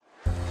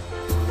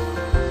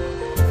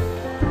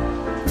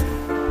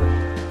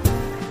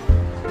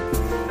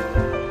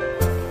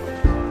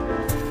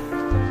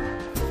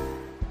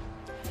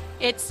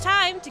It's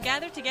time to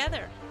gather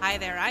together. Hi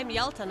there, I'm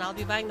Yelta, and I'll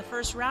be buying the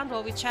first round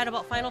while we chat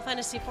about Final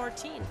Fantasy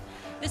XIV.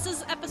 This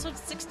is episode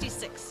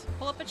 66.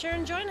 Pull up a chair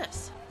and join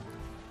us.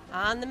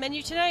 On the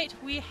menu tonight,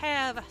 we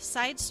have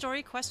side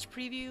story quest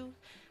preview,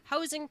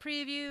 housing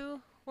preview.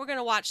 We're going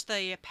to watch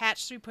the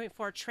patch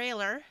 3.4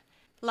 trailer,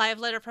 live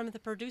letter from the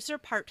producer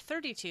part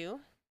 32.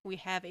 We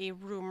have a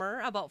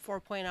rumor about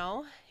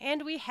 4.0,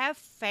 and we have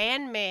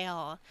fan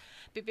mail.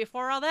 But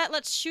before all that,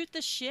 let's shoot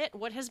the shit.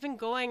 What has been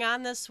going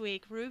on this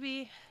week?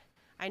 Ruby,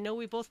 I know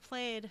we both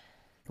played.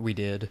 We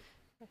did.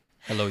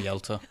 Hello,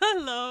 Yelta.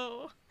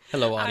 Hello.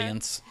 Hello,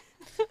 audience.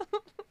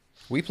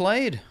 We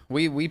played.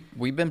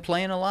 We've been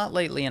playing a lot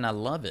lately, and I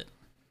love it.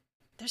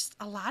 There's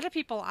a lot of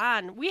people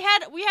on. We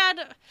had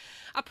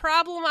a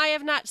problem I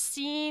have not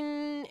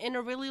seen in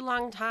a really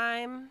long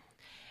time,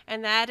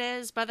 and that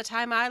is by the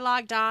time I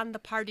logged on, the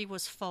party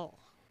was full.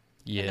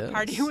 Yes. And the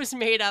party was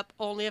made up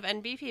only of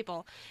NB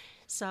people.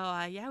 So,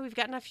 yeah, we've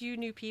gotten a few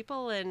new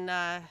people, and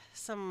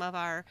some of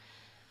our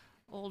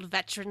old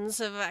veterans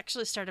have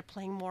actually started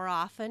playing more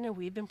often, and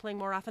we've been playing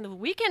more often. The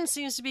weekend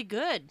seems to be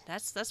good.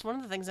 That's one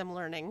of the things I'm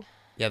learning.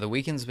 Yeah, the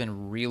weekend's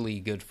been really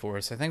good for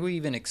us. I think we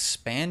even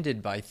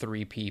expanded by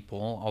 3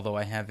 people, although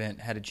I haven't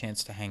had a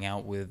chance to hang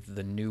out with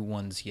the new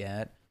ones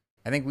yet.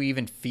 I think we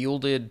even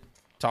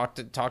talked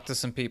to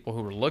some people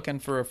who were looking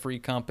for a free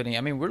company.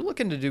 I mean, we're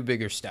looking to do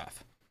bigger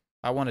stuff.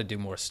 I want to do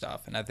more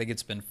stuff, and I think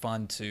it's been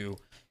fun to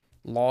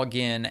log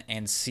in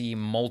and see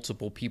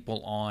multiple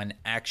people on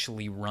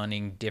actually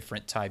running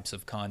different types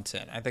of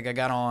content. I think I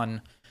got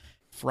on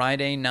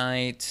Friday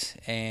night,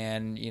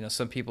 and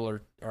some people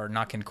are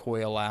knocking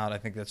coil out. I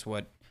think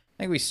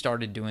we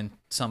started doing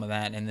some of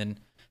that, and then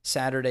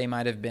Saturday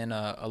might have been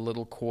a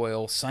little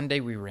coil.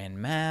 Sunday we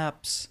ran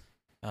maps.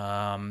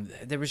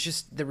 There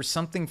was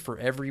something for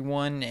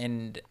everyone,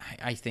 and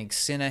I think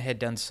Cinna had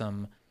done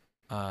some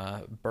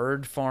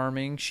bird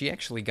farming. She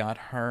actually got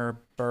her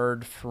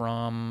bird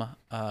from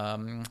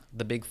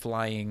the big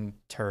flying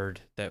turd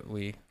that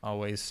we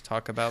always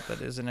talk about that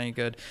isn't any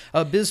good.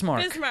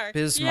 Bismarck.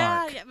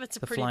 Yeah, it's a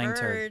the pretty flying bird.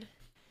 Turd.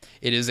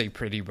 It is a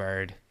pretty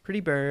bird. Pretty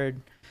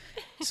bird.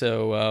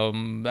 So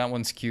that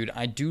one's cute.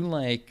 I do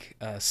like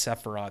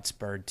Sephiroth's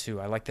bird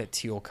too. I like that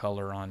teal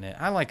color on it.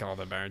 I like all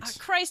the birds.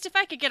 Christ, if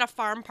I could get a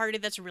farm party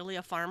that's really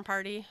a farm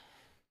party.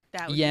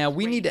 Yeah,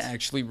 we need to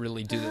actually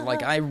really do that.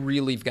 Like, I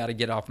really've got to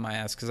get off my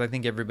ass because I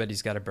think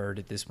everybody's got a bird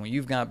at this point.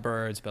 You've got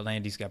birds, but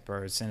Landy's got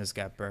birds, Cinna's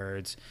got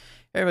birds.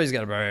 Everybody's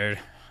got a bird.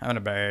 I want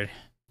a bird.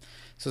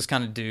 So it's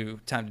kind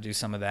of time to do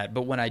some of that.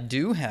 But when I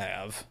do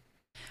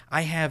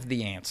I have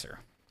the answer.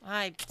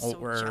 I'm so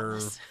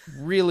jealous.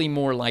 Really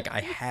more like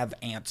I have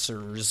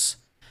answers.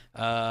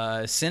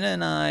 Cinna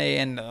and I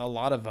and a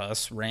lot of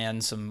us ran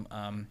some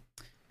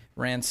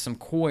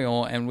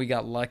coil, and we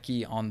got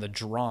lucky on the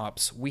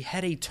drops. We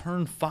had a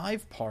turn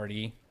 5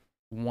 party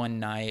one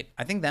night.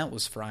 I think that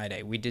was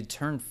Friday. We did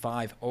turn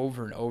 5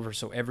 over and over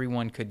so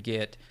everyone could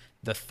get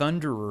the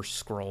Thunderer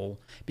scroll,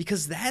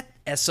 because that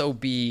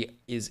SOB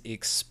is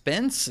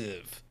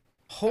expensive.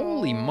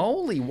 Holy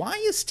moly, why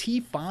is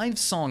T5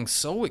 song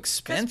so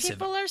expensive? Because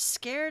people are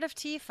scared of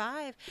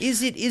T5.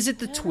 Is it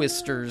the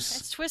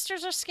Twisters?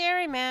 Twisters are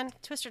scary, man.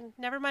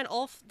 Never mind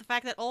Ulf, the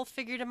fact that Ulf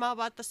figured him out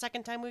about the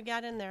second time we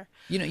got in there.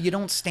 You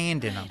don't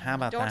stand in them. How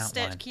about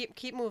that one?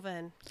 Keep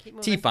moving.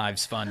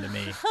 T5's fun to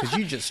me, because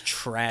you just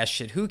trash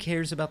it. Who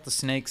cares about the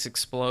snakes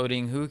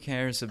exploding? Who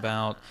cares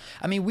about...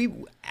 I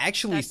mean,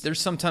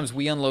 there's sometimes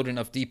we unload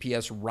enough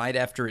DPS right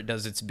after it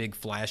does its big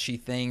flashy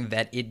thing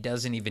that it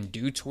doesn't even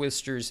do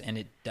Twisters,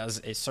 and it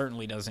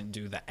certainly doesn't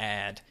do the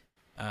ad.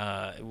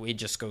 It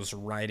just goes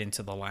right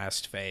into the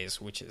last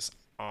phase, which is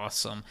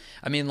awesome.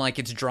 I mean, like,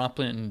 it's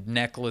dropping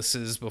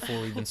necklaces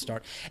before we even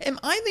start. Am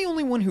I the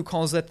only one who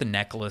calls that the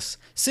necklace?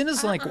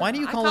 Cinna's like, why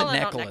do you call it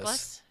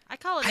necklace? I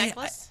call it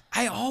necklace.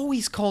 I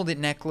always called it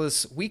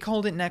necklace. We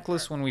called it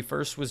necklace when we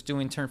first was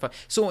doing turn 5.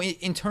 So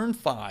in turn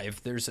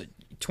 5, there's a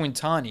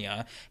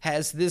Twintania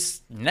has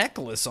this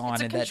necklace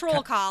on it. It's a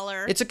control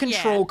collar. It's a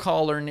control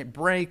collar, and it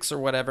breaks or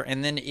whatever,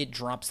 and then it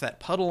drops that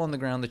puddle on the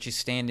ground that you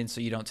stand in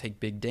so you don't take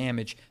big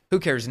damage.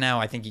 Who cares now?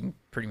 I think you can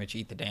pretty much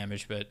eat the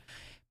damage, but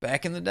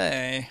back in the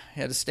day,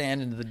 you had to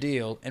stand into the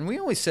deal, and we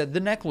always said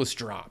the necklace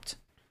dropped.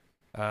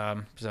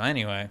 So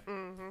anyway.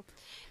 Mm-hmm.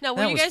 Now,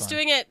 were you guys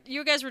doing it?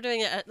 You guys were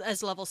doing it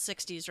as level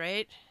 60s,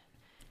 right?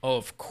 Oh,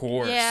 of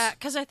course. Yeah,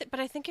 but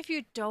I think if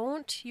you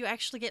don't, you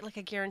actually get like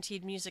a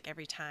guaranteed music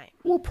every time.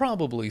 Well,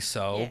 probably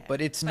so,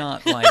 but it's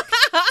not like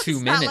 2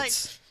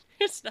 minutes.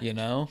 It's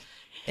not.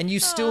 And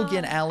you still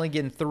get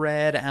Allegan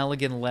thread,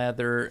 Allegan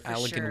leather,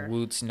 Allegan sure.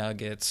 Woots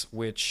nuggets,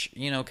 which,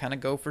 kind of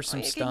go for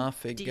some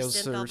stuff. It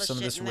goes for some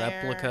of this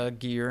replica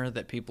gear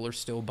that people are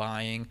still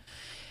buying.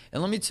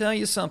 And let me tell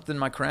you something,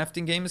 my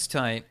crafting game is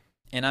tight.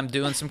 And I'm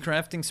doing some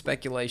crafting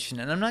speculation.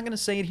 And I'm not going to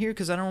say it here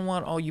because I don't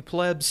want all you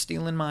plebs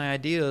stealing my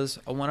ideas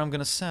of what I'm going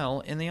to sell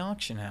in the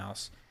auction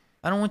house.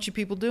 I don't want you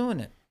people doing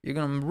it. You're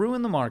going to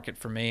ruin the market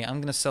for me. I'm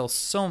going to sell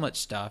so much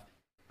stuff.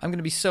 I'm going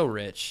to be so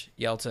rich,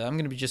 Yelta. I'm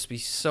going to be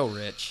so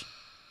rich.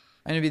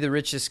 I'm going to be the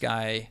richest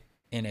guy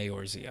in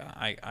Eorzea.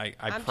 I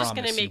I'm promise just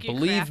gonna make you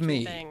Believe craft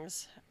me.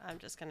 things. I'm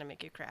just gonna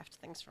make you craft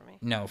things for me.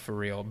 No, for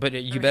real. But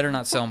you better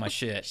not sell my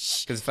shit.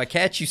 Because if I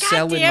catch you God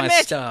selling damn my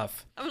it.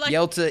 stuff, I'm like-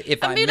 Yelta,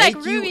 if I'm I being make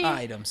like, you Ruby.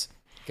 items.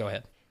 Go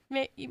ahead.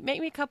 Make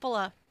me a couple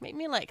of, make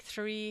me like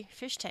 3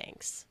 fish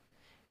tanks.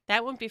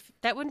 That wouldn't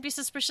be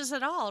suspicious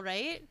at all,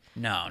 right?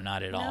 No,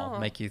 not at all. No.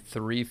 Make you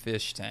 3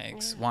 fish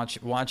tanks.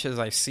 Watch as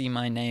I see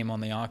my name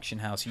on the auction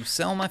house. You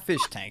sell my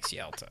fish tanks,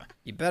 Yelta.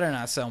 You better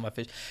not sell my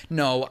fish.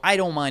 No, I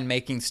don't mind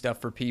making stuff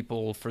for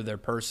people for their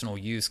personal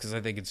use because I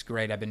think it's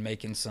great. I've been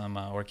making some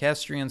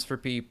orchestrions for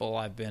people.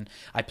 I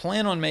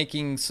plan on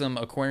making some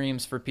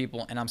aquariums for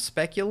people, and I'm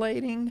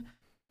speculating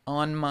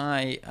on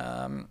my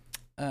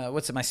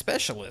my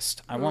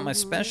specialist. I want my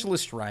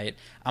specialist right.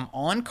 I'm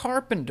on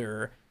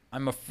carpenter.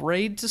 I'm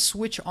afraid to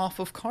switch off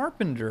of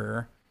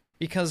carpenter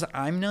because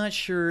I'm not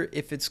sure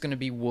if it's going to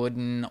be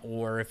wooden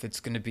or if it's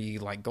going to be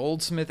like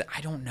goldsmith. I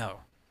don't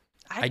know.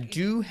 I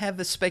do have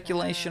a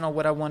speculation on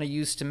what I want to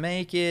use to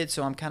make it,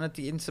 so I'm kind of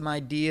in some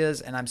ideas,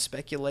 and I'm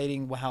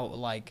speculating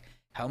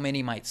how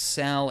many might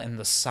sell and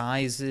the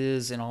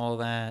sizes and all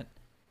that.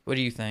 What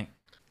do you think?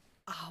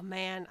 Oh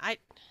man,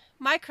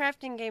 my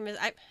crafting game is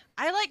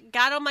I like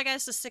got all my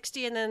guys to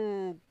 60 and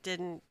then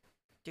didn't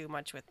do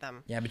much with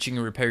them. Yeah, but you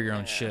can repair your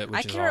own shit,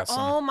 which is awesome.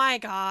 Oh my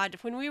god,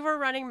 when we were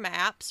running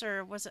maps,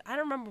 or was it? I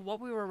don't remember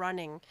what we were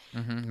running.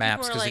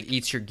 Maps, because it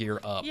eats your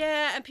gear up.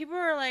 Yeah, and people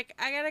were like,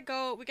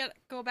 we gotta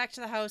go back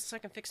to the house so I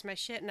can fix my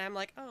shit. And I'm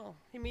like, oh,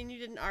 you mean you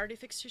didn't already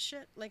fix your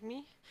shit like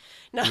me?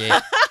 No.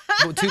 Yeah.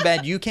 Well, too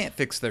bad you can't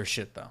fix their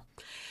shit though.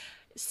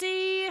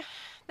 See,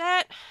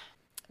 that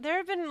there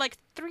have been like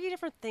 3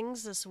 different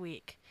things this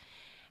week.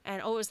 And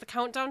it was the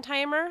countdown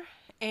timer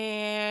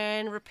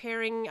and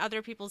repairing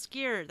other people's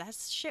gear.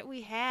 That's shit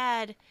we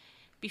had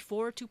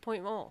before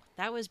 2.0.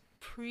 That was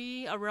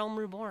pre A Realm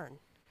Reborn.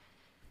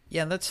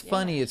 Yeah, that's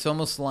funny. It's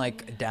almost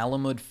like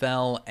Dalamud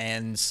fell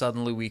and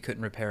suddenly we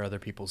couldn't repair other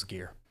people's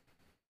gear.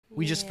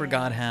 We just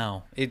forgot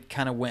how. It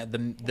kind of went,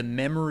 the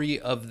memory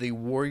of the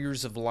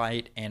Warriors of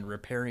Light and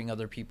repairing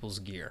other people's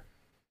gear.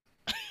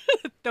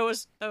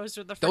 Those are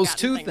the Those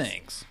two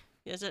things.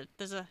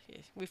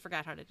 We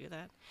forgot how to do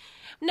that.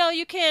 No,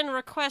 you can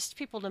request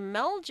people to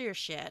meld your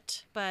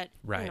shit, but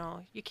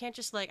you can't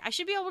just I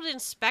should be able to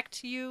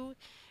inspect you,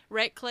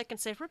 right click and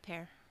say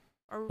repair.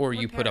 Or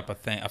you put up a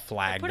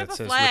flag that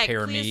says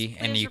repair me,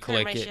 and you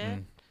click it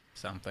and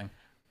something.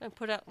 And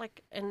put up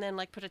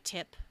put a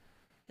tip.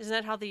 Isn't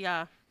that how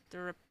the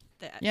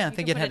yeah, I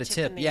think it had a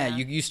tip. Yeah,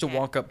 you used to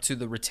walk up to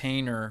the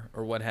retainer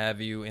or what have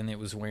you, and it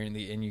was wearing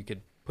and you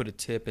could put a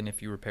tip, and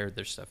if you repaired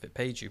their stuff, it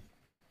paid you.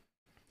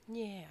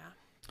 Yeah.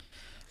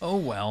 Oh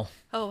well.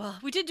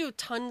 We did do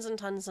tons and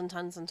tons and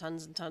tons and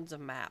tons and tons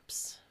of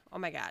maps. Oh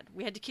my god,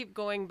 we had to keep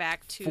going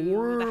back to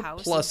the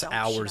house. 4+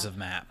 hours of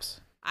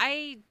maps.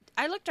 I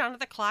looked down at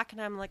the clock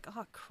and I'm like,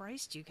 oh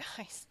Christ, you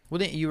guys.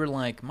 Well, you were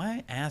like,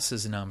 my ass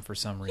is numb for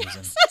some reason.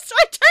 Yes, so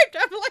I typed.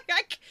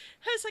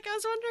 I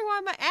was wondering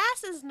why my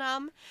ass is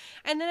numb,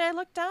 and then I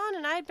looked down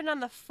and I had been on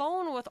the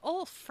phone with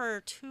Ulf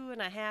for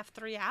 2.5,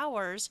 3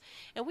 hours,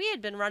 and we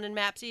had been running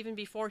maps even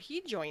before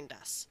he joined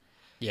us.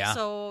 Yeah.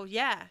 So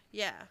yeah,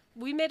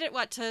 we made it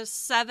to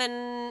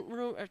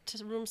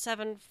room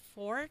 7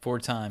 4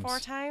 times. 4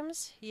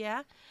 times.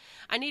 Yeah,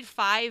 I need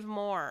 5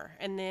 more,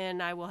 and then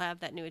I will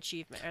have that new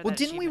achievement. Well,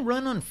 didn't we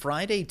run on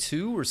Friday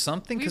too, or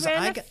something? We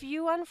ran a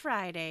few on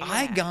Friday.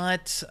 Yeah.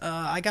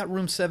 I got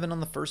room 7 on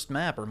the first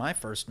map, or my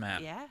first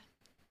map. Yeah.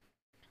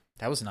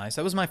 That was nice.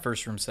 That was my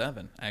first room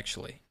 7,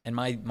 actually, and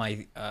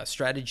my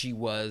strategy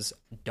was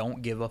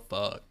don't give a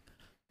fuck.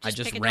 I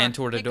just ran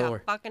toward a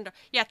door.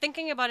 Yeah,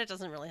 thinking about it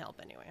doesn't really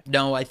help anyway.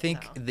 No, I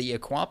think the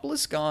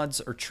Aquapolis gods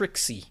are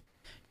tricksy.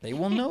 They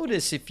will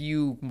notice if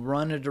you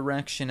run a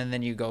direction and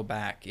then you go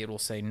back. It'll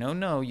say,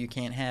 no, you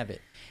can't have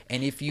it.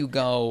 And if you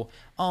go,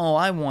 oh,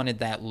 I wanted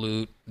that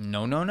loot.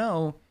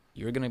 No,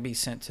 you're going to be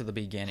sent to the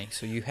beginning.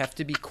 So you have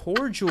to be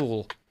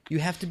cordial. You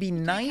have to be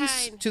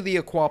nice to the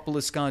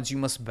Aquapolis gods. You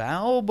must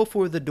bow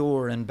before the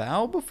door and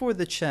bow before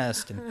the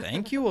chest. And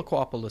thank you,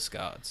 Aquapolis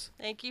gods.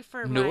 Thank you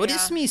for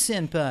notice me,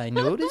 senpai.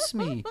 Notice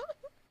me.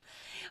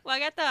 Well, I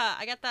got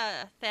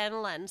the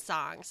Thanlen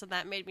song, so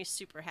that made me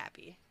super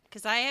happy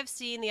because I have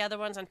seen the other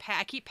ones and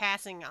I keep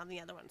passing on the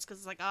other ones because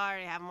it's like, oh,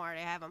 I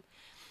already have them.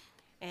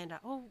 And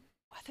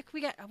I think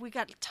we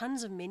got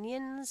tons of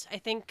minions. I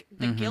think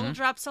the gil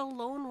drops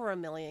alone were 1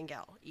 million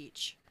gil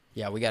each.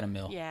 Yeah, we got a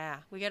mil. Yeah,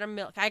 we got a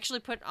mil. I actually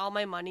put all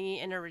my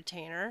money in a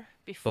retainer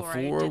before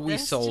we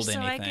sold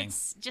anything.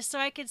 Just so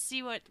I could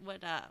see what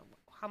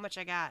how much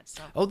I got.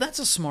 So. Oh, that's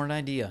a smart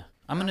idea.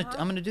 I'm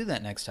gonna do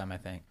that next time, I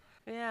think.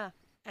 Yeah,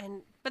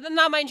 but then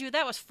now, mind you,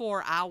 that was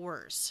 4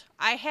 hours.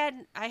 I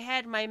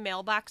had my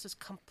mailbox was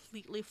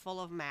completely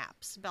full of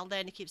maps.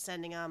 Beldani keeps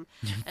sending them.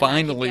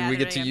 Finally, we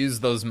get to use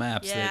those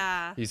maps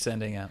that he's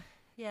sending out.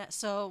 Yeah.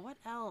 So what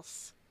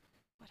else?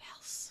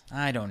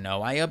 I don't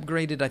know. I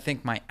upgraded, I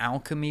think, my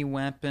alchemy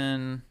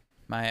weapon,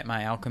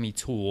 my alchemy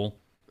tool,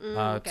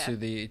 to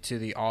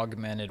the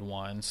augmented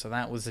one. So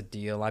that was a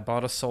deal. I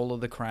bought a Soul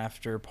of the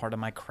Crafter, part of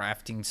my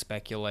crafting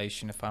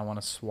speculation if I want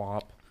to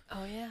swap.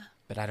 Oh yeah.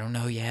 but I don't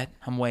know yet.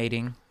 I'm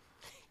waiting.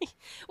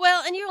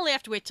 Well, and you only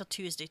have to wait till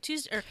Tuesday.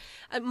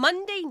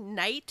 Monday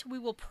night, we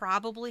will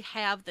probably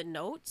have the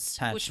notes,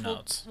 Patch which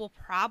notes. We'll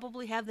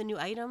probably have the new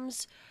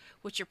items,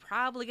 which you're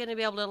probably going to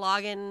be able to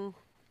log in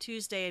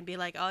Tuesday and be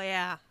like, oh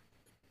yeah,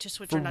 to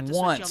switch For or not to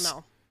once, switch, you'll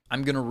know.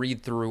 I'm going to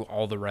read through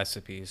all the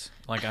recipes.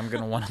 Like, I'm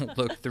going to want to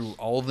look through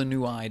all the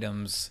new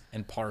items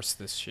and parse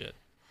this shit.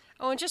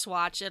 Oh, and just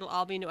watch. It'll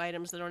all be new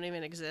items that don't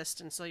even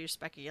exist, and so your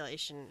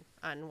speculation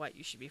on what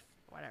you should be,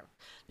 whatever.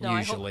 No,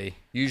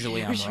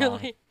 Usually I'm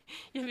wrong.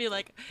 You'll be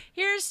like,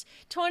 here's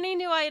 20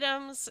 new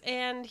items,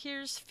 and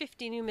here's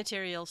 50 new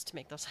materials to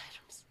make those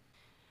items.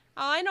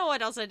 Oh, I know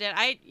what else I did.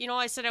 I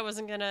said I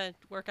wasn't going to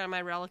work on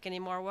my relic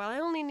anymore. Well, I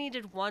only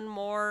needed one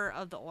more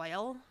of the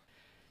oil.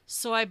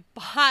 So I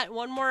bought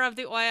one more of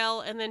the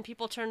oil, and then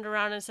people turned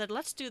around and said,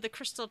 let's do the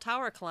Crystal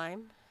Tower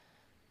climb.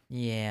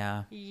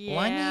 Yeah. Yeah.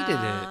 Well, I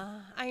needed it.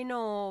 I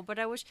know, but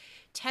I wish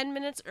 10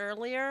 minutes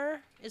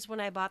earlier is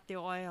when I bought the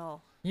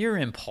oil. You're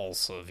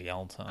impulsive,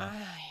 Yelta.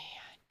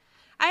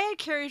 I had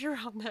carried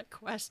around that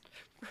quest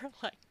for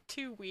like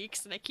 2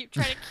 weeks, and I keep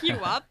trying to queue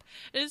up.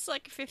 And it's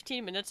like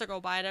 15 minutes to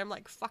go by, and I'm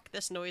like, fuck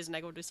this noise, and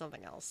I go do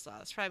something else. So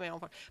it's probably my own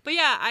fault. But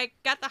yeah, I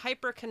got the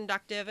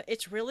hyperconductive.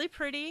 It's really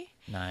pretty.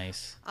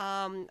 Nice.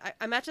 I'm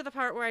at to the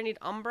part where I need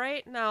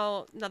umbrite.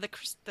 Now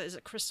is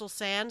it crystal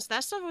sands?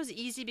 That stuff was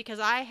easy because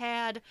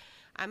I'm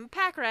a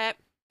pack rat.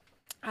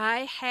 I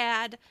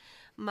had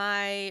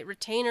my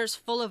retainers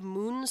full of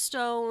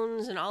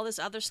moonstones and all this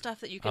other stuff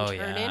that you can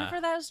turn in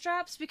for those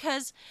drops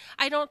because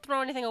I don't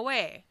throw anything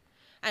away.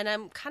 And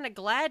I'm kind of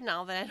glad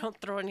now that I don't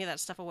throw any of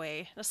that stuff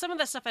away. Now, some of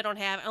that stuff I don't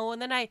have. Oh,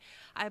 and then I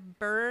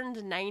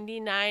burned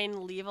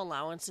 99 leave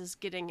allowances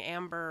getting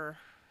amber.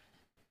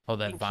 Oh,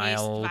 that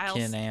vial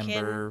kin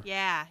amber.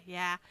 Yeah.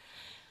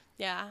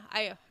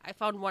 I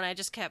found one. I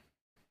just kept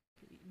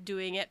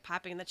doing it,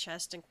 popping the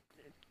chest and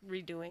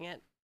redoing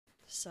it.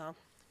 So,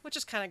 which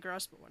is kind of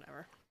gross, but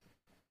whatever.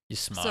 You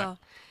smart.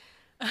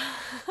 So,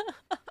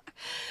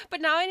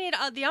 but now I need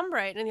the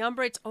umbrite, and the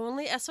umbrite's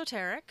only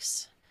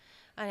esoterics.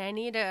 And I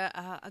need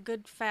a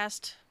good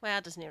fast. Well,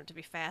 it doesn't need it to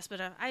be fast, but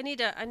I need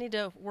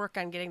to work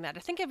on getting that. I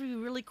think it'd be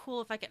really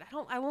cool if I could.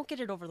 I won't get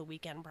it over the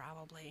weekend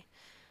probably.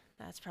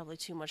 That's probably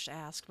too much to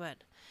ask, but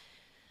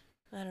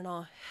I don't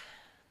know.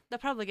 They'll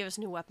probably give us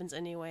new weapons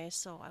anyway,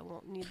 so I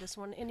won't need this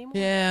one anymore.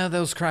 Yeah,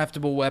 those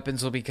craftable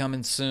weapons will be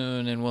coming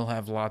soon, and we'll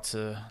have lots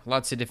of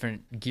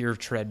different gear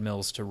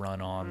treadmills to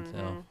run on. Mm-hmm.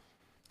 So.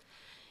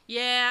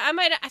 Yeah,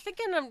 I think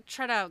I'm gonna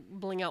try to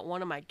bling out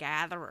one of my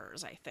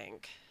gatherers. I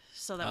think.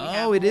 So that we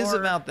have it is more...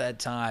 about that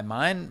time.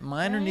 Mine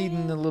are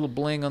needing a little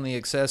bling on the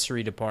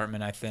accessory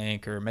department, I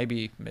think, or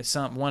maybe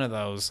one of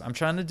those. I'm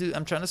trying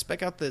to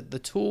spec out the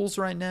tools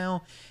right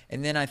now,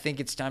 and then I think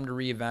it's time to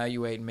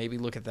reevaluate and maybe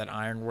look at that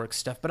ironwork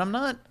stuff. But I'm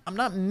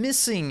not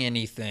missing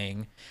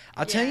anything.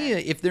 I'll tell you,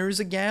 if there is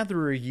a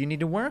gatherer you need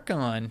to work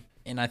on,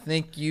 and I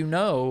think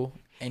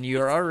and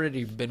you've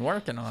already been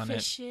working on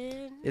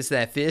Fishing. it's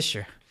that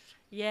Fisher.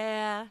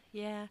 Yeah.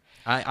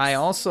 I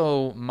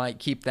also might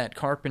keep that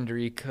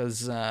carpentry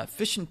because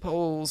fishing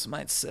poles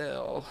might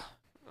sell.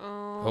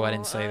 Oh, I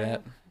didn't say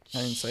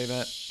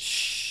that.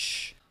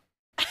 Shh.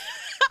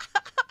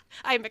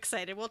 I'm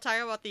excited. We'll talk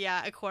about the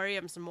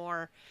aquariums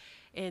more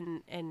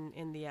in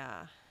the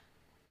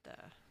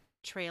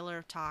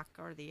trailer talk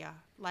or the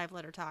live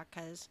letter talk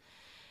because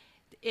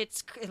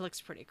it looks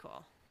pretty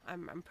cool.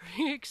 I'm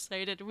pretty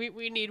excited.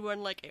 We need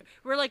one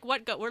we're like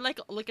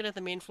looking at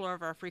the main floor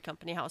of our free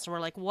company house and we're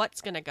like,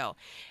 what's gonna go?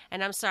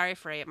 And I'm sorry,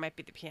 Frey, it might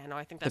be the piano.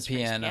 I think that's the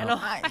piano.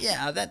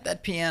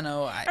 That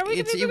piano. Are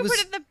we gonna put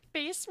it in the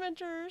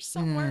basement or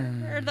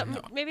somewhere, or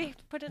maybe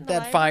put it in the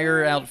library?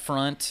 Fire out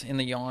front in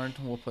the yard?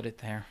 We'll put it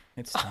there.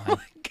 It's time. Oh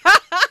my God.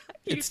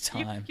 It's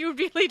time. You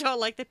really don't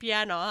like the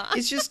piano, huh?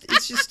 It's just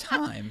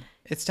time.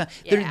 It's time.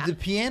 Yeah. The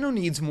piano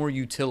needs more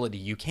utility.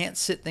 You can't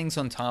sit things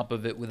on top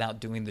of it without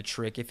doing the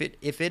trick. If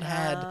it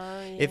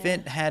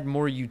had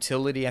more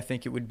utility, I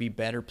think it would be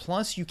better.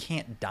 Plus, you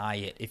can't dye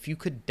it. If you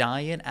could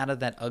dye it out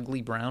of that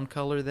ugly brown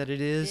color that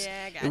it is,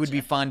 gotcha. It would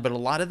be fine. But a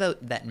lot of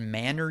that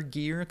manor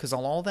gear, because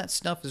all that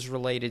stuff is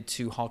related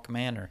to Hawk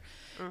Manor.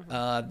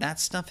 Mm-hmm. That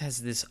stuff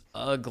has this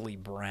ugly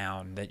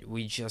brown that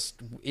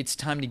it's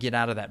time to get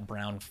out of that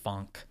brown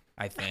funk,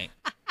 I think.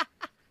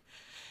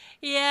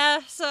 Yeah,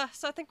 so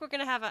I think we're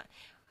gonna have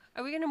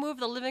are we gonna move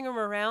the living room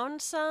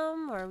around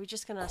some, or are we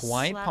just gonna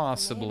quite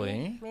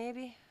possibly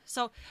maybe?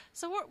 So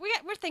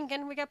we're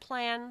thinking, we got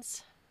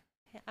plans.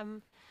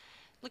 I'm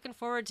looking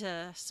forward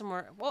to some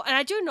more. Well, and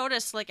I do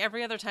notice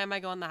every other time I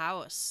go in the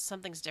house,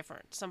 something's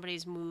different.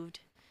 Somebody's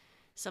moved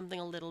something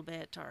a little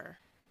bit, or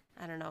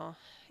I don't know.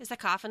 Is the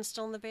coffin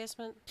still in the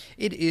basement?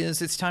 It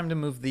is. It's time to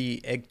move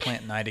the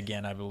eggplant knight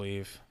again, I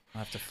believe. I'll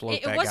have to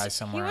float guy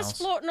somewhere else. He was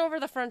floating over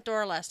the front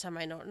door last time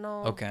I know.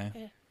 No. Okay.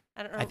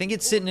 I don't know. I think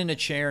it's sitting in a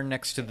chair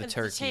next to the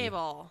turkey. The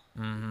table.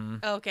 Mm-hmm.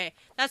 Okay.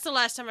 That's the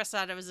last time I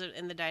saw it. It was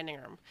in the dining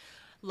room.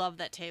 Love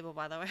that table,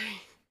 by the way.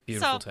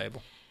 Beautiful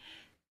table.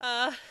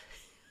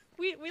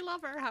 We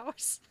love our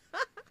house.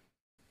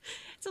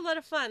 It's a lot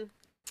of fun.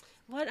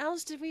 What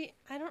else did we?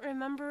 I don't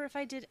remember if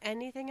I did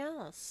anything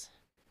else.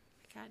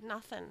 Got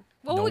nothing.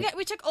 Well, Nope.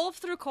 we took Ulf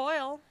through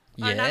Coil.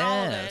 Not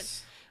all of it.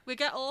 Yes. We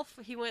got Ulf.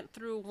 He went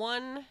through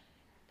 1.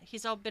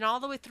 He's been all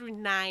the way through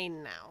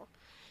 9 now.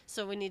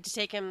 So we need to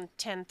take him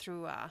 10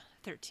 through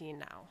 13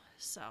 now.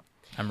 So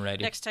I'm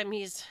ready. next time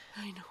he's,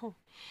 I know.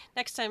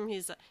 Next time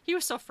he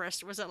was so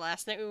frustrated. Was it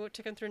last night we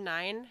took him through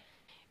 9?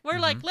 We're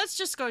like, let's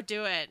just go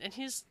do it. And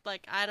he's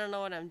like, I don't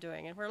know what I'm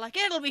doing. And we're like,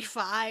 it'll be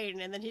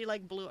fine. And then he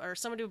like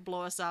somebody would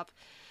blow us up.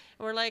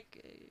 And we're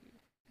like,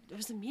 it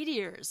was the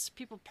meteors.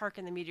 People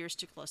parking the meteors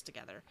too close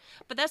together.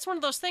 But that's one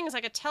of those things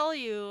I could tell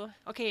you,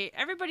 okay,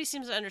 everybody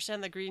seems to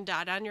understand the green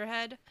dot on your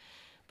head.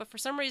 But for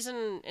some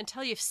reason,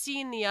 until you've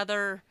seen the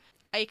other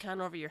icon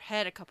over your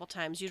head a couple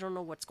times, you don't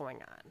know what's going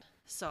on.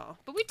 So,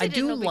 but we did I it,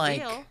 do no big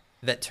like deal.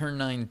 that turn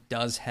 9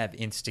 does have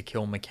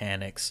insta-kill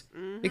mechanics,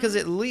 because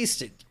at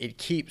least it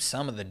keeps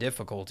some of the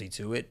difficulty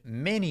to it.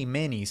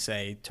 Many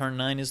say turn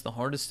 9 is the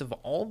hardest of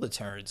all the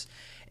turns.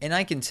 And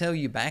I can tell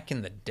you back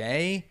in the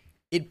day,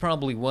 it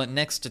probably went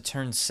next to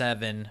turn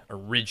 7,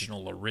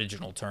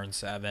 original turn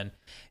 7,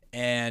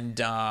 and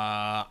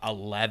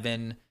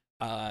 11.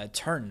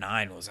 Turn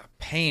 9 was a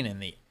pain in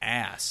the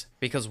ass,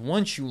 because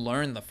once you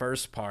learn the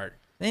first part,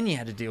 then you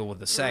had to deal with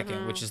the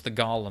second, which is the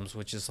golems,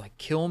 which is like,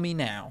 kill me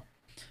now,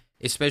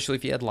 especially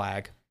if you had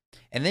lag.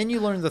 And then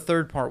you learn the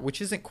third part, which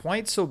isn't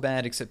quite so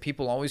bad, except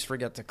people always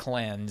forget to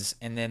cleanse,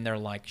 and then they're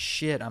like,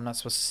 shit, I'm not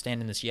supposed to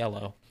stand in this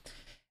yellow.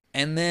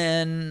 And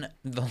then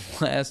the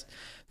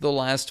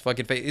last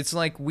fucking phase, it's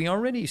like we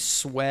already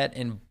sweat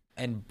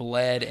and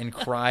bled and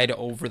cried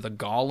over the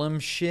golem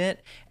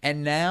shit,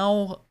 and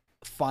now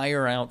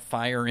fire out,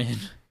 fire in,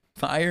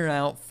 fire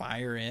out,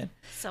 fire in.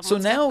 So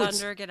now got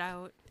it's thunder, get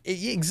out.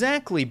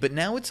 exactly, but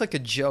now it's like a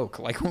joke.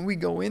 Like when we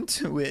go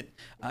into it,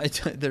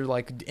 they're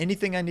like,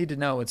 anything I need to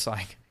know. It's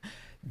like,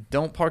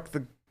 don't park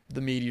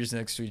the meteors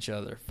next to each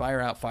other.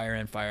 Fire out, fire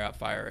in, fire out,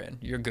 fire in.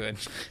 You're good.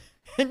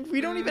 And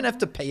we don't even have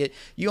to pay it.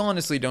 You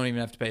honestly don't even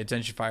have to pay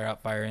attention. Fire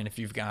out, fire in.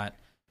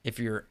 If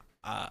you're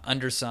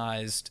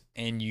undersized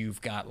and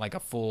you've got like a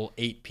full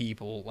 8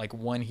 people, like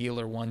 1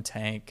 healer, 1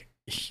 tank,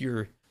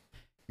 you're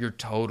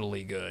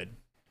totally good.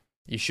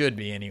 You should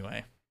be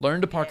anyway.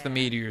 Learn to park the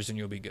meteors and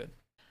you'll be good.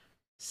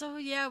 So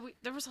yeah,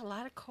 there was a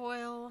lot of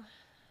Coil.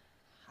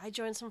 I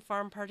joined some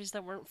farm parties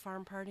that weren't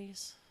farm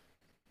parties.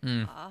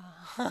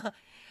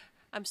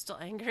 I'm still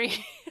angry.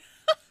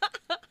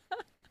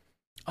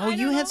 Oh,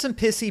 you had some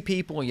pissy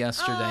people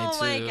yesterday, too. Oh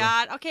my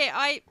god.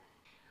 Okay,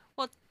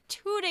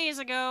 2 days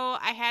ago,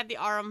 I had the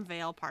Arum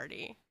Vale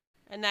party.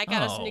 And that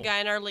got us a new guy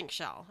in our link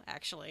shell,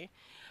 actually.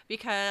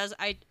 Because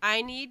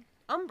I need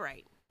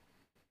Umbrite.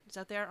 Is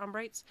that there,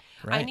 Umbrites?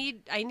 Right. I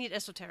need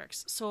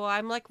esoterics. So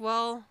I'm like,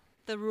 well,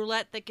 the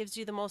roulette that gives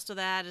you the most of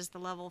that is the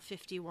level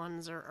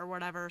 51s or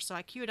whatever. So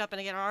I queue it up and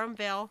I get Arum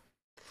Vale.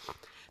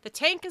 The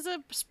tank is a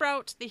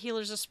sprout. The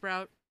healer's a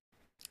sprout.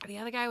 The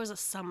other guy was a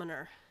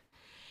summoner.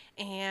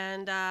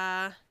 And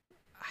I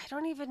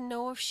don't even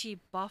know if she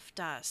buffed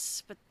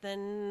us. But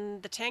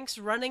then the tank's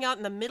running out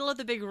in the middle of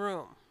the big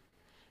room.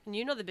 And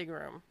you know the big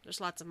room.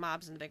 There's lots of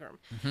mobs in the big room.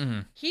 Mm-hmm.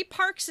 He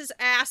parks his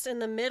ass in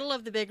the middle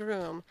of the big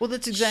room. Well,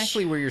 that's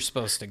exactly where you're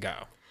supposed to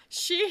go.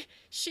 She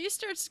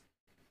starts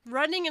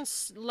running in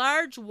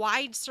large,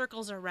 wide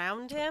circles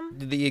around him.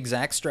 The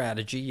exact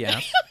strategy,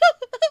 yeah.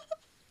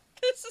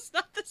 This is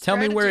not the Tell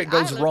me where it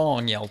goes strategy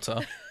wrong,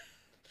 Yelta.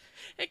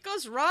 It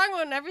goes wrong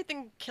when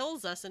everything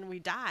kills us and we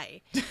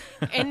die.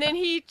 And then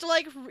he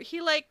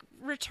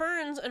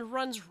returns and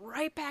runs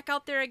right back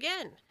out there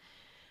again.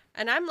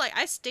 And I'm like,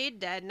 I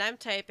stayed dead, and I'm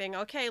typing,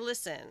 okay,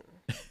 listen.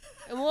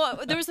 And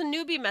there was a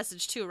newbie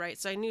message, too, right?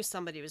 So I knew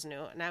somebody was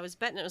new, and I was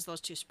betting it was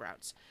those 2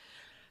 sprouts.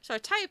 So I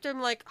typed,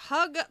 I'm like,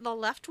 hug the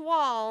left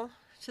wall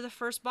to the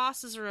first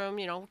boss's room,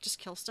 just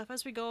kill stuff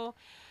as we go.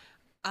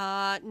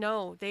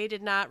 No, they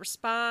did not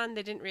respond.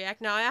 They didn't react.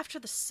 Now, after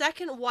the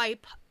second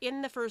wipe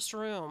in the first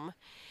room,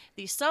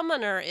 the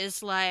summoner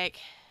is like,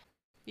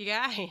 you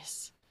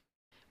guys,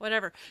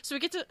 whatever. So we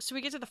get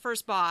to the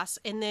first boss,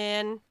 and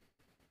then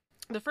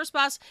the first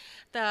boss,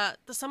 the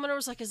summoner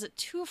was like, is it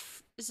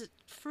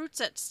fruits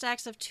that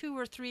stacks of 2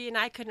 or 3? And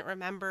I couldn't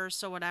remember,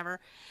 so whatever.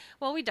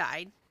 Well, we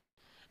died.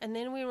 And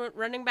then we went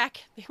running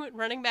back. They went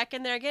running back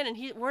in there again, and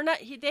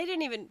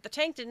the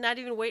tank did not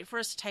even wait for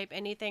us to type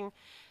anything.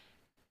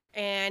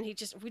 And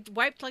we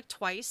wiped like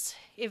twice.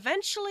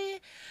 Eventually,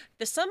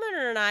 the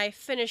summoner and I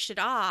finished it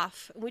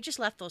off. We just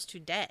left those 2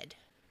 dead,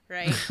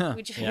 right?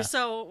 Yeah.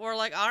 So we're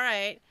like, all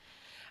right.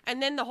 And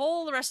then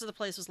the rest of the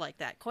place was like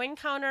that. Coin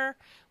counter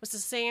was the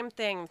same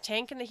thing. The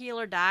tank and the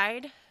healer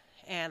died,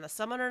 and the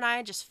summoner and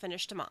I just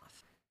finished him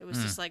off. It was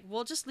just like,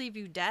 we'll just leave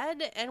you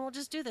dead, and we'll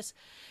just do this.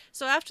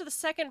 So after the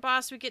second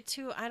boss, we get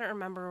to, I don't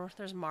remember,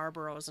 there's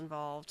Marlboros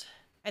involved.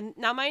 And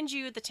now, mind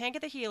you, the tank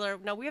and the healer,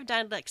 now we have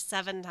died like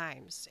 7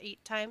 times,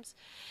 8 times.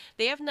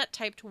 They have not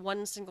typed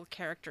one single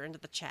character into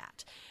the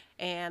chat.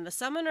 And the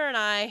summoner and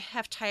I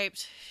have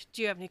typed,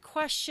 do you have any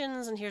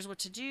questions? And here's what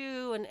to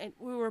do. And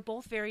we were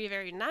both very,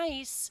 very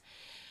nice.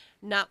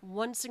 Not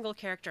one single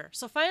character.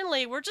 So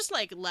finally, we're just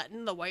like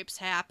letting the wipes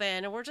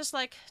happen, and we're just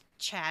like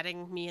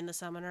chatting, me and the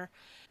summoner.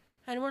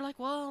 And we're like,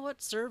 well,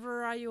 what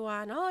server are you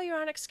on? Oh,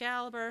 you're on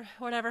Excalibur,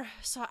 whatever.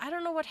 So I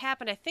don't know what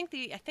happened. I think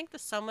the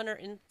summoner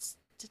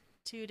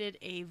instituted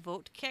a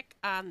vote kick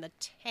on the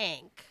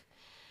tank,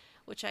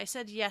 which I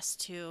said yes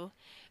to,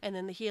 and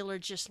then the healer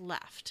just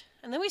left.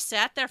 And then we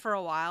sat there for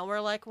a while.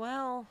 We're like,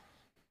 well,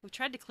 we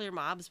tried to clear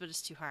mobs, but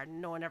it's too hard.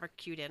 No one ever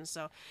queued in,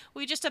 so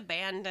we just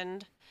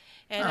abandoned.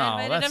 And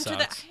I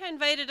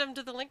invited him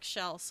to the link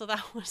shell, so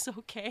that was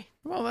okay.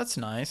 Well, that's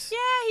nice.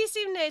 Yeah, he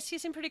seemed nice. He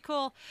seemed pretty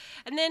cool.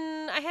 And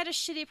then I had a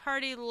shitty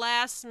party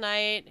last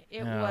night.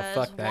 It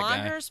was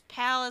Wanderer's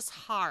Palace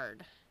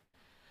Hard.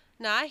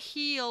 Now, I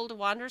healed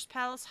Wanderer's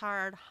Palace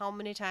Hard how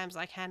many times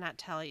I cannot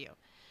tell you.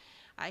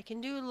 I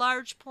can do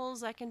large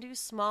pulls, I can do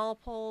small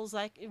pulls,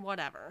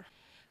 whatever.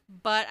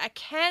 But I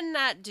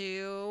cannot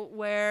do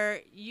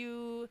where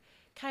you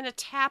kind of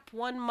tap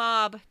one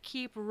mob,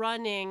 keep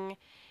running,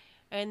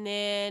 and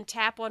then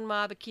tap one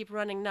mob and keep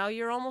running. Now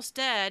you're almost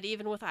dead,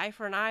 even with Eye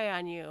for an Eye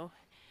on you.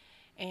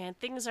 And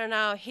things are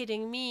now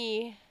hitting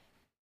me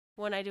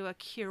when I do a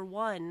Cure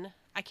 1.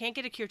 I can't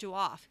get a Cure 2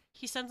 off.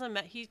 He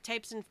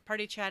types in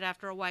party chat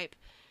after a wipe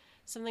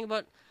something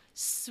about,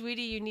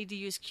 sweetie, you need to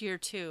use Cure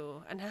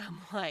 2. And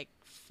I'm like,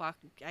 fuck.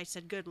 I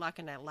said good luck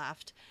and I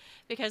left.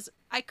 Because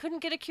I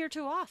couldn't get a Cure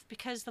 2 off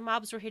because the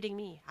mobs were hitting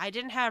me. I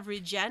didn't have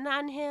regen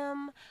on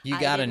him. You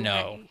gotta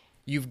know.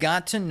 You've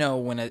got to know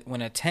when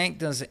a tank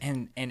does it,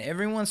 and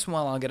every once in a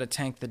while I'll get a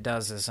tank that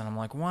does this, and I'm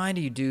like, why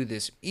do you do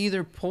this?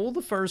 Either pull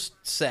the first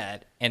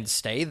set and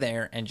stay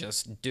there and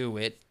just do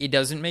it. It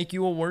doesn't make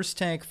you a worse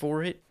tank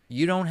for it.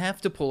 You don't have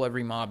to pull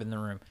every mob in the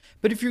room.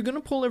 But if you're going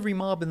to pull every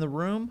mob in the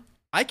room,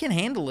 I can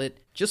handle it.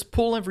 Just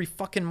pull every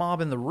fucking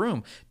mob in the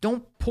room.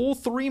 Don't pull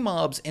 3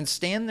 mobs and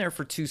stand there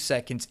for 2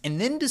 seconds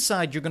and then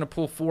decide you're going to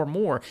pull 4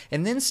 more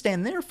and then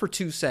stand there for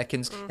 2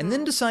 seconds and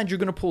then decide you're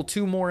going to pull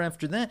 2 more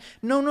after that.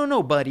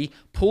 No, buddy.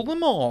 Pull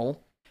them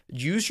all.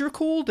 Use your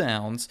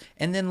cooldowns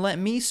and then let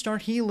me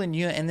start healing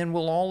you and then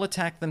we'll all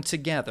attack them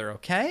together,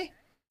 okay?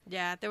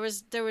 Yeah, there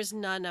was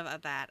none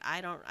of that. I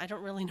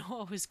don't really know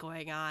what was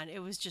going on. It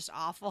was just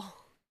awful.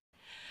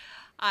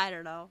 I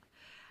don't know.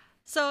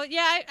 So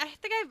yeah, I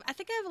think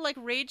I've like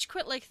rage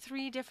quit like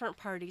 3 different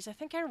parties. I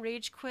think I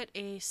rage quit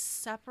a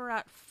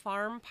separate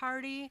farm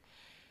party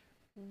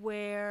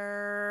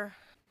where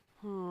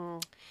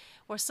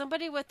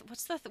somebody with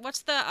what's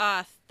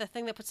the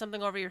thing that puts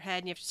something over your head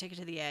and you have to take it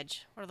to the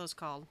edge. What are those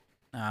called?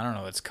 I don't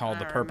know. It's called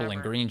the purple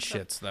and green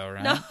shits, though,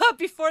 right? No,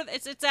 before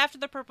it's after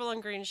the purple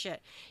and green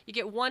shit. You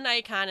get one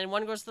icon, and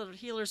one goes to the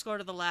healers go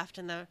to the left,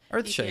 and the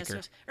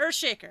Earthshaker.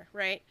 Earthshaker,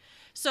 right?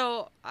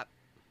 So.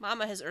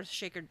 Mama has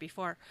Earthshakered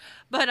before,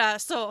 but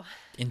so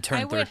in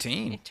turn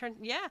 13.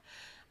 Yeah.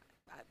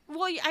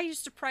 Well, I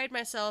used to pride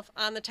myself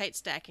on the tight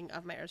stacking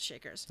of my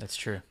Earthshakers. That's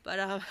true.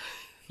 But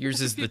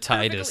yours is the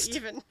tightest.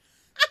 Even.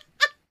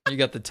 You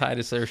got the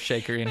tightest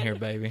Earthshaker in here,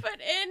 baby. But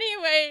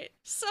anyway,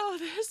 so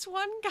this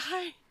one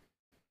guy.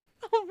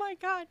 Oh my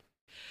God.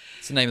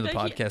 It's the name of the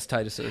podcast,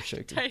 Tightest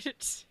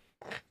Earthshaker.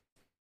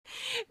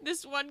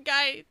 This one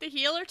guy, the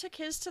healer took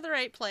his to the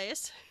right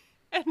place,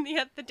 and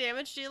the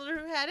damage dealer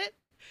who had it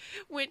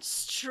went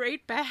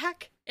straight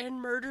back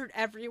and murdered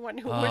everyone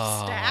who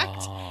was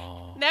stacked.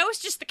 That was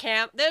just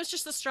that was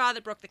just the straw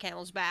that broke the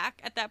camel's back.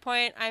 At that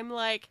point, I'm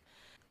like,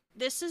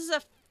 this is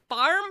a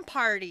farm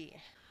party.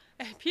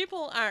 And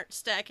people aren't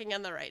stacking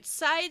on the right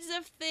sides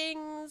of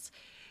things.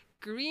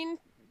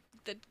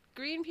 The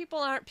green people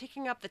aren't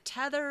picking up the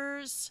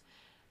tethers.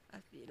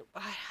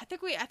 I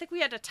think we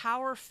had a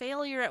tower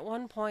failure at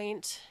one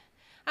point.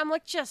 I'm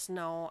like, just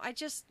no.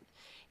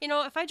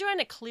 If I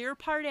join a clear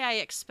party, I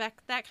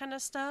expect that kind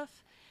of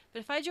stuff. But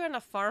if I join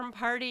a farm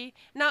party,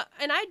 now,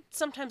 and I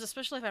sometimes,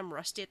 especially if I'm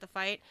rusty at the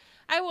fight,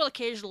 I will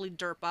occasionally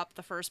derp up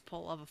the first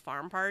pull of a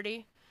farm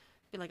party.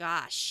 Be like,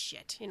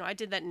 shit. I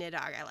did that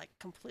Nidhogg. I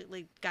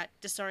completely got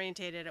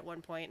disorientated at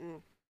one point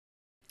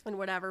and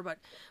whatever, but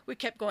we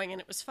kept going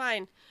and it was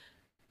fine.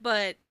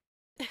 But,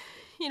 a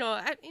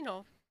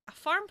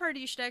farm party,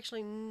 you should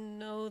actually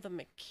know the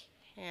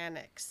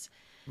mechanics.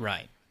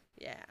 Right.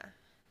 Yeah.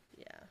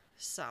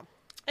 So,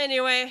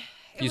 anyway,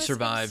 you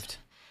survived.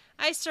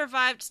 I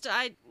survived.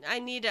 I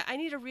need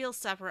a real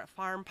separate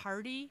farm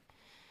party.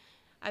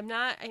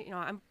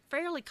 I'm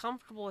fairly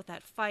comfortable with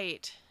that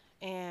fight,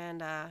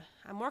 and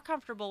I'm more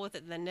comfortable with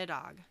it than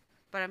Nidhogg.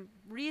 But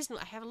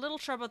I have a little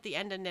trouble at the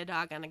end of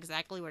Nidhogg on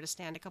exactly where to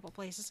stand a couple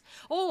places.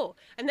 Oh,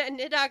 and that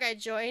Nidhogg I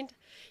joined,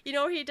 he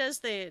does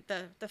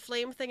the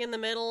flame thing in the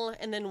middle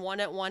and then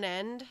one at one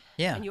end.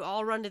 Yeah. And you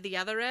all run to the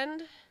other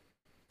end.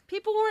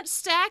 People weren't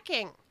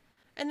stacking.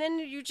 And then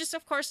you just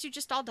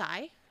all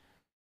die.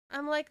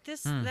 I'm like,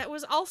 that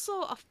was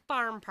also a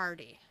farm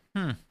party.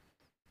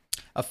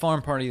 A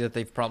farm party that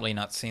they've probably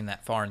not seen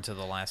that far into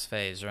the last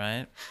phase,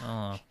 right?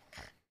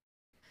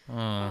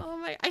 Oh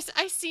my!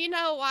 I see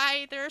now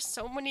why there are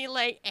so many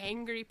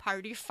angry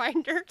party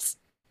finders.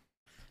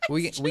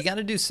 We got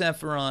to do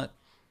Sephiroth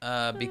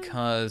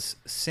because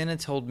Senna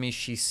told me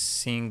she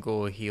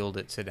single healed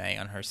it today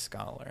on her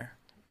Scholar.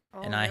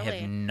 Oh, and I really?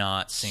 have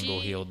not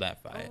single-heeled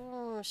that fight.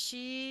 Oh,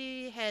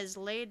 she has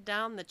laid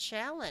down the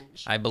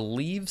challenge. I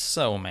believe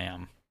so,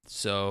 ma'am.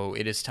 So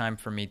it is time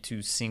for me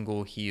to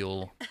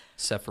single-heel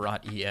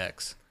Sephiroth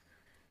EX,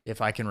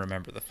 if I can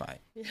remember the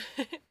fight.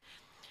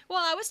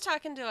 Well, I was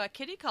talking to a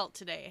Kitty Cult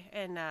today,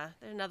 and they're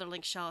another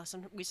Link shell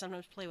we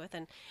sometimes play with,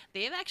 and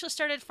they've actually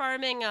started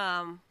farming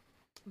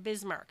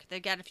Bismarck.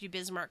 They've got a few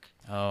Bismarck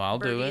Oh, I'll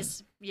birdies.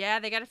 do it. Yeah,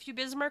 they got a few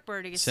Bismarck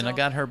birdies. Cinna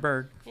got her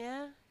bird.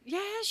 Yeah. Yeah,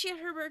 she had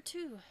her bird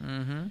too.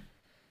 Mm-hmm.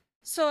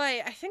 So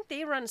I think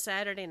they run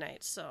Saturday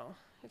nights, so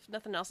if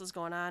nothing else is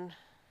going on.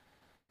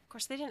 Of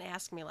course, they didn't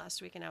ask me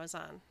last week and I was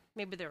on.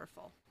 Maybe they were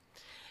full.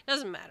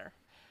 Doesn't matter.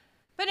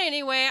 But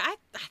anyway, I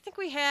think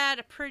we had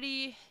a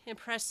pretty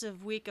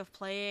impressive week of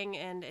playing,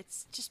 and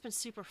it's just been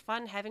super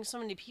fun having so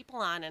many people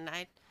on, and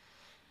I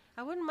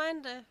wouldn't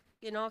mind a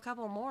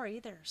couple more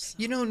either. So.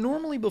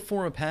 Normally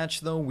before a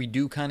patch, though, we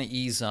do kind of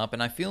ease up,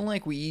 and I feel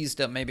like we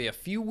eased up maybe a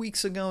few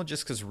weeks ago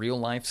just because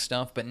real-life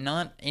stuff, but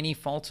not any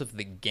fault of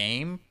the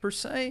game, per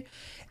se.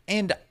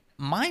 And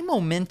my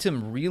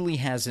momentum really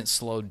hasn't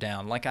slowed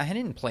down. Like, I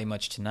didn't play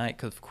much tonight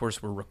because, of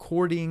course, we're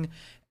recording,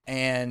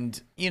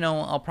 and,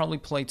 I'll probably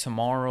play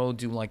tomorrow,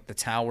 do, like, the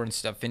tower and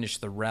stuff, finish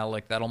the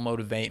relic. That'll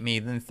motivate me.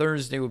 Then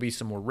Thursday will be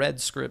some more red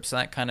scripts,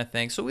 that kind of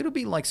thing. So it'll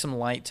be, like, some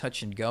light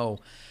touch and go.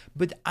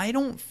 But I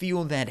don't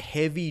feel that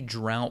heavy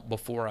drought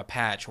before a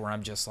patch where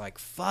I'm just like,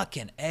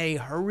 fucking A,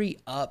 hurry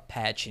up,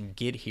 patch, and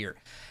get here.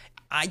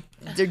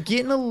 They're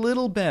getting a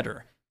little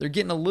better. They're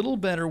getting a little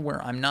better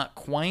where I'm not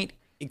quite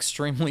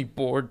extremely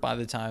bored by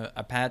the time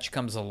a patch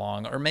comes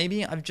along. Or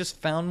maybe I've just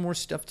found more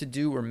stuff to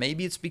do. Or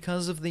maybe it's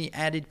because of the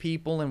added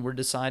people and we're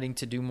deciding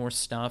to do more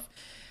stuff.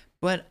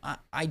 But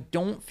I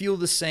don't feel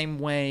the same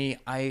way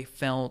I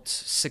felt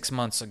 6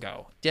 months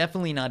ago.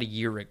 Definitely not a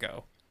year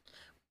ago.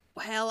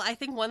 Well, I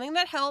think one thing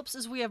that helps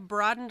is we have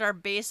broadened our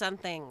base on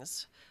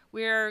things.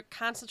 We're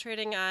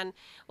concentrating on,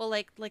 well,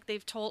 like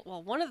they've told,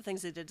 well, one of the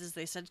things they did is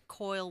they said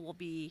coil will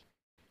be,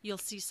 you'll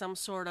see some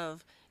sort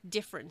of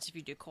difference if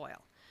you do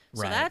coil.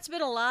 So that's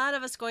been a lot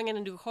of us going in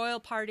and do coil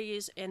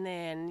parties, and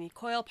then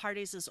coil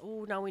parties is,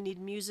 now we need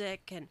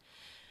music, and,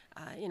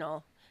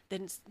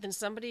 then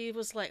somebody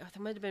was like, that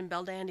might have been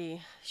Bell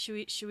Dandy,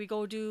 should we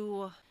go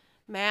do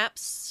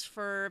maps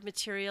for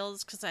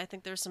materials, because I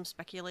think there's some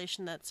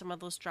speculation that some of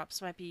those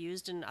drops might be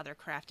used in other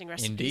crafting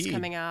recipes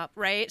coming up,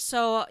 right?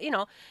 So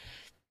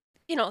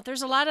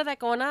there's a lot of that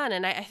going on,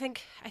 and I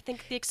think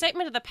the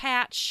excitement of the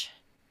patch.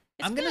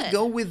 I'm gonna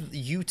go with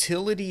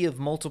utility of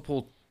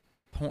multiple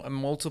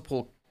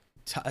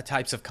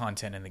types of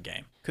content in the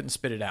game. Couldn't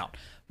spit it out.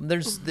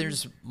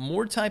 There's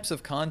more types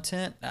of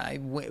content.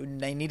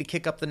 They need to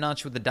kick up the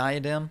notch with the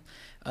diadem.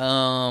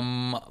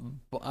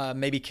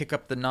 Maybe kick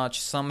up the notch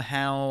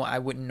somehow. I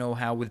wouldn't know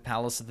how with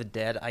Palace of the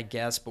Dead, I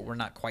guess, but we're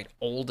not quite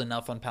old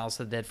enough on Palace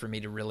of the Dead for me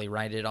to really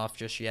write it off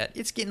just yet.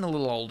 It's getting a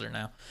little older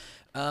now.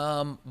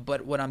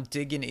 But what I'm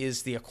digging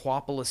is the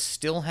Aquapolis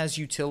still has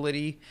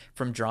utility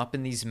from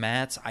dropping these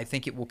mats. I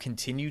think it will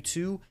continue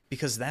to,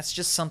 because that's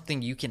just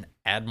something you can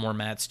add more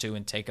mats to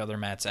and take other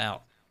mats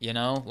out.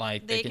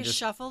 Like they can just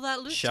shuffle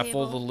that loot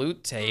shuffle table. the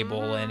loot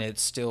table, and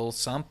it's still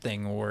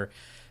something. Or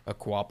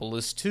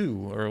Aquapolis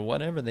 2, or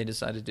whatever they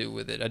decide to do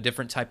with it. A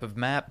different type of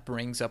map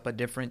brings up a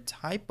different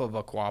type of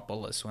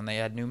Aquapolis when they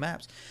add new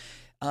maps.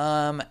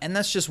 And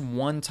that's just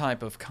one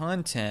type of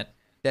content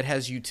that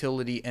has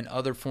utility in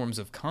other forms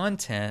of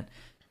content.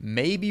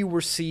 Maybe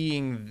we're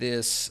seeing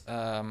this.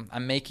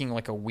 I'm making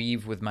like a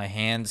weave with my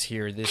hands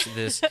here.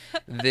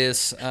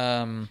 This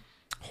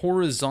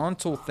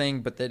horizontal thing,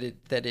 but that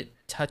it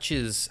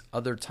touches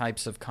other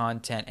types of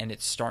content, and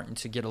it's starting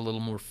to get a little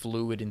more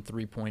fluid in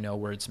 3.0,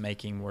 where it's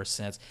making more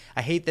sense.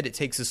 I hate that it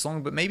takes this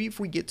long, but maybe if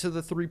we get to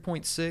the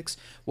 3.6,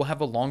 we'll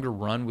have a longer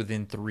run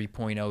within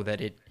 3.0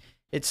 that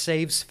it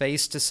saves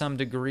face to some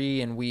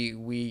degree, and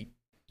we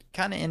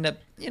kind of end up,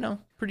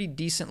 pretty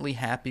decently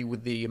happy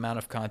with the amount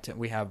of content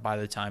we have by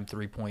the time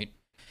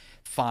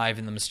 3.5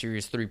 and the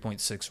mysterious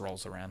 3.6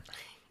 rolls around.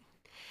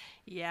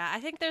 Yeah, I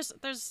think there's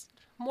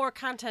more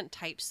content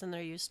types than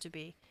there used to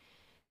be.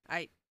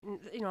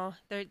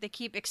 They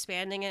keep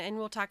expanding it, and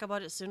we'll talk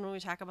about it soon when we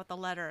talk about the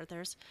letter.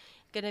 There's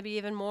going to be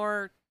even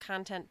more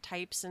content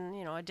types and,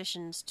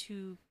 additions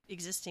to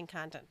existing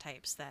content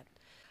types that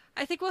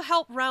I think will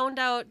help round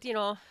out,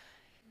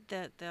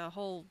 the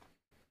whole,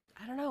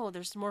 I don't know,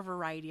 there's more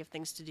variety of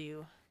things to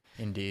do.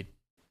 Indeed.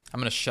 I'm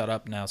going to shut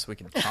up now so we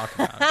can talk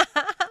about it.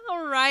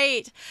 All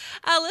right.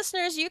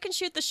 Listeners, you can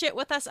shoot the shit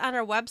with us on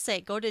our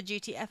website. Go to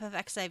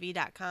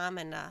gtffxiv.com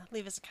and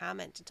leave us a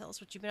comment and tell us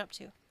what you've been up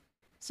to.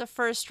 So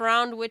first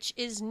round, which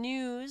is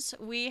news,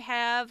 we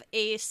have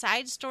a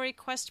side story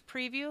quest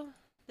preview.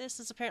 This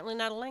is apparently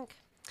not a link.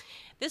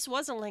 This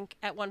was a link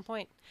at one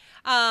point.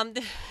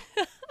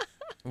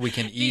 We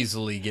can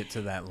easily get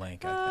to that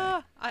link,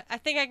 I think. I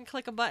think I can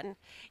click a button.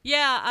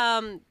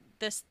 Yeah,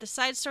 the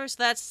side stories,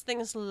 so that's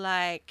things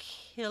like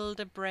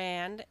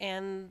Hildebrand,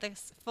 and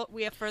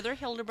we have further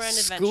Hildebrand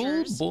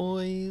adventures.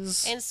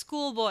 Schoolboys. And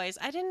Schoolboys.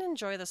 I didn't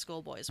enjoy the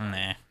Schoolboys one.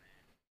 Meh.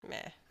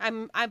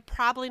 I'm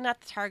probably not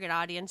the target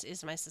audience,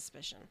 is my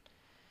suspicion.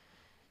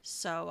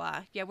 So,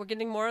 yeah, we're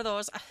getting more of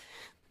those.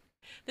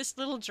 This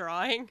little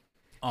drawing,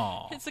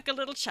 Oh, it's like a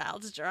little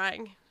child's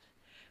drawing.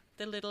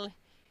 The little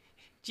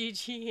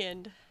Gigi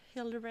and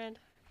Hildebrand.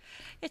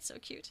 It's so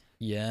cute.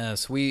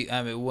 yes. We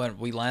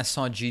last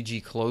saw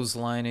Gigi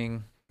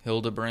clotheslining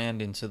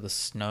Hildebrand into the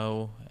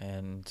snow,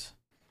 and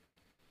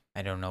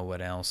I don't know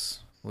what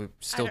else. We're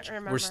still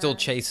remember.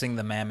 chasing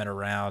the mammoth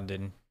around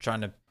and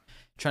trying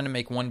to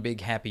make one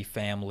big happy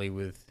family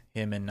with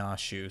him and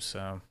Nashu.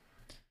 So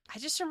I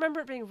just remember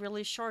it being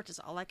really short. Is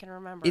all I can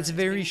remember. it's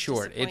very being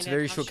short. It's disappointed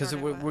very how short because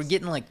it we're was.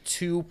 getting like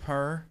 2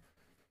 per,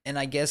 and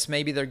I guess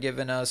maybe they're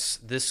giving us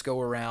this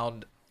go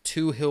around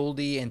 2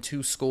 Hildy and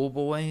 2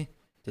 Schoolboy.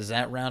 Does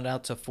that round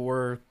out to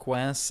 4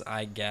 quests?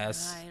 I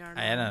guess.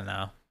 I don't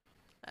know.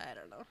 I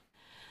don't know.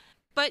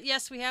 But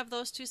yes, we have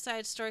those 2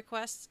 side story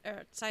quests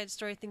or side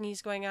story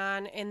thingies going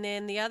on, and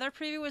then the other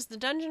preview was the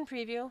dungeon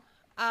preview.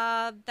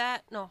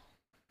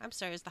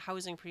 It's the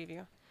housing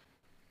preview.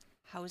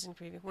 Housing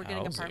preview. We're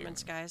getting Housing.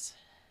 apartments, guys.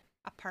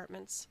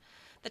 Apartments.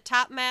 The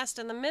Topmast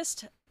and the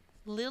Mist,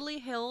 Lily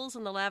Hills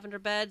and the Lavender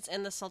Beds,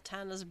 and the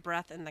Sultana's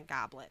Breath and the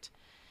Goblet.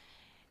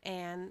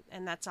 And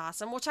that's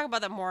awesome. We'll talk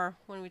about that more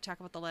when we talk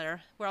about the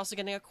letter. We're also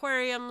getting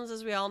aquariums,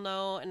 as we all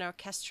know, and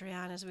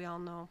Orchestrion, as we all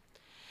know.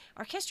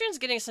 Orchestrion's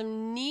getting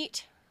some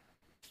neat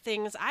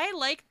things. I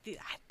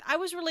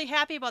was really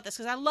happy about this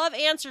because I love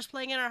Answers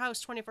playing in our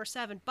house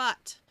 24/7.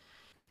 But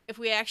if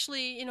we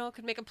actually,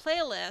 could make a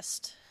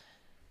playlist.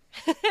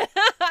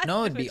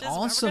 No, it'd be Which is what we're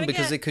awesome gonna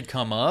because get. it could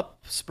come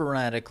up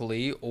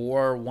sporadically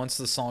or once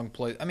the song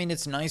plays. I mean,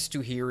 it's nice to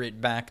hear it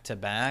back to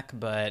back,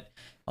 but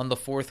on the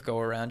 4th go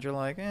around, you're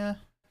like, you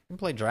can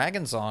play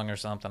Dragon Song or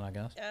something, I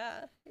guess.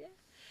 Yeah.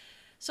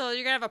 So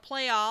you're gonna have a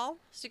play all,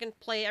 so you can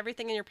play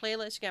everything in your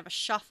playlist. You can have a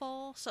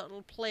shuffle, so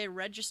it'll play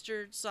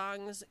registered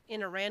songs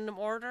in a random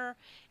order,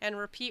 and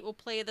repeat will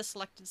play the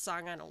selected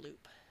song on a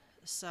loop.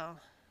 So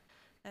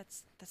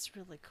that's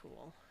really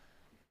cool.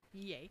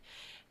 Yay.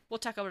 We'll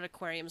talk about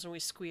aquariums when we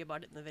squee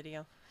about it in the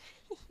video.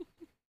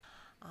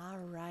 All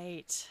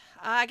right.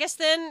 I guess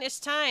then it's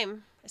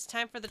time. It's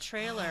time for the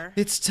trailer.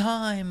 It's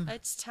time.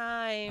 It's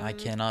time. I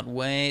cannot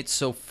wait.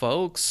 So,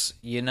 folks,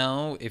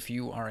 if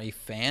you are a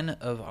fan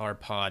of our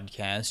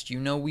podcast,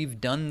 we've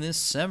done this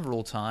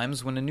several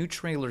times. When a new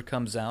trailer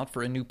comes out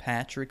for a new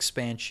patch or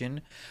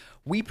expansion,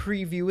 we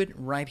preview it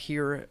right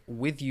here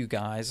with you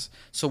guys.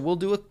 So we'll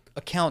do a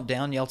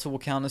countdown. Yelta will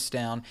count us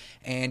down,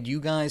 and you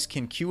guys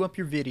can queue up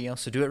your video.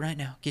 So do it right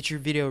now. Get your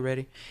video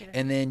ready,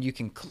 and then you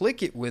can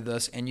click it with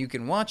us, and you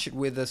can watch it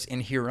with us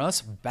and hear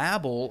us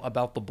babble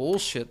about the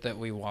bullshit that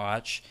we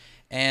watch.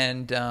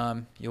 And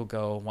you'll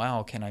go,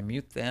 wow, can I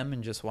mute them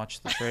and just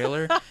watch the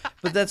trailer?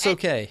 But that's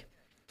okay.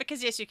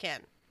 Because yes, you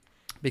can.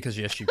 Because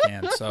yes, you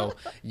can. So,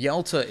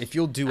 Yelta, if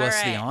you'll do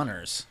us the right.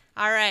 honors.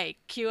 All right,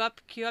 queue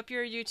up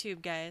your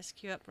YouTube, guys.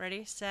 Queue up.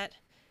 Ready, set,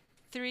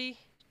 3,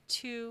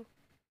 2,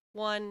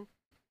 1,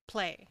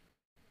 play.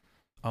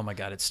 Oh my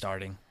God, it's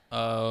starting.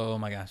 Oh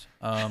my gosh.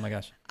 Oh my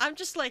gosh. I'm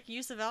just like,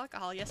 use of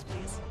alcohol. Yes,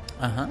 please.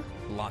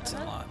 Lots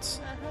and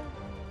lots.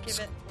 Give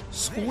it.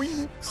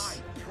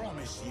 Squeaks. I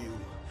promise you,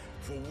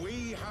 for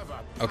we have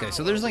a Okay,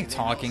 so there's like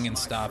talking and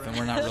stuff, and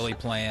we're not really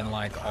playing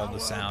like all the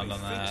sound on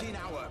that.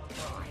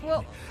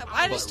 Well,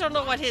 I just don't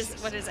know what his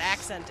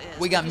accent is.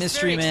 We got He's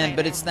Mystery very Man,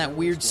 but exciting. it's that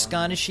weird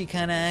Scottishy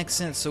kind of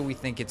accent, so we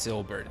think it's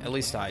Ilbert. At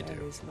least I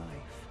do.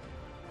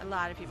 A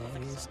lot of people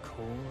think so.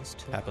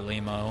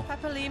 Papalimo,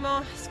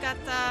 Papalimo, he's got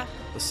the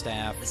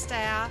staff. the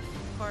staff,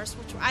 of course.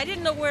 Which I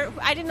didn't know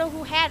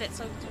who had it,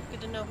 so it's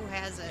good to know who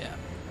has it. Yeah.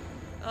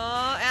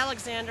 Oh,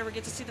 Alexander, we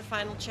get to see the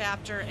final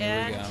chapter, Here we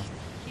and go.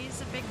 he's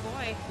a big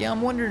boy. Yeah,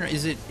 I'm wondering,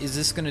 is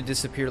this going to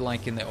disappear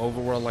like in the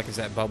overworld? Like, is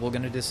that bubble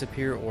going to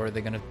disappear, or are they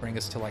going to bring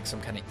us to like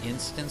some kind of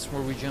instance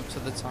where we jump to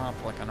the top?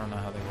 Like, I don't know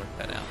how they work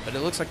that out, but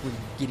it looks like we're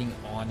getting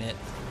on it,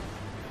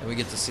 and we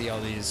get to see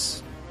all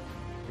these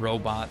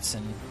robots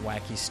and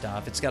wacky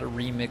stuff. It's got a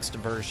remixed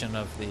version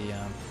of the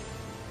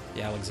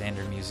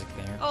Alexander music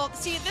there. Oh,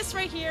 see this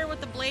right here with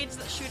the blades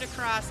that shoot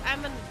across.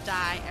 I'm gonna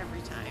die every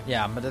time.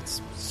 Yeah, but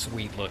it's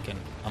sweet looking.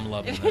 I'm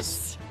loving It this.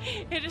 is.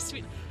 It is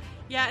sweet.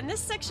 Yeah, and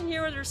this section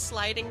here where they're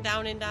sliding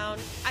down and down,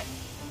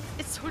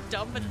 it's so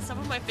dumb, but it's some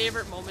of my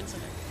favorite moments in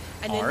it.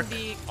 And Arc. then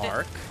the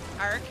Arc.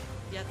 Arc.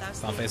 Yeah,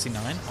 that's Final Fantasy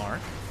 9 Arc.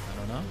 I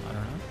don't know.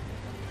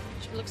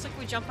 It looks like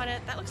we jump on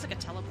it. That looks like a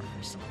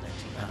teleporter still there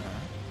too.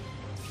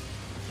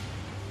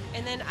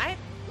 And then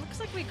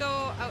looks like we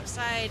go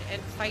outside and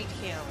fight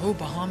him. Oh,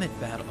 Bahamut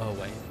battle. Oh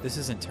wait, this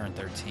isn't turn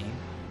 13.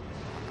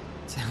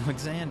 It's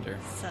Alexander.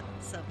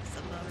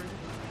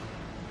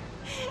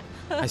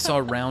 I saw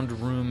a round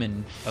room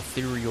and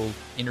ethereal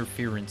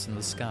interference in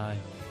the sky.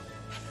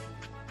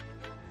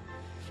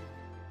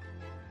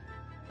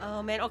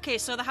 Oh man. Okay,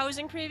 so the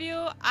housing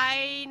preview.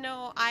 I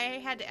know I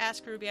had to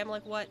ask Ruby. I'm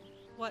like, what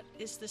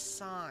is this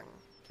song?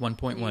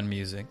 1.1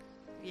 music.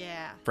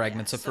 Yeah.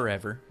 Fragments yeah, of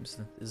Forever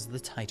is the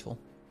title.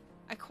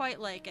 I quite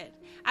like it.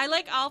 I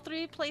like all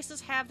 3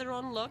 places have their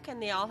own look, and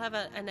they all have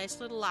a nice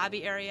little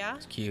lobby area.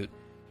 It's cute.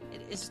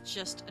 It is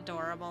just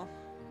adorable.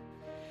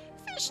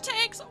 Fish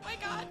tanks, oh my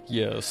god.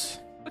 Yes.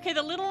 Okay,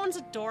 the little one's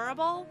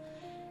adorable,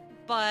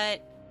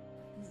 but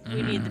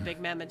we need the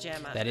big mamma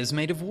jamma. That is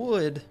made of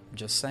wood.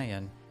 Just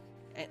saying.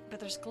 But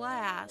there's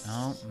glass.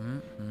 Oh,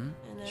 And then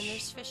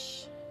there's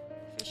fish.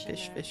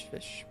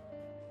 Fish.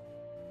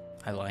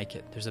 I like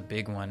it. There's a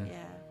big one Yeah.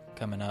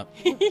 coming up.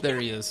 There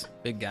he is.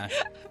 Big guy.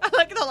 I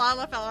like the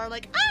Lala fella are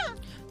like, ah!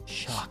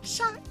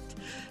 Shocked.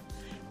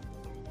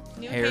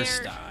 New hair.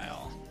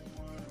 Hairstyle.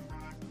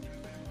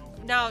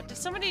 Now, did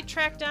somebody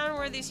track down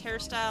where these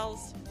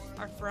hairstyles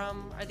are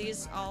from? Are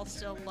these all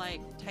still like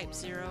Type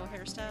 0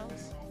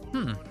 hairstyles? I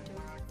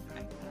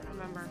don't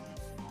remember.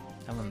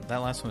 That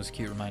last one was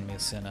cute. Reminded me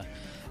of Senna.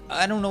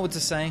 I don't know what to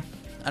say.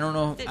 I don't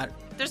know.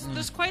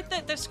 There's quite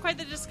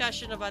the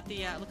discussion about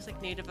the looks like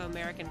Native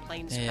American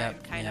plains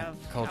tribe kind of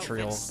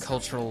outfits.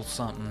 cultural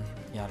something.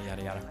 Yada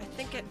yada yada. I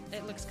think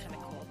it looks kind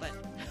of cool,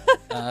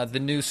 but The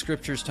new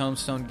scriptures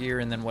tombstone gear,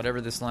 and then whatever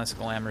this last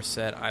glamour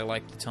set. I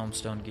like the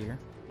tombstone gear.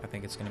 I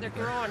think it's gonna they're be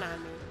good. growing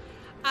on me.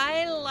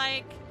 I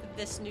like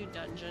this new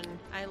dungeon.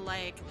 I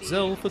like the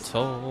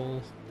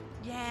Zelfatol.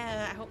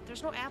 Yeah, I hope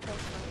there's no apples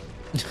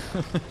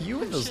though.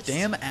 You and those Just-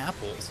 damn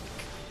apples.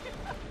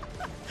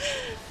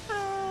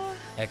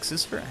 X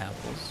is for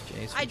apples.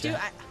 J is for I do.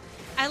 Jack.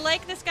 I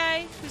like this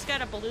guy who's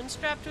got a balloon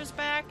strapped to his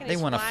back. And They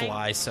he's want to flying.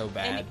 fly so And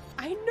bad.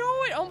 I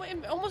know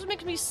it almost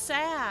makes me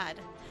sad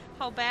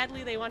how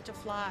badly they want to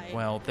fly.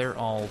 Well, they're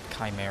all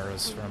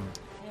chimeras from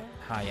yeah.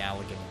 High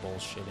Allegan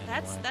bullshit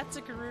anyway. That's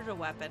a Garuda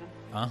weapon.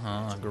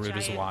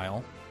 Garuda's giant-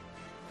 Wile.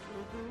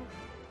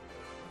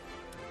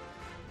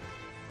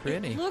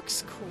 Pretty. It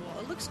looks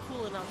cool. It looks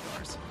cool in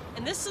outdoors.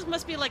 And this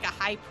must be like a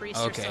high priest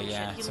or Okay, some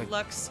yeah, shit. it's He like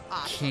looks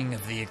awesome. King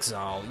of the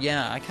Exalt.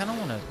 Yeah, I kind of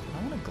want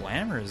to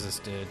glamour as this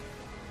dude.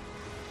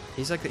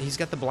 He's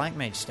got the black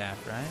mage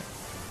staff, right? I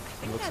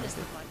think looks that like is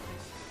the it. one.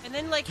 And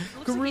then like it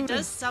looks like he Garuda.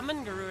 does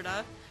summon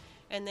Garuda,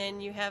 and then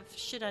you have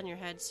shit on your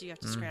head, so you have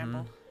to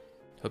scramble.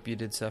 Hope you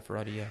did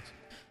Sephiroth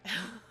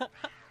EX.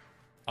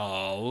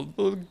 Oh,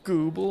 the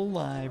Google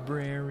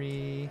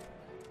Library.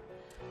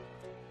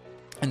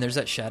 And there's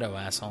that shadow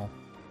asshole.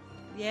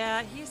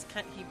 Yeah, he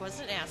was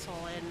an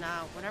asshole in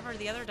whatever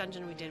the other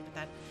dungeon we did with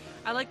that.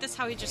 I like this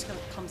how he just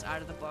comes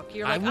out of the book.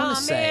 You're I like, want oh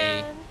to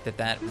say man.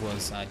 that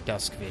was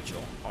Dusk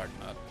Vigil hard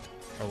mode.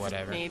 Or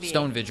whatever. Maybe.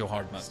 Stone Vigil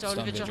hard mode.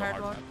 Stone Vigil hard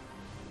mode.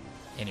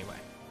 Anyway.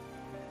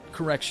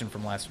 Correction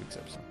from last week's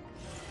episode.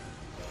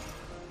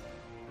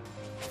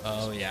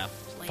 Oh, yeah.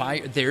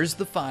 Fire. There's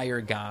the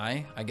fire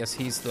guy. I guess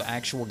he's the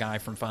actual guy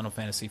from Final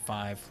Fantasy V.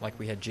 Like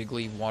we had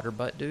Jiggly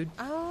Waterbutt dude.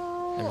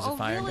 There was a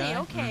fire really? guy?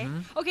 Okay.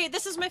 Okay,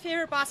 this is my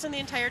favorite boss in the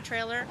entire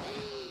trailer.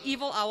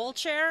 Evil Owl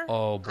Chair.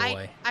 Oh,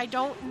 boy. I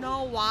don't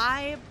know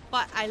why,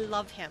 but I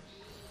love him.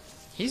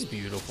 He's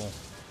beautiful.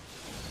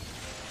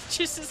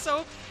 Just is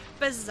so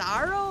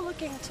bizarro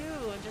looking too,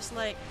 and just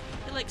like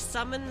it like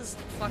summons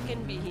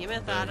fucking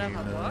behemoth out of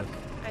a book.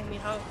 I mean,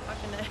 how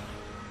fucking that?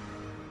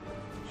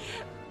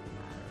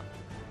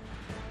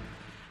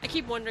 I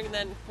keep wondering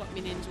then what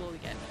minions will we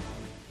get?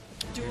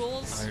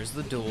 Duels. Here's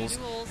the duels.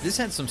 Duels. This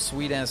had some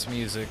sweet ass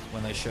music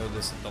when they showed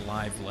this at the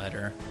live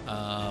letter.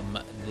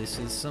 This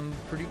is some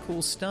pretty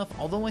cool stuff.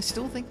 Although I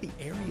still think the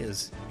area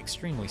is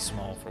extremely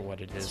small for what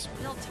it is.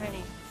 Real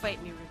tiny.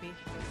 Fight me, Ruby.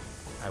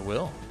 I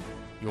will.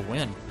 You'll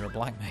win. You're a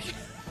black mage.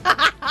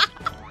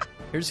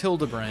 Here's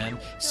Hildebrand.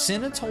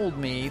 Senna told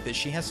me that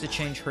she has to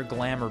change her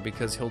glamour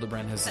because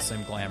Hildebrand has the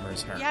same glamour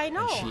as her. Yeah, I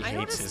know. And she I hates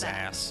noticed his that.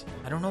 ass.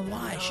 I don't know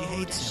why. She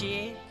hates him.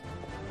 She.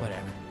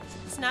 Whatever.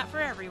 It's not for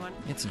everyone.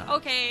 It's not.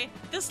 Okay,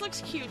 this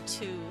looks cute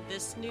too.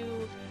 This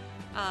new,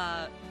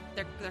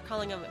 they're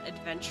calling them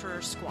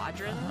adventurer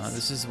squadrons.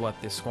 This is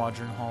what, the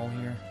squadron hall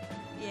here?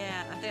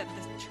 Yeah, I think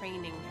this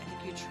training. I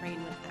think you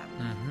train with them.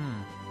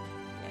 Mm-hmm.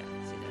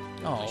 Yeah, see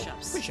the Oh,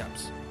 push-ups.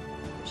 push-ups.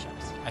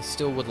 Push-ups. I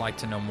still would like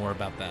to know more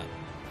about that.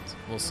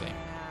 We'll see. Yeah.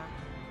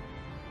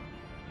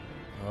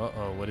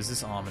 Uh-oh, what is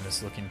this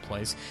ominous-looking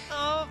place?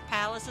 Oh,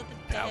 Palace of the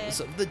Dead. Palace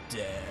of the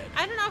Dead.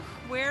 I don't know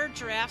where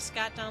giraffes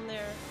got down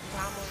there.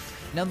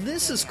 Now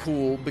this is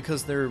cool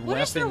because their What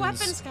weapons is their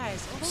weapons,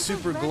 guys? Oh, those are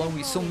super red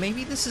glowy. So glowy.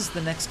 maybe this is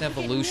the next Look at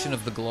evolution you.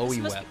 of the This glowy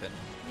must- weapon.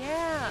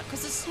 Yeah,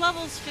 because this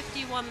level's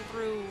 51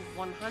 through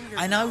 100.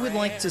 And I would right?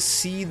 like to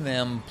see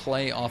them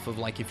play off of,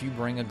 like, if you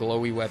bring a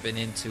glowy weapon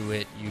into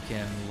it, you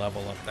can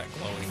level up that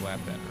glowy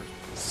weapon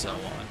or so on.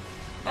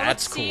 Oh, That's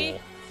let's see.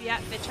 cool. Yeah,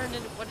 they turned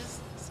into what is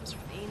some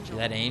sort of angel.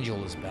 That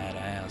angel is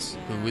badass.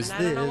 Yeah, Who is and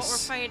I don't know what we're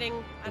this?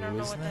 fighting. I don't Who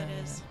know is what that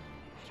is.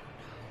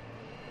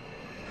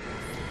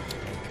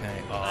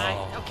 Okay.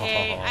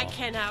 Okay, I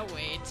cannot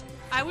wait.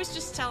 I was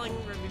just telling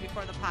Ruby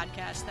before the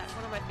podcast that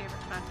one of my favorite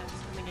contents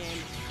in the game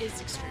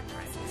is Extreme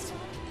Rivals.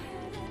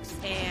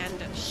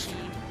 And she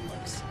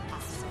looks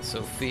awesome.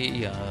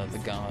 Sophia, the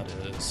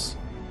goddess.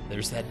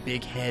 There's that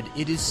big head.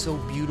 It is so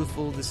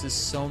beautiful. This is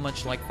so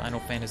much like Final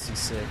Fantasy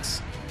VI.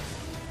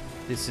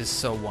 This is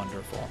so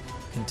wonderful.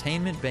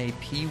 Containment Bay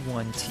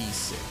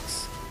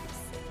P1T6.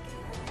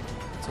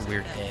 It's a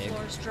weird That egg.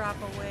 floors drop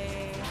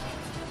away.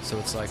 So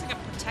it's like, It's like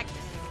a protect egg.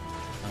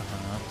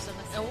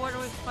 uh-huh. And what are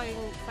we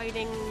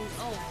fighting?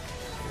 Oh,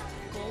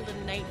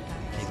 Golden Knight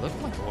guys. They look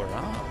like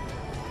Aura.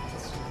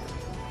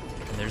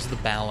 And there's the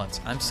balance.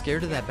 I'm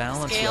scared of that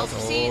balance. Scales.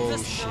 See,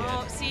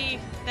 Shit. see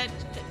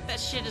that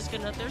shit is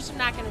gonna. There's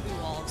not gonna be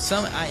walls.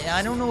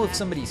 I don't know if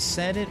somebody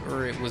said it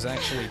or it was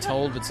actually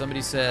told, but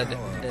somebody said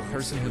that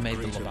person who made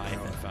the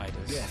Leviathan fight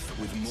is. Death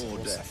with more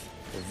death.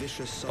 The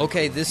vicious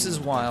Okay, this is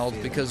wild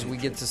because we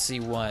get to see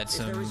what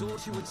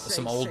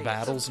some old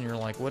battles, and you're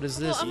like, what is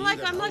this? Well,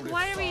 I'm like,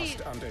 why are we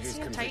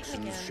seeing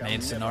Titan again? Main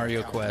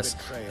scenario quest,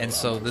 and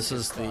so this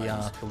is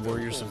the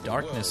Warriors of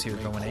Darkness here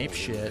going ape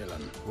shit.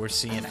 We're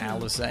seeing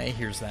Alizé.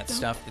 Here's that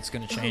stuff that's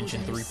going to change in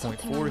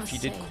 3.4 if you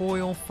did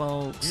Coil,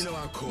 folks. You know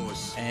our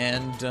cause.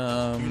 And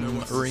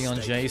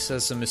Urion J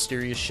says some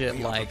mysterious shit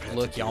like,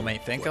 look, y'all may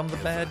think I'm the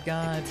bad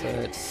guy,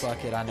 but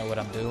fuck it, I know what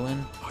I'm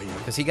doing.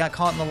 Because he got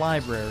caught in the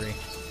library.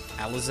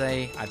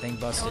 Alizé, I think,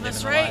 busted him in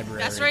the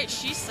library. That's right,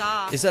 she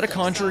saw. Is that a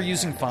Conjurer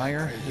using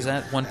fire? Is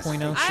that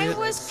 1.0 shit? I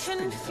was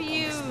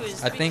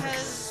confused. I think.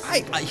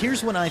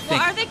 Here's what I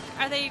think.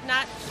 Well,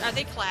 are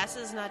they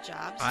classes, not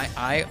jobs?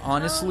 I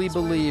honestly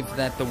believe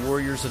that the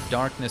Warriors of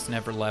Darkness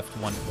never left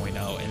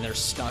 1.0, and they're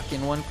stuck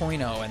in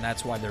 1.0, and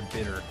that's why they're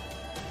bitter.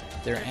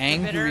 They're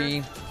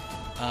angry,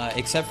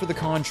 except for the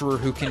Conjurer,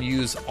 who can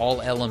use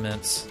all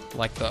elements,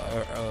 like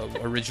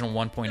the original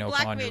 1.0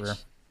 Conjurer.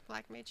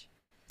 Black Mage.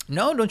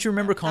 No, don't you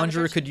remember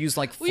Conjurer could use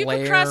like flare? Well,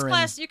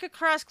 you could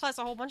cross class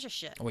a whole bunch of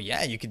shit. Well,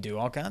 yeah, you could do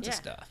all kinds of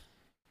stuff.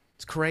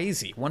 It's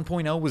crazy.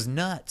 1.0 was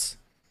nuts.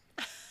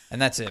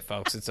 And that's it,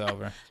 folks. It's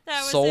over.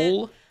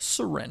 Soul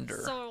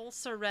Surrender. Soul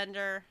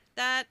Surrender.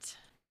 That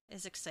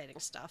is exciting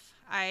stuff.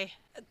 And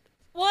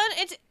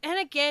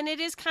again,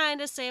 it is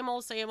kind of same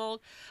old,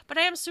 but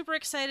I am super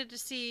excited to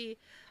see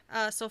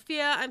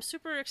Sophia. I'm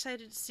super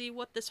excited to see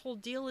what this whole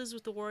deal is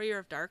with the Warriors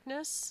of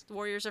Darkness.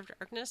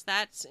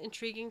 That's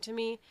intriguing to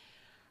me.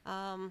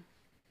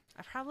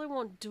 I probably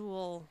won't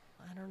duel.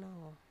 I don't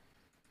know.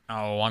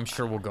 Oh, I'm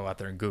sure we'll go out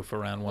there and goof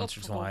around once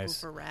or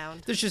twice. Goof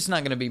around. There's just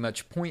not going to be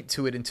much point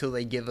to it until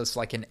they give us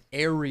like an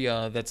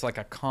area that's like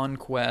a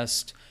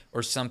conquest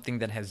or something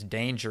that has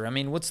danger. I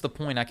mean, what's the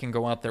point? I can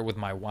go out there with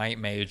my white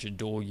mage and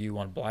duel you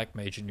on black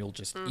mage and you'll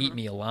just eat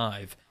me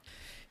alive.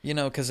 You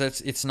know, because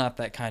it's not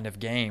that kind of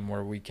game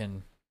where we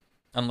can,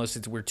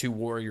 unless we're two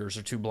warriors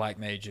or two black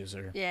mages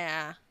or.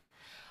 Yeah.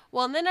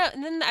 Well, and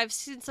then I've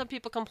seen some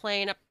people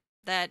complain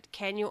that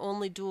can you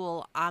only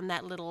duel on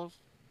that little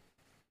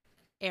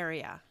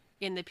area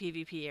in the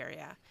PvP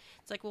area.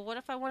 It's like, well, what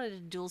if I wanted to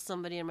duel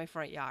somebody in my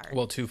front yard?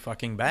 Well, too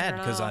fucking bad,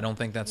 because I don't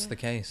think that's the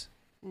case.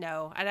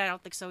 No, and I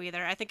don't think so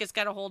either. I think it's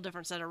got a whole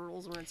different set of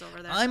rules when it's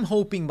over there. I'm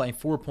hoping by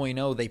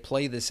 4.0 they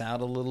play this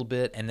out a little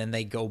bit, and then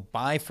they go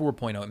by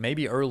 4.0,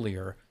 maybe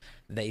earlier,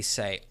 they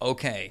say,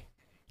 okay,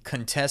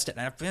 contested,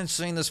 and I've been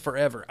saying this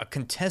forever, a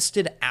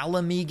contested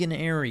Alamegan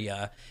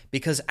area,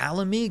 because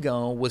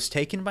Alamigo was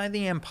taken by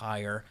the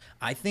Empire.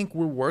 I think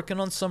we're working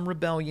on some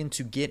rebellion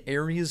to get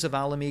areas of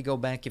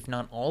Alamigo back, if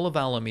not all of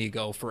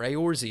Alamigo, for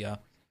Eorzea.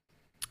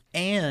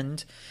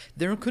 And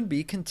there could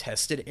be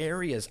contested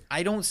areas.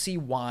 I don't see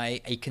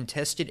why a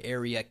contested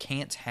area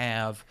can't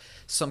have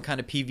some kind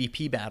of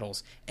PvP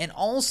battles. And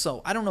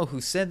also, I don't know who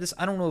said this,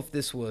 I don't know if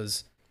this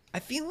was... I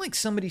feel like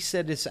somebody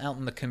said this out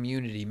in the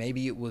community.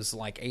 Maybe it was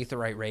like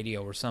Aetherite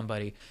Radio or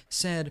somebody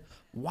said,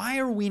 why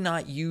are we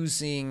not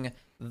using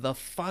the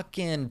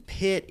fucking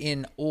pit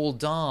in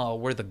Ul'dah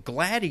where the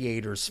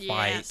gladiators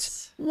fight?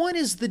 Yes. What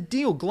is the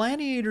deal?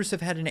 Gladiators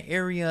have had an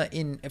area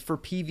for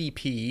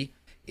PvP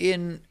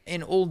in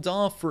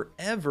Ul'dah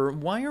forever.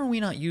 Why are we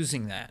not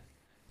using that?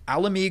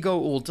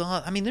 Alamigo,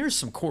 Ul'dah. I mean, there's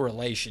some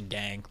correlation,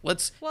 gang.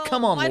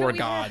 Come on, Lord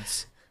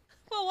Gods.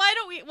 Well, why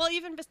don't we... Well,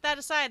 even that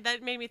aside,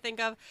 that made me think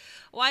of,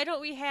 why don't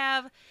we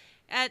have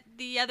at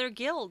the other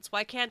guilds?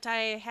 Why can't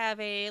I have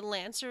a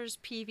Lancers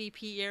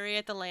PvP area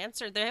at the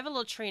Lancer? They have a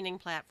little training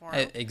platform.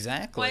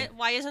 Exactly.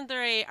 Why isn't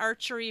there a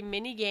archery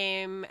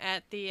minigame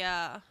at the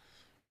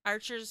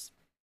Archers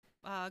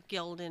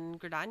Guild in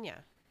Gridania?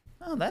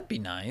 Oh, that'd be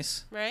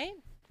nice. Right?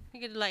 You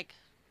could, like,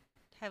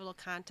 have a little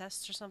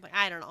contest or something.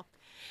 I don't know.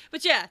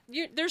 But yeah,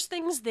 there's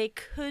things they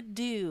could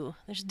do.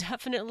 There's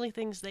definitely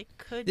things they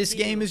could do. This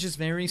game is just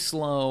very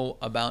slow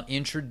about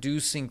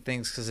introducing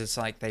things because it's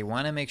like they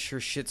want to make sure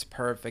shit's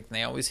perfect. And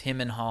they always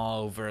hem and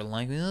haw over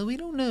like, well, we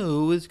don't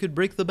know. It could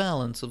break the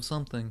balance of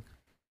something.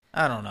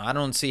 I don't know. I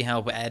don't see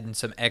how adding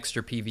some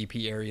extra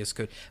PvP areas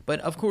could. But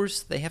of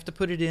course, they have to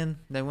put it in.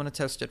 They want to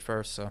test it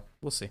first, so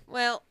we'll see.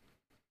 Well,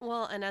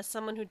 and as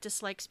someone who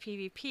dislikes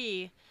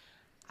PvP,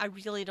 I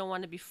really don't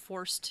want to be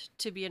forced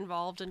to be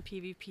involved in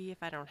PvP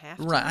if I don't have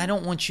to. Right, I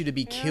don't want you to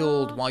be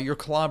killed while you're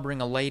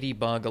clobbering a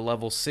ladybug. A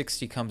level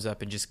 60 comes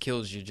up and just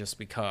kills you just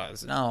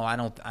because. No, I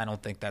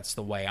don't think that's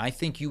the way. I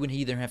think you would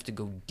either have to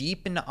go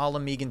deep into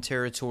Alamegan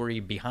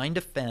territory behind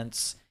a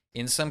fence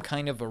in some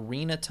kind of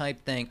arena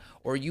type thing,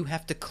 or you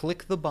have to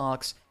click the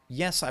box.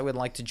 Yes, I would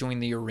like to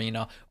join the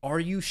arena. Are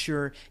you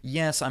sure?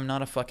 Yes, I'm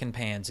not a fucking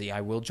pansy.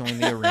 I will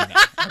join the arena.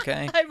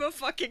 Okay? I'm a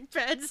fucking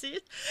pansy.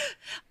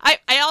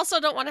 I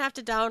also don't want to have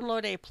to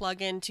download a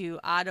plugin to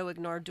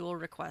auto-ignore dual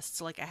requests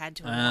like I had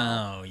to.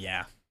 Oh,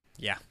 yeah.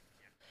 Yeah.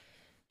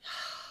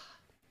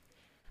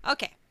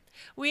 Okay.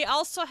 We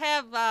also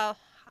have...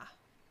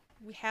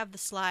 we have the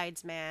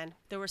slides, man.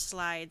 There were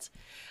slides.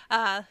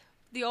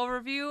 The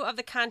overview of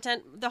the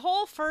content, the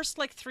whole first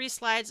like 3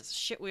 slides,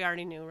 shit we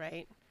already knew,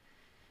 right?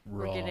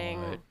 Right.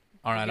 Getting,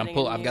 All right,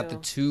 I've got the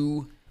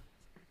 2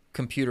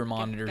 computer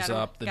monitors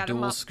up, the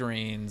dual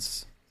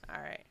screens.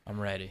 All right. I'm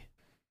ready.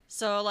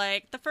 So,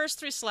 like, the first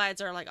 3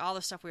 slides are, like, all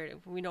the stuff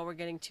we know we're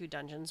getting 2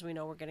 dungeons. We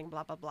know we're getting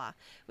blah, blah, blah.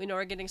 We know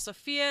we're getting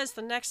Sophia's.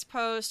 The next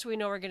post, we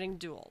know we're getting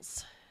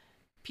duels.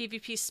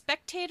 PvP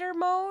spectator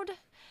mode.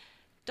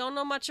 Don't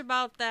know much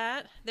about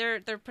that. They're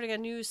putting a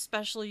new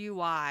special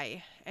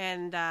UI,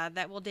 and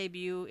that will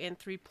debut in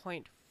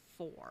 3.4.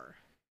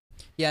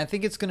 Yeah, I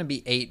think it's going to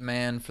be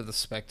 8-man for the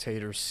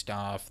spectator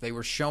stuff. They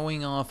were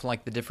showing off,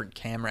 like, the different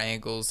camera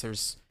angles.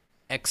 There's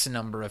X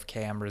number of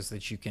cameras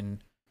that you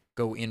can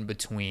go in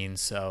between,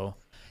 so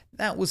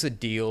that was a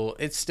deal.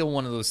 It's still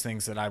one of those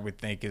things that I would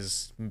think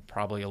is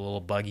probably a little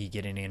buggy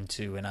getting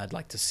into, and I'd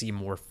like to see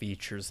more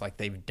features like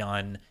they've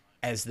done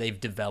as they've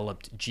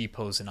developed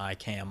GPOS and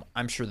iCam.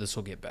 I'm sure this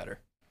will get better.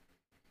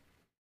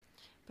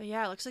 But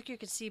yeah, it looks like you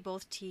can see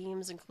both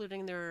teams,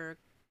 including their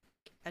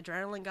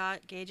adrenaline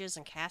gauges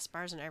and cast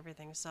bars and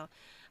everything. So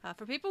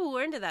for people who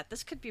are into that,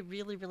 this could be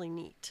really, really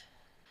neat.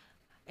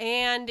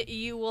 And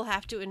you will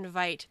have to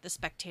invite the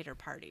spectator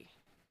party.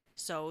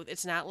 So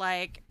it's not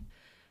like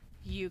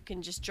you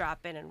can just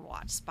drop in and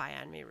watch Spy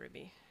on Me,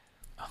 Ruby.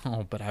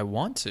 Oh, but I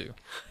want to.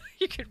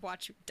 You could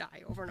watch you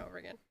die over and over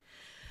again.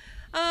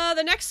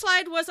 The next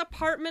slide was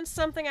apartments,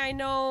 something I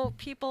know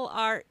people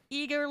are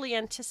eagerly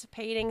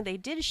anticipating. They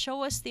did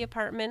show us the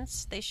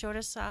apartments. They showed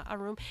us a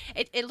room.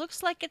 It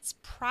looks like it's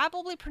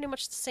probably pretty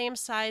much the same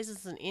size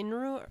as an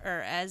in-room,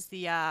 or as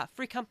the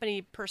Free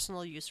Company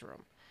personal use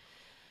room.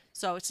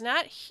 So it's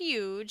not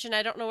huge, and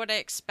I don't know what I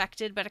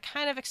expected, but I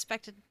kind of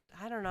expected,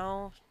 I don't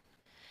know,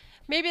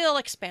 maybe they'll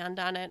expand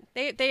on it.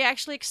 They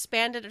actually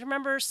expanded.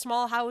 Remember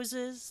small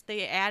houses?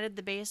 They added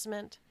the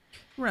basement.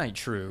 Right,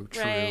 true.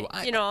 Right,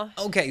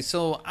 Okay,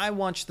 so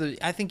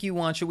I think you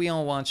watched it. We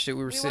all watched it.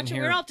 We were sitting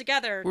here. We were all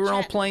together. We were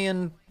all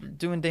playing,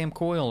 doing damn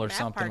Coil or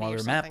something while we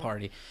were map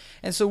party.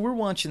 And so we're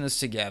watching this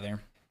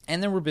together.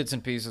 And there were bits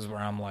and pieces where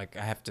I'm like,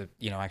 I have to,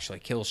 actually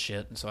kill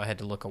shit. And so I had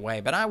to look away.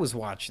 But I was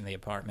watching the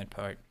apartment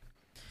part.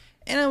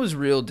 And I was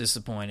real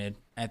disappointed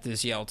at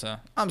this Yelta.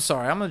 I'm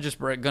sorry. I'm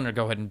gonna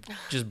go ahead and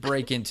just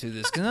break into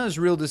this, because I was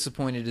real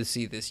disappointed to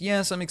see this.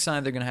 Yes, I'm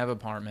excited they're gonna have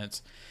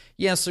apartments.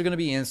 Yes, they're gonna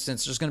be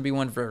instants. There's gonna be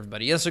one for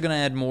everybody. Yes, they're gonna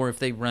add more if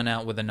they run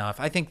out with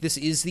enough. I think this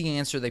is the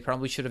answer they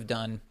probably should have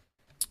done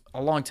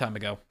a long time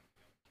ago.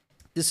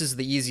 This is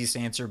the easiest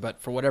answer,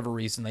 but for whatever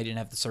reason, they didn't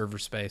have the server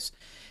space.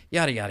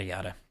 Yada, yada,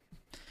 yada.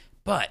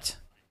 But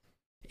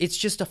it's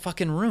just a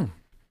fucking room.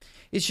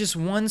 It's just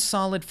one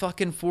solid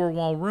fucking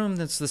 4-wall room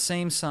that's the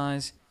same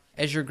size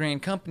as your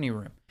Grand Company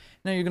room.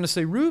 Now you're going to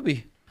say,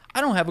 Ruby, I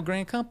don't have a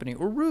Grand Company.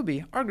 Or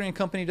Ruby, our Grand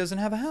Company doesn't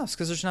have a house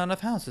because there's not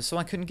enough houses, so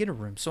I couldn't get a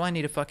room, so I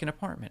need a fucking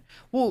apartment.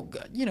 Well,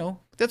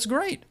 that's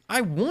great. I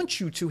want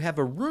you to have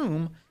a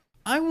room.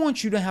 I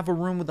want you to have a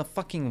room with a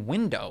fucking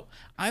window.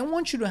 I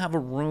want you to have a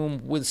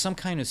room with some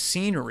kind of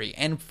scenery.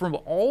 And from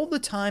all the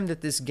time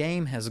that this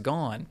game has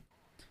gone,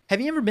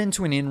 have you ever been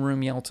to an in-room,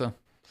 Yelta?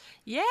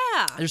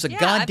 Yeah. There's a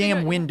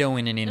goddamn window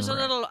in an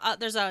in-room.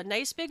 There's a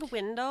nice big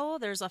window.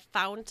 There's a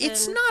fountain.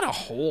 It's not a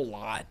whole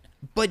lot.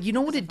 But you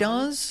know what it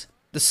does?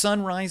 The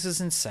sun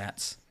rises and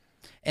sets.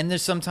 And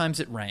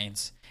sometimes it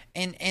rains.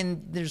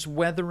 And there's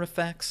weather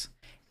effects.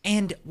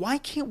 And why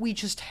can't we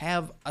just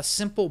have a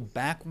simple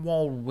back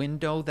wall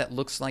window that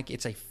looks like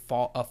it's a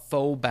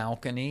faux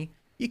balcony?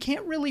 You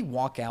can't really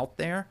walk out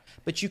there,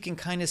 but you can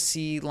kind of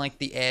see like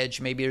the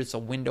edge. Maybe there's a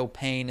window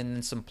pane and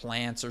then some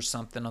plants or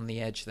something on the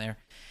edge there.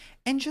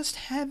 And just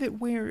have it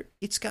where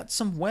it's got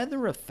some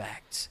weather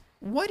effects.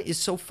 What is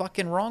so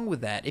fucking wrong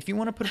with that? If you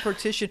want to put a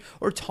partition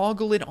or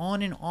toggle it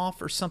on and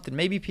off or something,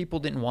 maybe people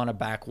didn't want a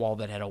back wall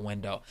that had a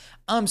window.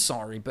 I'm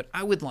sorry, but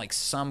I would like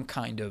some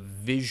kind of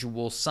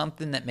visual,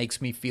 something that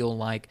makes me feel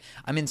like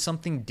I'm in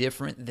something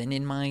different than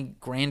in my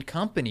Grand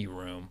Company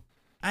room.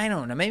 I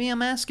don't know. Maybe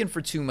I'm asking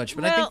for too much,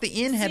 but I think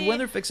the inn had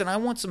weather fix, and I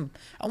want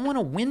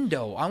a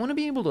window. I want to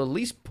be able to at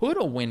least put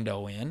a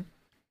window in.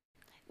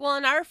 Well,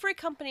 in our Free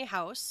Company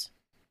house,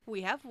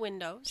 we have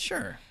windows.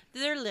 Sure.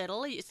 They're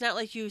little. It's not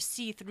like you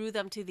see through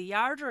them to the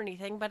yard or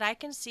anything, but I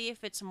can see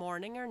if it's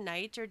morning or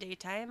night or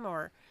daytime,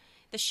 or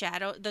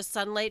the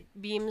sunlight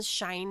beams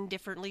shine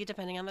differently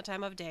depending on the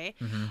time of day.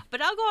 Mm-hmm.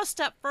 But I'll go a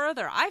step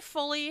further.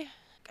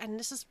 And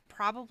this is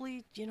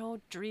probably,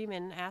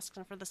 dreaming,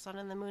 asking for the sun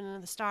and the moon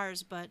and the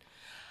stars, but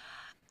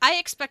I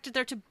expected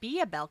there to be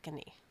a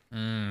balcony.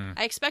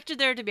 I expected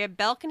there to be a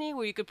balcony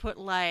where you could put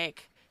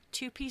like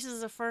 2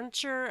 pieces of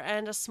furniture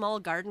and a small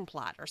garden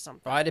plot or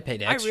something. Oh, I'd have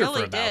paid extra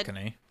for a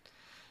balcony.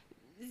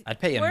 I'd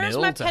pay a Where's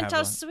mil my to have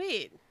penthouse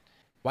suite?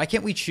 Why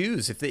can't we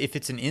choose? If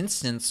it's an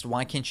instance,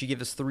 why can't you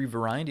give us 3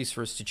 varieties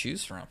for us to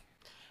choose from?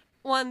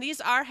 Well, and these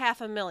are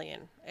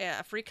 $500,000.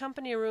 A Free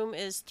Company room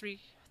is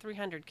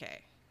 $300K.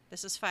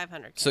 This is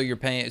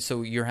 $500K.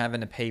 So you're having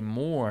to pay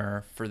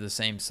more for the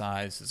same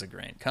size as a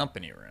Grand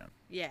Company room.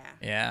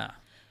 Yeah.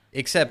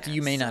 Except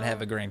you may not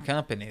have a Grand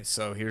Company,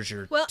 so here's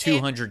your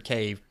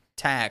 $200K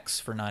tax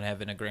for not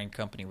having a grand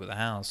company with a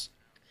house.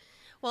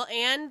 Well,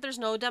 and there's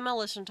no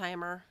demolition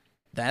timer.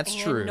 That's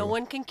And true. no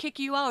one can kick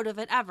you out of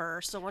it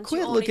ever. So once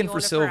Quit you own looking it, you for own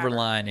it silver forever.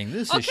 lining.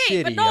 This is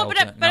Okay, shitty. but no, but,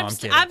 Elton. No, I'm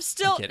kidding.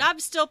 I'm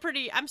still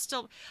pretty.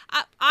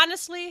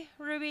 Honestly,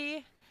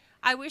 Ruby,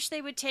 I wish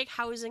they would take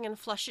housing and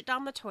flush it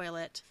down the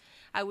toilet.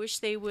 I wish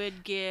they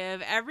would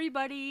give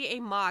everybody a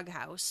Mog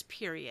house.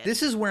 Period.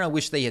 This is where I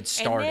wish they had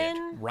started.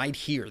 then- Right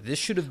here. This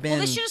should have been well,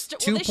 they should have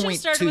started with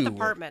 2.2.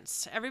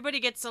 apartments. Everybody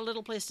gets a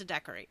little place to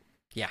decorate.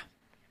 Yeah.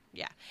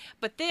 Yeah,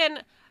 but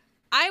then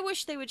I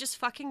wish they would just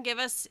fucking give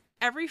us.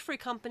 Every free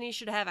company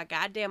should have a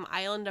goddamn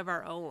island of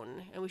our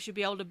own, and we should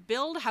be able to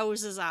build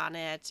houses on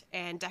it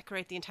and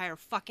decorate the entire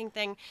fucking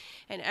thing.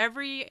 And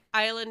every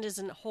island is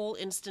a whole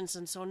instance,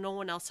 and so no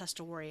one else has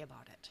to worry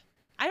about it.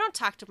 I don't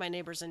talk to my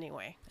neighbors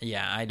anyway.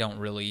 Yeah, I don't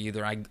really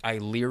either. I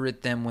leer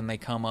at them when they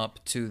come up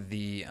to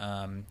the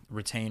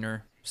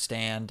retainer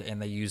stand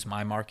and they use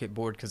my market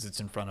board because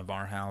it's in front of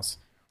our house.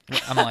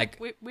 I'm like,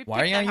 We why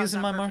are picked you that not house using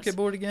on my purpose. market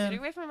board Get again?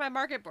 away from my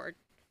market board.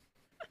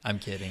 I'm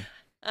kidding.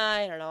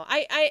 I don't know.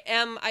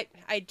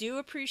 I do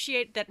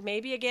appreciate that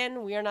maybe,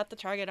 again, we are not the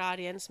target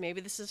audience. Maybe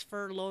this is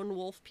for lone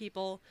wolf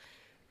people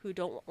who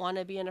don't want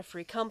to be in a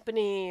free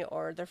company,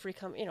 or they're free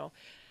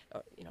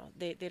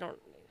they don't,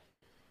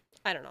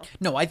 I don't know.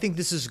 No, I think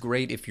this is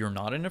great if you're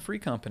not in a free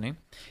company.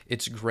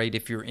 It's great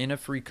if you're in a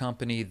free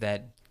company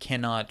that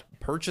cannot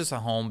purchase a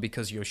home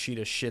because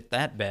Yoshida shit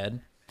that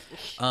bad.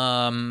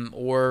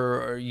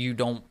 Or you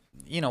don't,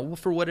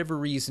 for whatever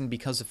reason,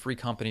 because of free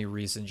company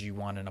reasons, you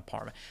want an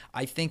apartment.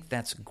 I think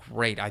that's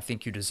great. I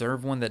think you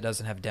deserve one that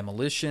doesn't have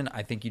demolition.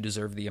 I think you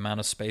deserve the amount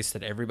of space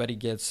that everybody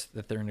gets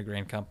that they're in a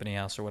grand company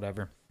house or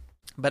whatever.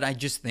 But I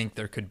just think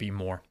there could be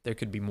more. There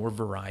could be more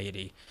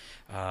variety.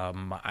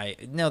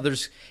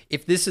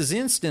 If this is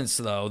instance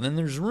though, then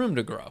there's room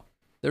to grow.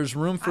 There's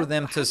room for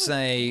them to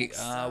say, think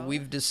so.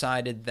 we've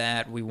decided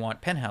that we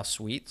want penthouse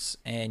suites,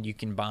 and you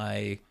can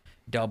buy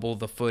double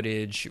the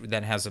footage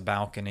that has a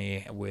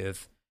balcony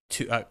with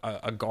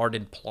a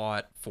garden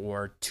plot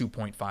for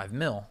 2.5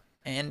 mil.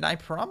 And I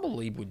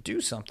probably would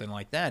do something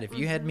like that. If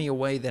you had me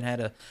away that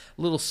had a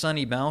little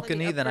sunny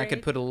balcony, then I could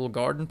upgrade. put a little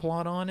garden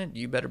plot on it.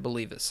 You better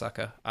believe it,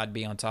 sucker. I'd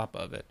be on top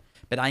of it.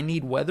 But I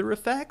need weather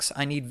effects.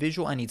 I need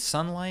visual. I need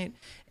sunlight.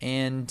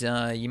 And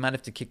you might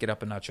have to kick it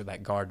up a notch with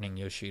that gardening,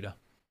 Yoshida.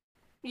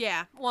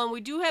 Yeah. Well,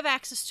 we do have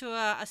access to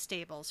a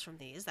stables from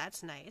these.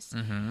 That's nice.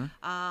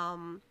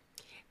 Mm-hmm.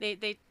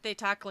 They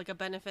talk like a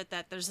benefit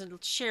that there's a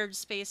shared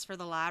space for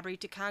the library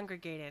to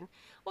congregate in.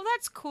 Well,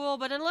 that's cool,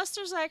 but unless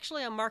there's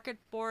actually a market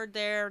board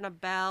there and a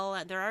bell,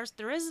 and there are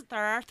 3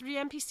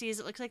 NPCs.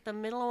 It looks like the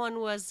middle one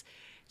was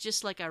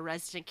just like a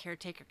resident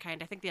caretaker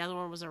kind. I think the other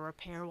one was a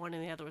repair one,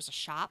 and the other was a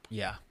shop.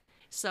 Yeah.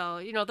 So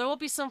there will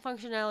be some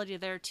functionality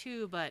there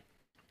too, but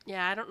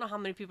yeah, I don't know how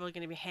many people are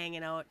going to be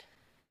hanging out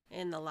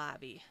in the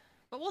lobby,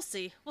 but we'll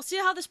see. We'll see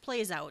how this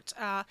plays out.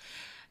 I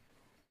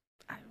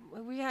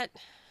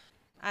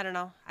don't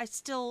know. I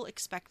still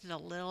expected a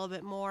little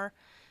bit more.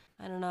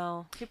 I don't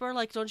know. People are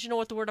like, "Don't you know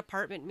what the word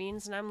apartment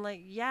means?" And I'm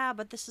like, "Yeah,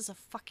 but this is a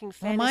fucking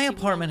fantasy my world,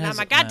 apartment and has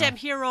I'm a a- goddamn well,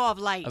 hero of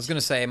light." I was going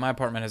to say, my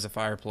apartment has a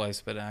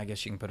fireplace, but I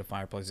guess you can put a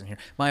fireplace in here.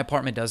 My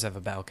apartment does have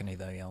a balcony,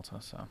 though,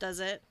 Yelta, so. Does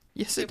it?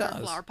 Yes, You it put a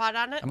does. flower pot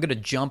on it. I'm going to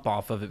jump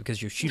off of it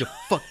because Yoshida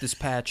fucked this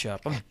patch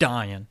up. I'm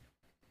dying.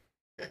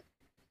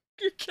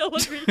 You're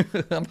killing me.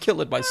 I'm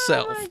killing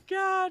myself. Oh my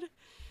god.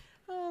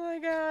 Oh my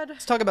god.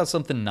 Let's talk about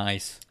something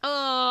nice.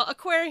 Oh,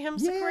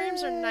 aquariums.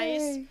 Aquariums are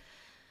nice. Yay.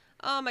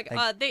 Oh my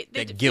god. They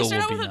gill start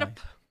will out be with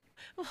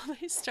nice.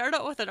 they start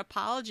out with an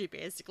apology,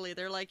 basically.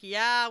 They're like,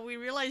 "Yeah, we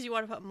realize you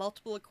want to put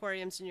multiple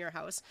aquariums in your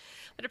house,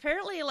 but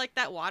apparently, like,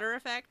 that water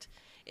effect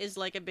is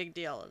like a big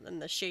deal,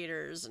 and the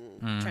shaders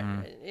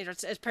and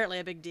it's apparently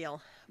a big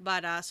deal.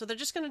 But so they're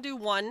just gonna do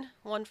one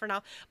for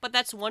now. But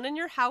that's one in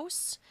your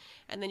house,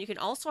 and then you can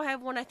also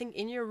have one, I think,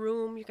 in your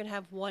room. You can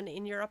have one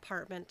in your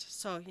apartment.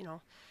 So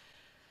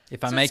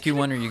If I So make it's you kinda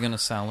one, are you going to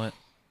sell it?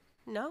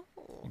 no,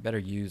 You better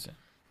use it.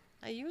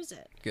 I use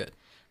it. Good.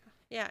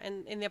 Yeah,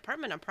 and in the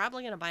apartment, I'm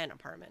probably gonna buy an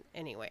apartment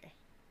anyway,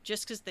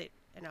 just because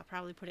and I'll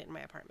probably put it in my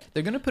apartment.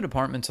 They're going to put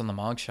apartments on the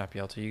Mog Shop,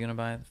 Yelta. Are you going to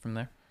buy it from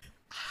there?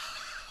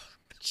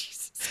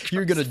 Jesus Christ,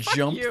 You're going to fuck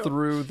jump you.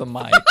 through the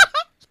mic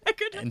I'm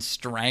and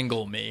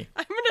strangle me.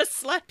 gonna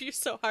slap you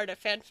so hard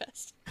at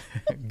FanFest.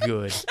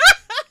 Good.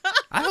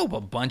 I hope a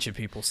bunch of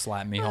people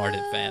slap me hard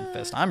at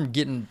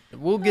FanFest.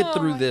 We'll get Oh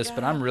through my this,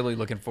 but God. I'm really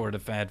looking forward to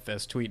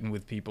FanFest, tweeting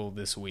with people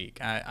this week.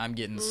 I'm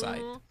getting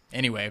psyched.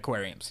 Anyway,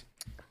 aquariums.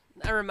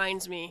 That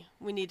reminds me,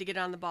 we need to get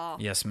on the ball.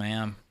 Yes,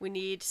 ma'am. We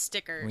need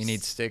stickers. We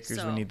need stickers.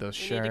 So, we need those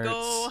we need to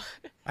go shirts.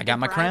 I got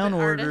my bribe crown an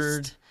ordered.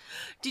 artist.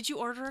 Did you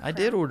order a crown? I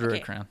did order Okay.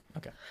 a crown.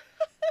 Okay.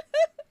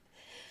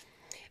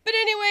 But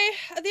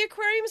anyway, the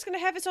aquarium is going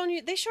to have its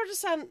own. They showed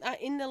us on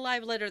in the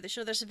live letter. They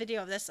showed us a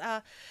video of this.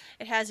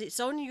 It has its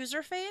own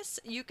user face.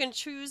 You can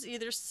choose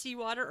either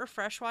seawater or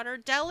freshwater.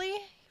 Deli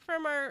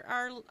from our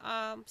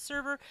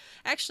server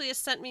actually has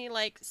sent me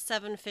like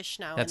 7 fish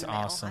now. That's in the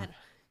mail. awesome.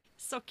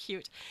 So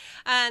cute.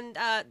 And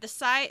the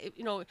size,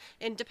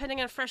 and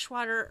depending on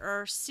freshwater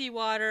or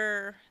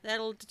seawater,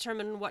 that'll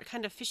determine what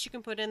kind of fish you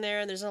can put in there.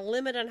 And there's a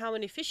limit on how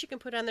many fish you can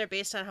put on there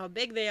based on how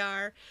big they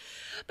are.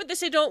 But they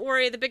say, don't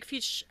worry, the big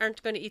fish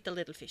aren't going to eat the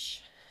little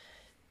fish.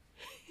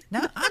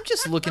 Now I'm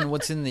just looking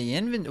what's in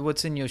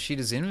what's in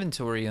Yoshida's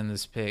inventory in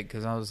this pic,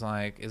 because I was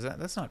like,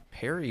 that's not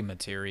Perry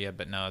materia,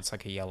 but no, it's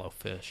like a yellow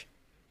fish.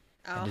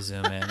 I had to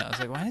zoom in. I was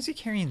like, why is he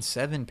carrying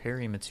 7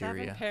 Perry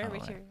materia? 7 Perry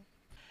materia.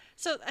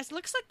 So it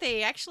looks like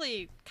they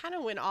actually kind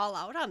of went all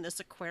out on this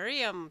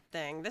aquarium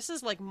thing. This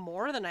is like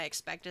more than I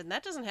expected, and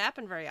that doesn't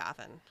happen very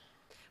often.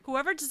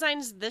 Whoever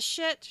designs this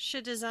shit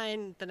should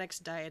design the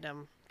next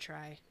Diadem.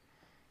 Try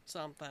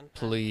something.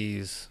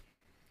 Please.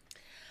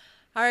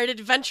 All right,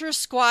 Adventure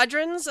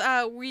Squadrons.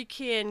 We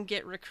can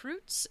get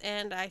recruits,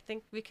 and I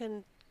think we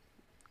can.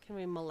 Can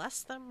we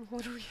molest them?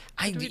 What do we?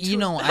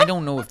 I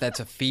don't know if that's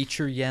a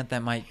feature yet.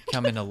 That might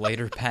come in a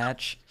later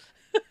patch.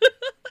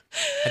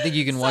 I think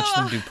you can watch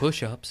them do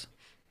push-ups.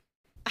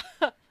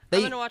 I'm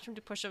going to watch them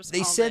do push-ups They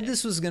all said day.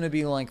 this was going to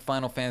be like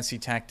Final Fantasy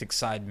Tactics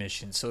side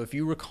mission. So if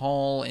you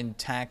recall, in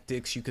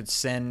Tactics, you could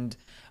send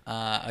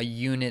a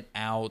unit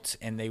out,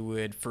 and they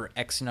would, for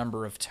X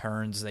number of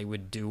turns, they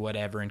would do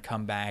whatever and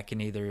come back,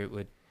 and either it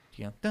would,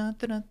 da, da,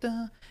 da,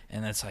 da,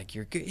 and that's like,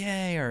 you're good,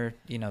 yay, or,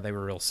 they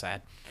were real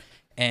sad.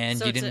 And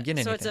So you it's didn't get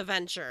anything. So it's a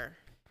venture.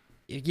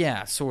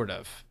 Yeah, sort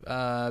of.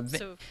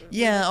 So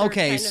yeah,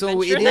 okay.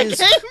 So it is.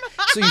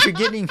 So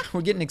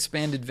we're getting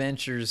expanded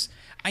ventures.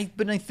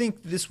 But I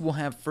think this will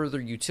have further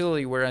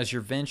utility. Whereas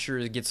your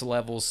venture gets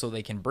levels so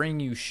they can bring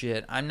you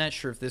shit. I'm not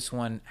sure if this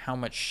one, how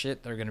much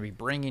shit they're going to be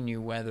bringing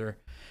you, whether,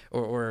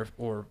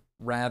 or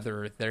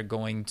rather, they're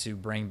going to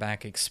bring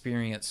back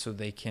experience so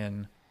they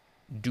can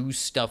do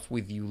stuff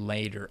with you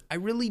later. I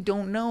really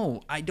don't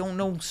know. I don't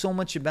know so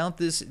much about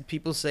this.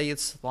 People say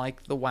it's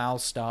like the WoW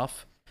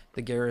stuff.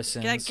 The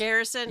Garrisons. Yeah,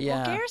 Garrison.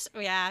 Yeah.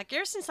 Well,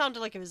 Garrison sounded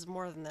like it was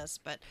more than this,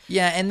 but...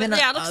 Yeah, and then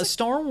like...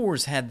 Star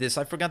Wars had this.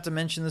 I forgot to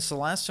mention this the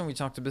last time we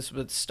talked about this,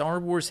 but Star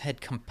Wars had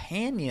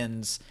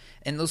companions,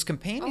 and those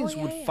companions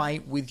would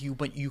fight with you,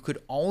 but you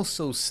could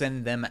also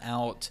send them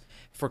out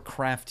for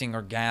crafting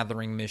or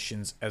gathering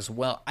missions as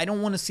well. I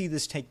don't want to see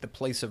this take the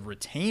place of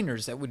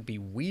retainers. That would be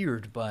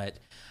weird, but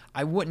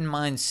I wouldn't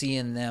mind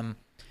seeing them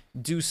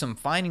do some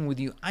fighting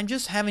with you. I'm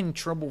just having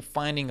trouble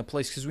finding a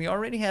place because we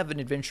already have an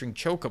adventuring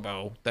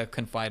chocobo that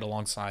can fight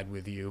alongside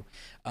with you.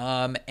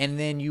 And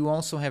then you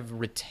also have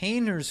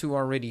retainers who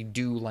already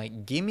do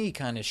like gimme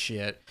kind of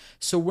shit.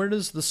 So where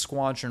does the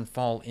squadron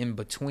fall in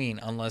between?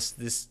 Unless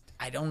this,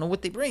 I don't know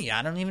what they bring you.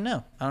 I don't even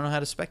know. I don't know how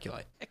to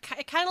speculate.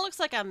 It kind of looks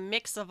like a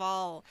mix of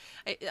all.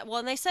 Well,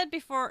 and they said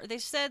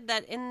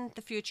that in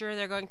the future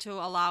they're going to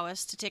allow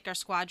us to take our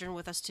squadron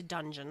with us to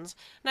dungeons.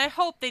 And I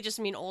hope they just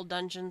mean old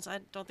dungeons.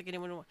 I don't think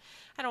anyone.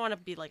 I don't want to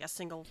be like a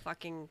single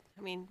fucking.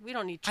 I mean, we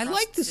don't need. I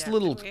like this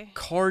little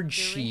card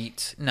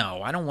sheet.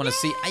 No, I don't want to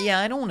see. Yeah,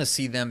 I don't want to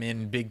see them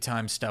in big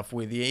time stuff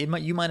with you.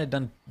 You might have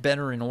done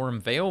better in Orem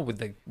Vale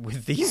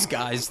with these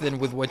guys than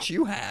with what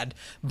you had.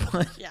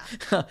 But yeah,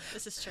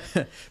 this is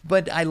true.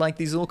 But I like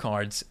these little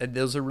cards.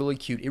 Those are really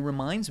cute. It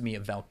reminds me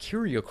of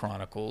Valkyria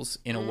Chronicles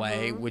in a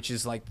way, which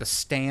is like the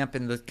stamp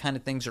and the kind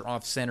of things are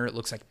off center. It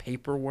looks like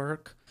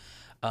paperwork,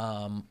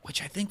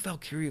 which I think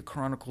Valkyria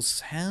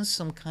Chronicles has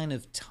some kind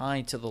of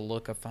tie to the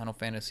look of Final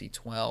Fantasy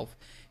 12.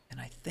 And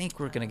I think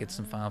we're going to get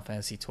some Final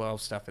Fantasy 12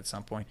 stuff at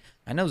some point.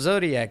 I know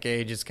Zodiac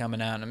Age is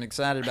coming out, and I'm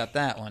excited about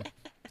that one.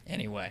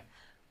 Anyway.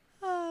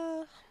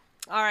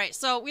 All right,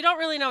 so we don't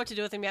really know what to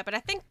do with them yet, but I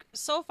think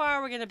so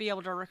far we're going to be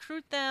able to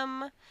recruit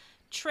them,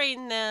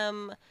 train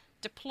them,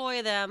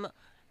 deploy them.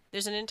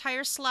 There's an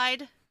entire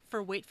slide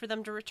for wait for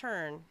them to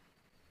return.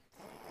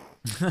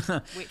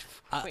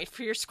 Wait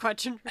for your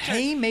squadron to return.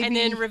 Hey, maybe, and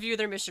then review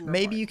their mission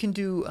report. Maybe you can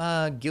do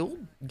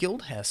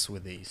Guild Hess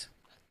with these.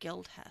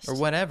 Guild Hess. Or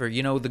whatever.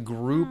 The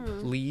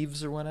group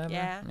leaves or whatever.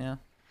 Yeah.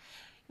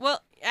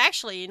 Well,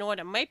 actually, you know what?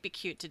 It might be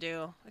cute to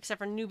do, except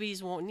for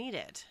newbies won't need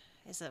it.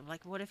 Is it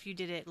like, what if you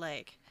did it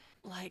like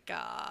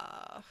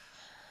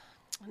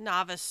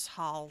novice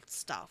hall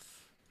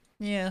stuff?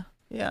 Yeah,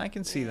 I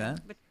can see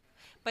that.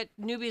 But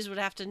newbies would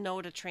have to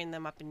know to train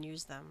them up and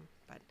use them.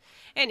 But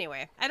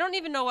anyway, I don't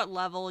even know what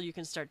level you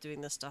can start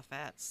doing this stuff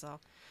at. So,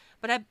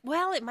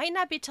 it might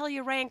not be till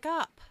you rank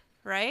up,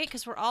 right?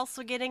 Because we're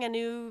also getting a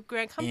new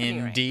Grand Company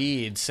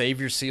Indeed, rank. Save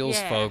your seals,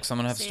 folks. I'm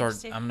gonna have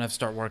to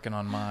start working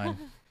on mine.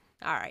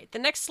 All right, the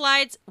next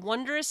slide's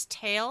Wondrous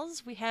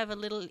Tales. We have a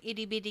little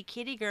itty bitty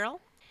kitty girl,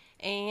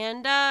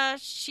 and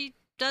she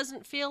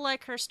doesn't feel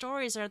like her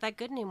stories are that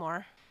good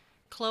anymore.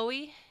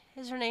 Chloe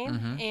is her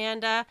name,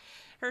 and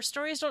her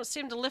stories don't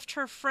seem to lift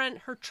her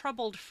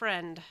troubled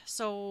friend.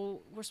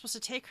 So we're supposed to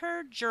take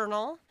her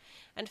journal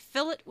and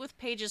fill it with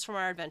pages from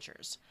our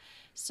adventures.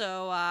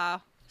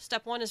 So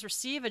step 1 is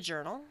receive a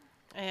journal,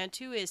 and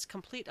 2 is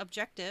complete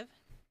objective.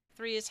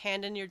 3 is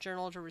hand in your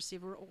journal to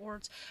receive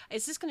rewards.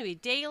 Is this going to be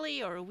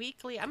daily or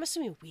weekly? I'm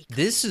assuming weekly.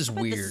 This is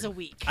weird. This is a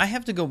week. I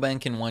have to go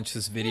back and watch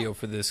this video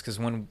for this because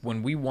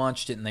when we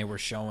watched it and they were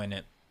showing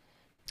it,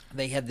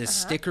 they had this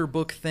sticker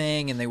book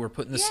thing, and they were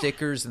putting the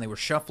stickers, and they were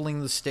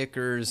shuffling the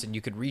stickers, and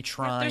you could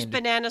retry. There's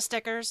banana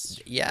stickers.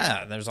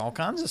 Yeah, there's all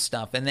kinds of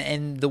stuff,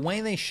 and the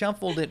way they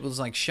shuffled it was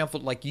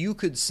like you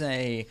could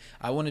say,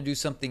 I want to do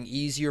something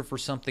easier for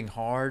something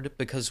hard,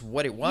 because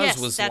what it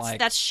was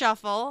that's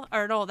shuffle,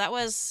 or no, that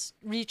was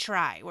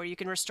retry, where you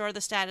can restore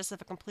the status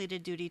of a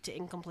completed duty to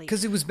incomplete.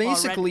 Because it was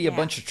basically a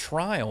bunch of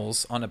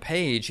trials on a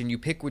page, and you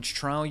pick which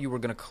trial you were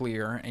going to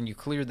clear, and you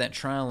cleared that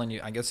trial,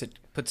 and I guess it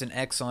puts an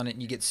X on it,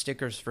 and you get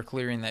stickers for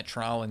clearing that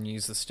trial, and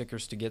use the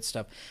stickers to get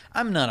stuff.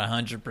 I'm not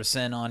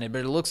 100% on it, but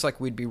it looks like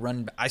we'd be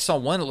running. I saw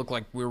one that looked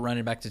like we were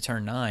running back to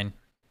turn 9.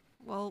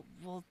 Well,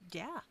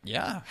 yeah.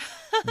 Yeah.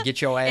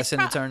 Get your ass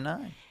into turn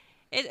 9.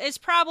 It's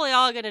probably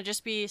all going to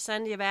just be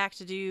send you back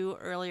to do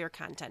earlier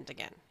content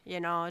again.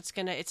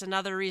 It's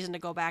another reason to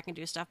go back and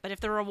do stuff. But if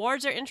the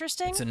rewards are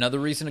interesting, it's another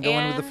reason to go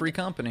in with a free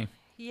company.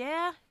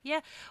 Yeah.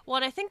 Well,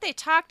 and I think they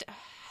talked.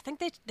 I think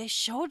they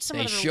showed some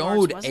of the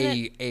rewards.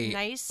 Wasn't it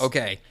nice?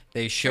 Okay,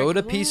 they showed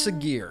a piece of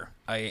gear,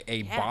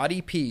 a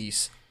body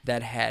piece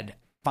that had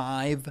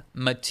 5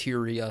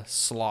 materia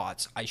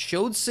slots. I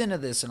showed Cinna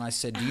this, and I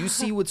said, "Do you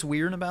see what's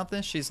weird about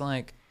this?" She's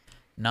like,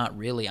 "Not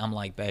really." I'm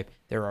like, "Babe,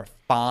 there are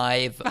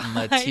 5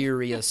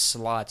 materia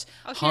slots.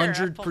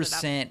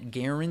 100%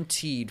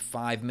 guaranteed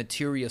 5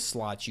 materia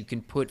slots. You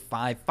can put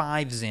 5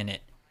 5s in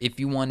it if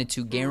you wanted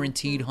to.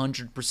 Guaranteed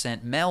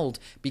 100% meld,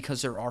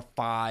 because there are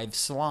 5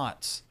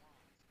 slots.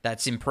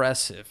 That's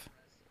impressive."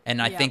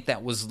 And I think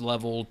that was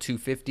level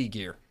 250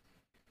 gear.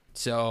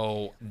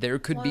 So there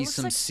could be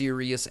some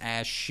serious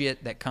ass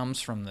shit that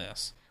comes from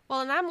this.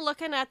 Well, and I'm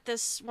looking at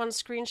this one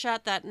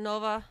screenshot that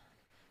Nova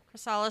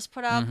Chrysalis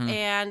put up,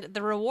 and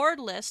the reward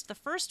list, the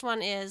first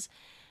one is,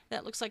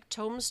 that looks like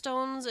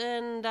tomestones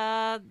and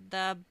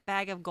the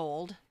bag of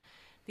gold.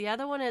 The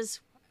other one is,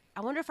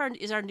 I wonder if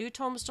is our new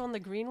tombstone the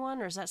green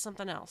one, or is that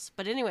something else?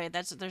 But anyway,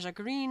 there's a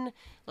green,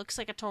 looks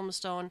like a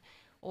tombstone,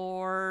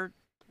 or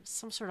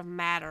some sort of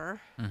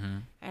matter.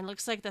 And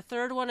looks like the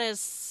third one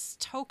is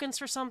tokens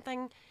for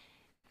something,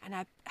 and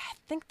I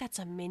think that's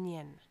a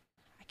minion.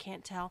 I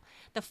can't tell.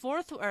 The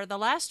fourth, or the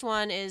last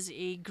one, is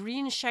a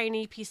green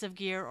shiny piece of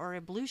gear or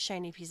a blue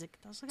shiny piece of gear.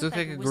 It looks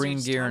like a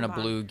green gear and a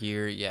blue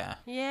gear, yeah.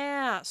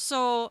 Yeah,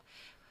 so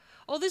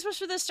these were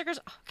for the stickers.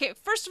 Okay,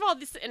 first of all,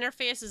 this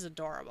interface is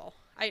adorable.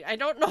 I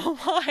don't know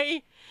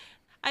why.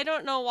 I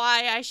don't know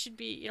why I should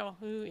be,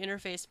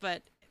 interface,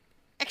 but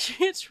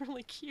actually it's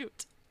really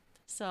cute.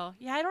 So,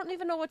 yeah, I don't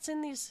even know what's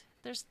in these.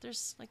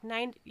 There's like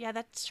 9. Yeah,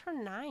 that's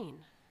turn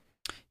 9.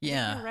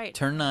 Yeah, right.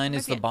 Turn 9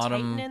 is the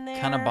bottom,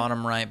 kind of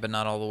bottom right, but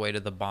not all the way to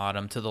the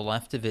bottom. To the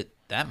left of it,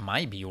 that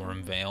might be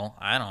Orem Vale.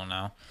 I don't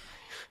know.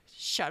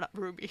 Shut up,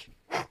 Ruby.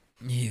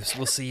 Yes,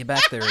 we'll see you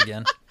back there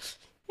again.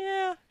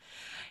 Yeah.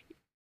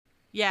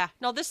 Yeah,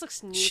 no, this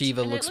looks neat.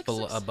 Shiva looks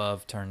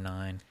above turn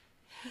 9.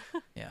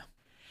 Yeah.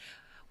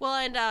 Well,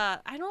 and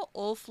I know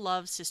Ulf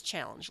loves his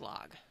challenge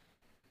log.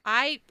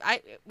 I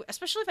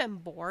especially if I'm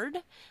bored,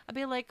 I'll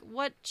be like,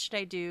 what should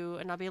I do?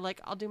 And I'll be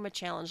like, I'll do my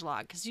challenge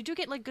log, because you do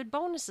get like good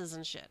bonuses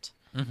and shit.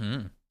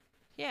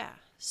 Yeah.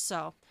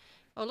 So,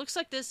 it looks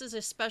like this is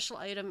a special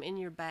item in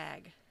your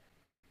bag.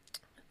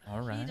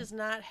 All right. He does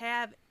not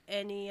have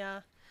any.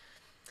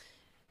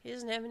 He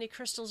doesn't have any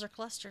crystals or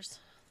clusters.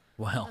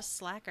 Well, what a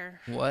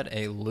slacker. What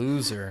a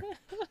loser.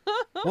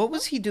 What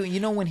was he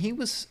doing? When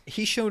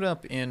he showed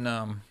up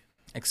in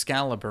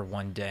Excalibur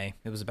one day.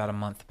 It was about a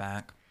month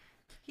back.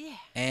 Yeah.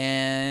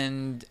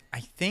 And I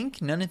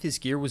think none of his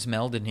gear was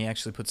melded, and he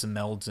actually put some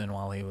melds in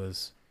while he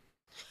was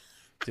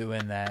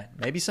doing that.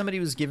 Maybe somebody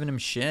was giving him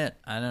shit.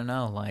 I don't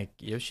know. Like,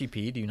 Yoshi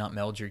P, do you not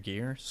meld your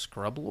gear?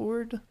 Scrub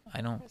Lord?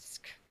 I don't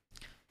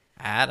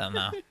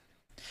know.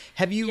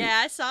 Have you?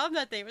 Yeah, I saw him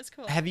that day. It was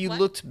cool. Have you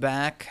looked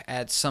back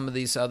at some of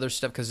these other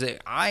stuff? Because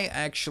I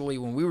actually,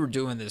 when we were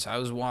doing this, I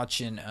was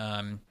watching.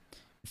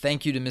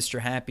 Thank you to Mr.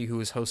 Happy, who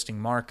was hosting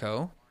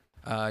Marco.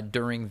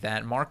 During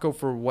that, Marco,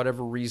 for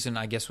whatever reason,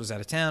 I guess was out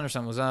of town or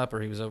something was up,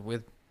 or he was up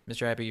with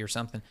Mr. Happy or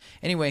something.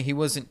 Anyway, he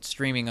wasn't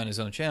streaming on his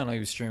own channel. He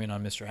was streaming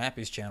on Mr.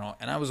 Happy's channel,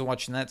 and I was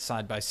watching that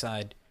side by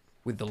side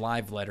with the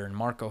live letter, and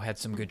Marco had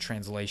some good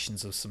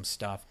translations of some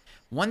stuff.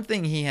 One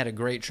thing he had a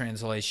great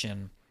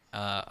translation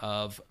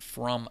of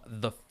from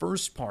the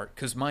first part,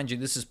 because mind you,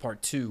 this is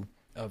part 2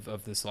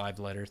 of this live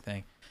letter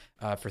thing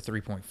for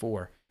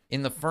 3.4.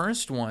 In the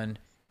first one,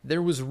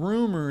 there was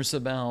rumors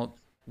about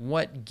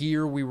what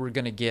gear we were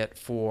going to get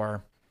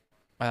for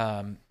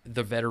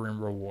the veteran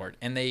reward,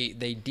 and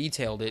they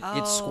detailed it.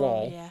 It's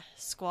Squall. Yeah,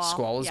 Squall.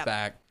 Squall is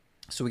back,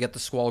 so we got the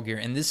Squall gear,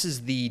 and this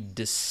is the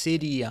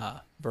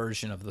Dissidia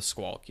version of the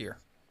Squall gear.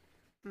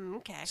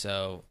 Okay.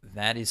 So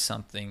that is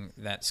something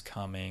that's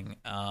coming.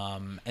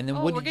 And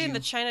then we're getting the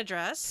China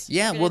dress.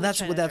 Yeah, well,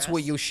 that's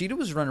what Yoshida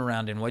was running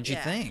around in. What'd you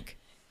think?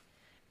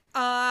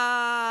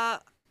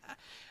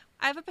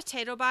 I have a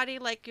potato body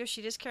like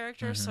Yoshida's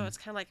character, so it's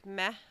kind of like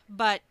meh.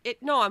 But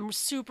I'm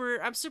super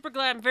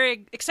glad. I'm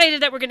very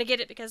excited that we're gonna get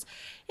it because,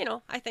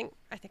 I think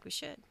we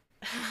should.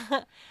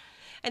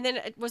 And then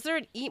was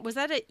there was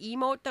that an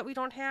emote that we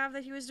don't have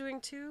that he was doing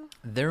too?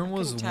 There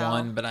was tell.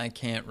 one, but I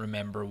can't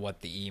remember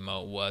what the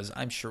emote was.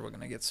 I'm sure we're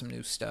gonna get some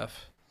new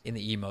stuff in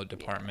the emote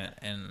department,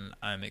 and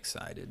I'm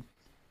excited.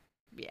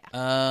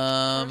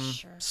 Yeah. For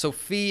sure.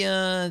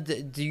 Sophia,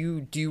 do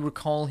you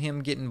recall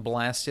him getting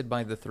blasted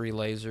by the 3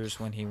 lasers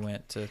when he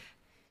went to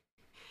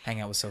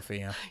hang out with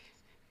Sophia?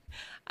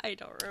 I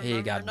don't remember.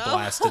 He got no.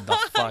 blasted the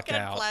fuck got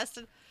out.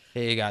 Blasted.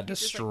 He got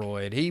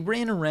destroyed. He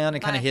ran around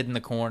and kind Bye. of hid in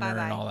the corner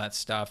Bye-bye. and all that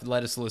stuff.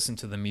 Let us listen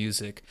to the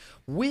music,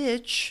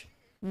 which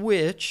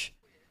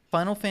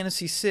Final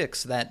Fantasy VI,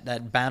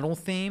 that battle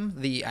theme,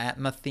 the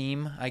Atma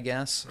theme, I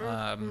guess,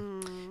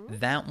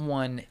 that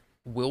one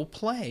will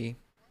play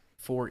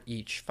for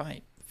each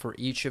fight, for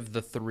each of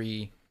the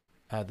 3,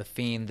 the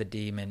Fiend, the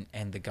Demon,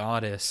 and the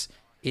Goddess.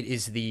 It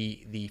is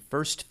the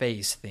first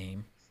phase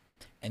theme,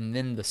 and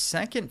then the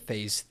second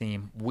phase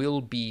theme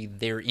will be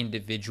their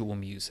individual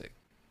music.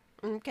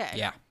 Okay.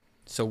 Yeah.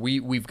 So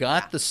we've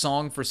got the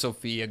song for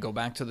Sophia. Go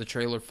back to the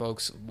trailer,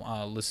 folks.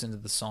 Listen to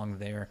the song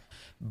there.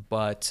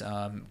 But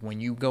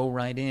when you go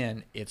right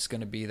in, it's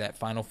going to be that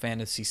Final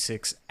Fantasy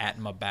VI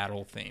Atma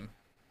battle theme.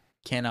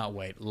 Cannot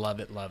wait. Love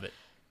it, love it.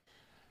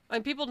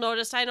 When people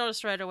noticed, I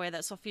noticed right away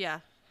that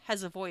Sophia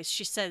has a voice.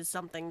 She says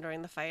something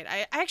during the fight.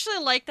 I actually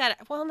like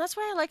that. Well, and that's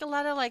why I like a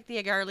lot of like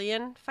the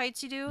Agarlian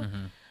fights you do.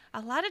 Mm-hmm.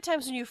 A lot of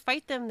times when you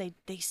fight them, they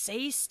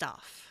say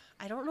stuff.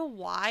 I don't know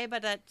why,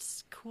 but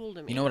that's cool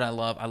to me. You know what I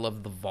love? I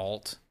love the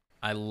vault.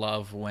 I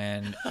love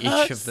when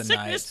each of the Sickness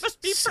knights...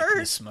 must be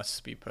Sickness purged.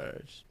 must be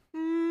purged.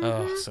 Mhm.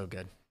 Oh, so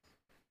good.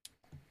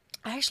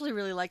 I actually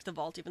really liked the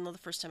vault, even though the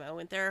first time I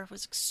went there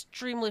was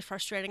extremely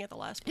frustrating at the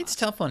last boss. It's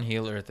tough on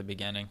healer at the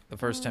beginning. The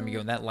first time you go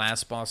in that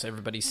last boss,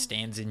 everybody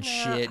stands in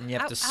shit, and you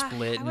have to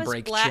split and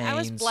break chains. I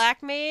was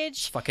Black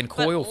Mage. Fucking but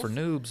coil for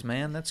noobs,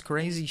 man. That's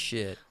crazy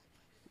shit.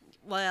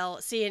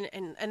 Well, see,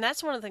 and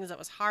that's one of the things that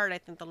was hard, I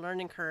think, the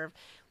learning curve,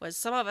 was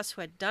some of us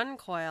who had done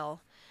coil,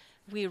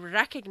 we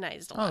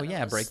recognized a lot Oh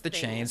yeah, of those break the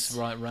things. chains,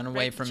 run away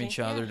Break the from chain, each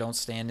other. yeah. Don't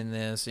stand in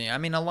this. Yeah, I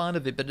mean, a lot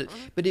of it,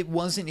 but it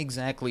wasn't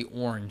exactly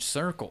orange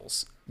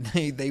circles.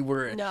 They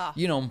were, No.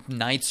 you know,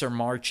 knights are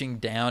marching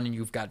down, and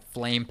you've got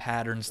flame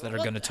patterns that are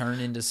going to turn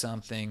into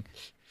something.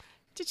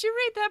 Did you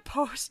read that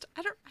post?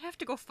 I have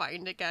to go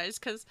find it, guys,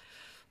 because,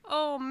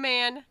 oh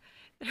man,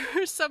 there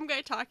was some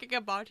guy talking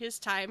about his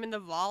time in the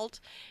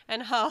vault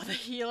and how the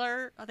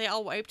healer, they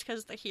all wiped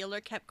because the healer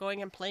kept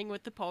going and playing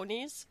with the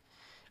ponies.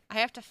 I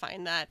have to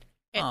find that.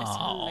 It is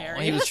Oh,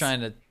 hilarious. he was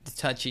trying to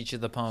touch each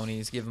of the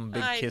ponies, give them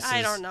big kisses.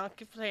 I don't know.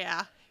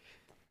 Yeah.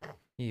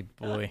 Hey,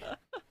 boy.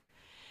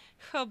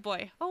 Oh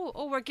boy.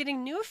 Oh, we're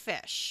getting new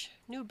fish.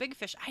 New big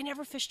fish. I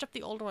never fished up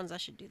the old ones. I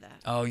should do that.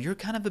 Oh, you're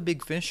kind of a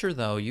big fisher,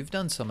 though. You've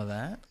done some of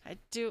that. I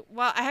do.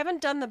 Well, I haven't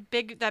done that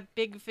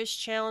big fish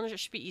challenge. It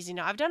should be easy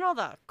now. I've done all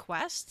the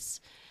quests.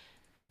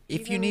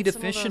 If you Even need a some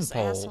of fishing those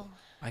pole, asshole-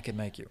 I could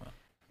make you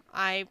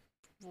one.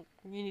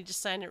 You need to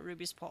sign at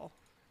Ruby's pole.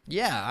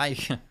 Yeah,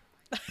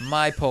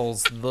 my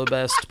pole's the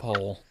best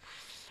pole.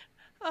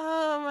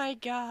 Oh my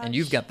god. And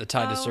you've got the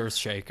tightest Oh. earth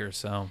shaker,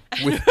 so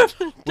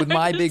with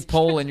my big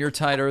pole and your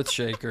tight earth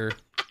shaker,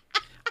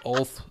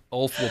 Ulf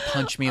will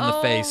punch me in the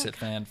face at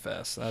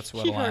FanFest. That's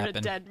what'll You're a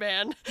happen. dead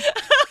man.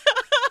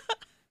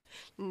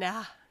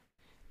 Nah.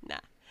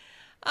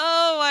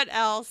 Oh, what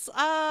else?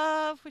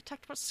 We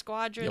talked about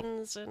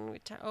Squadrons, and we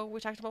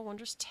talked about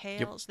Wondrous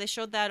Tales. They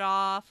showed that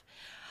off.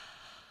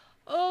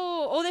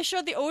 Oh, they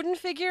showed the Odin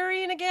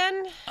figurine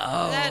again.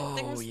 Oh,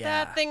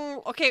 That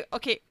thing.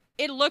 Okay.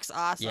 It looks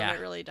awesome. Yeah. It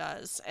really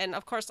does. And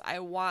of course, I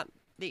want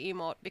the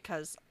emote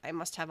because I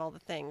must have all the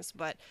things.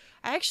 But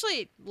I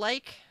actually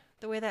like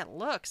the way that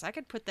looks. I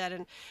could put that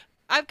in.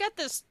 I've got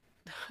this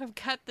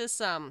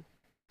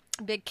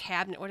big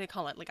cabinet. What do you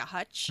call it? Like a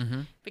hutch.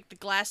 Mm-hmm. The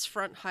glass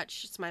front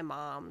hutch. It's my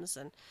mom's,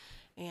 and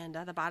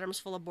the bottom's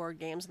full of board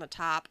games, and the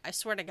top, I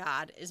swear to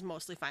God, is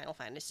mostly Final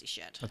Fantasy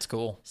shit. That's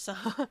cool. So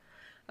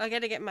I got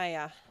to get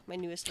my my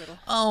newest little.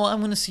 Oh, I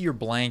want to see your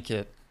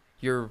blanket.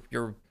 Your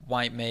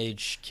white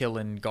mage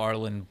killing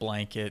Garland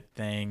blanket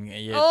thing.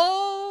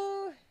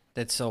 Oh,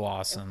 That's so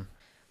awesome.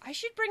 I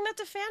should bring that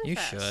to FanFest. You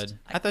should.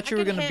 I thought you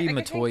were going to be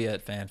Matoya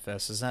at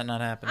FanFest. Is that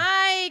not happening?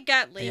 I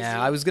got lazy.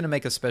 Yeah, I was going to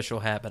make a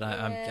special hat, but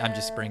I'm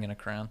just bringing a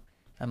crown.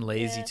 I'm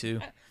lazy too.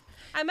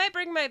 I might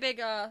bring my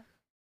big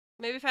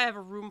maybe if I have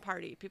a room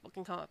party, people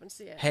can come up and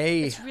see it.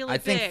 Hey, It's really I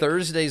think big.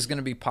 Thursday's going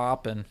to be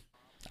popping.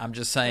 I'm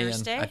just saying.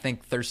 Thursday? I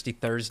think Thirsty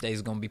Thursday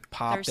is going to be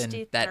popping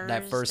Thirsty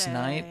that first Thursday.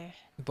 night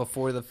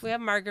before the. We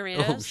have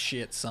margaritas. Oh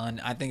shit,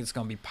 son! I think it's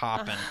going to be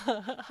popping.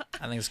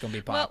 I think it's going to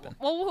be popping.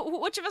 Well,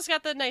 which of us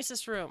got the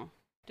nicest room?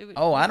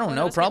 Oh, I don't one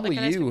of know. us get, like, Probably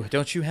a nice you.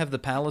 Don't you have the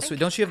Palace suite?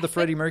 Don't you have the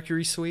Freddie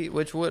Mercury suite?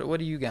 What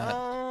do you got?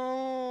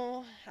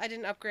 Oh, I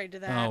didn't upgrade to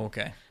that. Oh,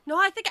 okay. No,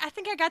 I think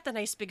I got the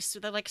nice big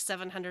suite, the like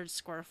 700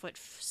 square foot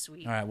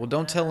suite. All right. Well,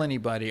 don't tell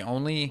anybody.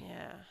 Only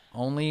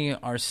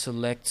our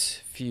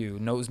select few.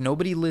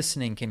 Nobody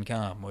listening can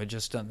come. We're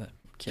just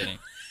kidding.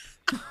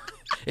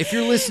 If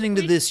you're listening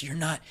to this, you're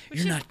not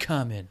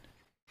coming.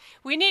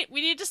 We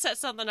need to set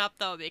something up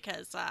though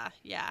because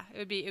it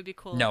would be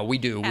cool. No, we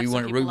do. Have We some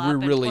want. people We're up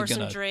and really pour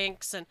gonna. some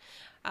drinks and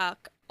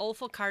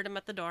Ulf will card him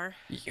at the door.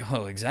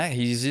 Well, exactly.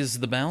 He's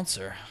the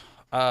bouncer.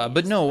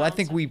 But no, I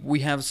think bouncer. we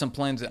have some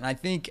plans, and I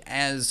think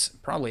as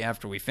probably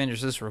after we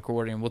finish this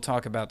recording, we'll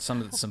talk about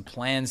some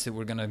plans that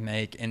we're gonna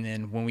make, and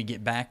then when we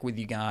get back with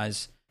you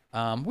guys,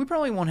 we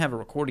probably won't have a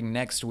recording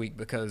next week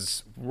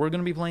because we're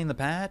gonna be playing the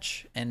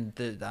patch, and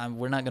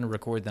we're not gonna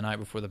record the night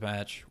before the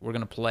patch. We're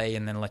gonna play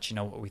and then let you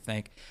know what we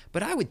think.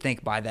 But I would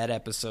think by that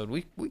episode,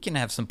 we can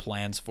have some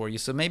plans for you.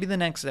 So maybe the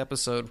next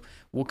episode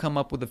we'll come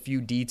up with a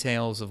few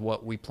details of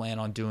what we plan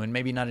on doing.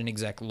 Maybe not an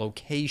exact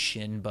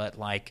location, but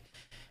like,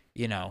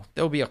 you know,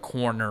 there'll be a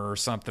corner or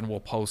something we'll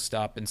post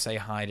up and say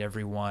hi to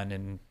everyone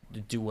and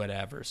do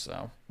whatever.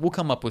 So we'll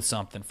come up with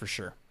something for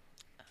sure.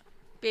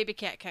 Baby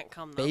cat can't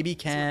come though. Baby as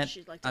much cat, as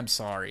she'd like to. I'm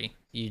sorry.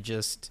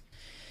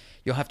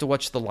 You'll have to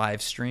watch the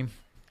live stream.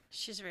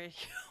 She's very.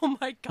 Oh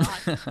my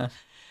god.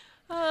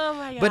 Oh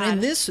my god. But in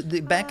this,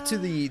 back to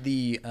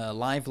the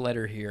live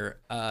letter here,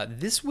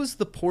 this was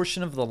the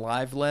portion of the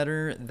live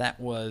letter that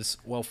was,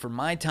 well, for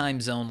my time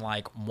zone,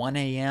 like 1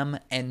 a.m.,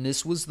 and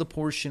this was the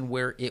portion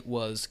where it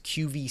was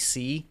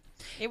QVC.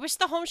 It was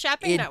the Home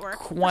Shopping It Network.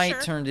 quite for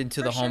sure. turned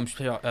into For the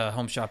sure.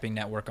 home shopping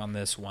network on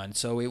this one.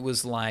 So it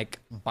was like,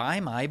 buy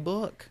my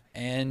book.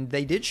 And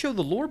they did show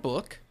the lore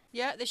book.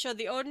 Yeah, they showed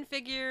the Odin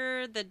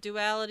figure, the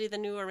Duality, the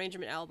new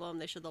arrangement album.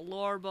 They showed the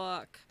lore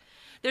book.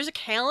 There's a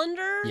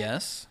calendar.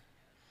 Yes.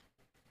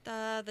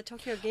 The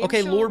Tokyo Game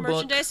Okay, Show lore book.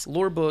 merchandise.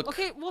 Lore book.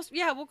 Okay,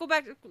 we'll go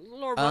back to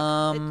lore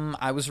book.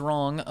 I was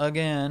wrong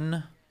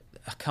again.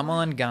 Come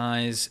on,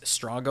 guys.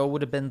 Strago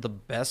would have been the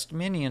best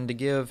minion to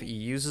give. He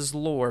uses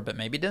lore, but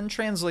maybe it doesn't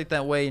translate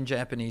that way in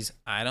Japanese.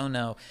 I don't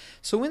know.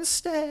 So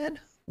instead,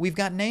 we've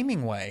got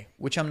Naming Way,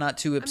 which I'm not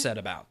too upset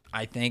about.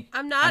 I think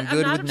I'm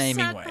good with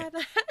Naming Way. By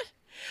that.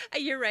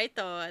 You're right,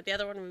 though. The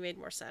other one made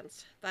more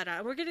sense. But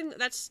we're getting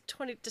that's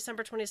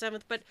December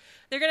 27th. But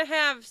they're gonna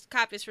have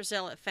copies for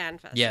sale at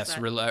FanFest. Yes, Is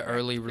that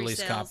early correct? release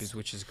Pre-sales? copies,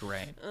 which is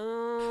great.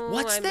 Oh,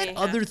 What's I may that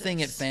have other to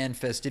thing at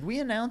FanFest? Did we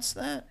announce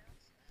that?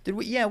 Did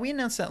we? Yeah, we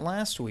announced that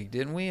last week,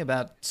 didn't we?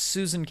 About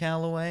Susan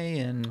Calloway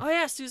and. Oh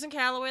yeah, Susan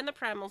Calloway and the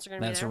Primals are gonna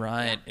be there. That's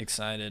right.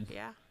 Excited.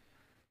 Yeah.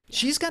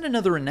 She's got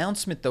another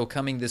announcement, though,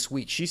 coming this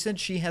week. She said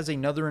she has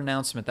another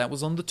announcement. That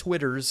was on the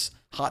Twitters,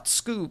 Hot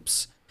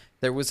Scoops.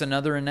 There was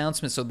another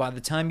announcement. So by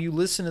the time you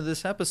listen to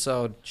this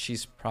episode,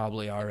 she's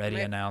probably already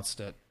announced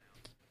it.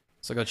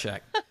 So go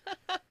check.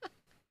 Oh,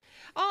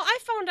 I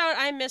found out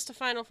I missed a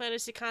Final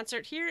Fantasy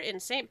concert here in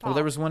St. Paul. Well,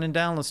 there was one in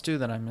Dallas, too,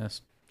 that I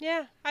missed.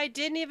 Yeah, I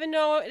didn't even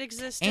know it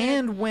existed.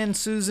 And when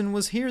Susan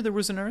was here, there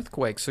was an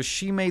earthquake. So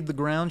she made the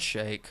ground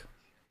shake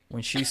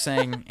when she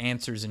sang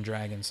Answers in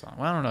Dragon Song.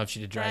 Well, I don't know if she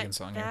did Dragon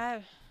Song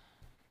here.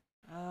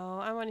 Oh,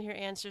 I want to hear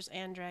Answers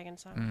and Dragon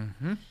Song.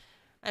 Mm-hmm.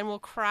 And we'll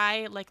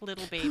cry like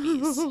little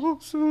babies.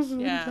 Susan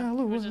Yeah.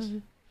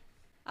 Calloway.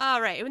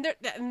 All right.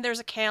 And there's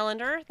a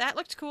calendar. That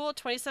looked cool.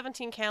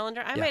 2017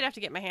 calendar. I might have to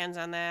get my hands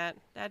on that.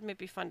 That might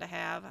be fun to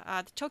have.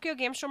 The Tokyo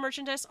Game Show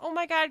merchandise. Oh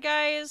my God,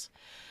 guys.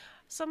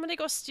 Somebody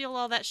go steal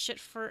all that shit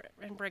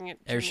and bring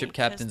it to Airship me,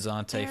 Captain 'cause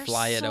Zante, they're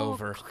fly it so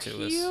over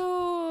to us.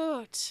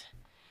 Cute.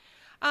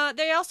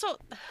 They also...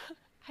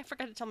 I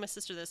forgot to tell my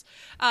sister this.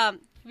 Have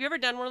you ever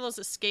done one of those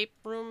escape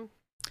room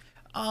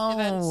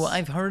events?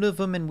 I've heard of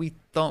them, and we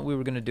thought we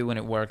were going to do when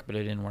it worked, but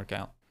it didn't work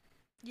out.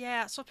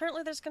 Yeah, so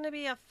apparently there's going to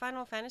be a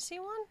Final Fantasy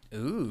one?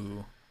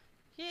 Ooh.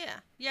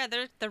 Yeah,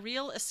 they're the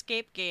real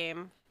escape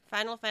game.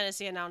 Final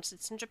Fantasy announced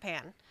it's in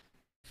Japan.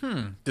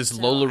 Does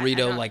So, Lola I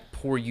Rito, don't- like,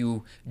 pour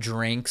you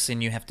drinks,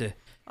 and you have to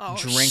Oh,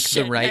 drink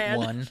shit, the right man.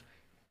 one?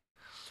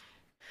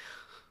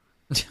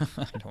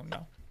 I don't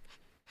know.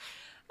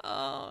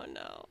 Oh,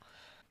 no.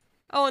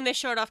 Oh, and they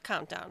showed off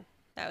Countdown.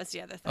 That was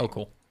the other thing. Oh,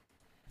 cool.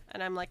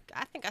 And I'm like,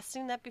 I think I've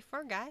seen that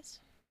before, guys.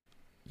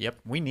 Yep,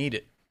 we need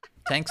it.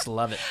 Tanks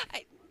love it.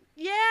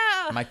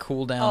 Yeah. My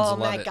cooldowns Oh love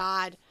my it.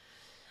 God.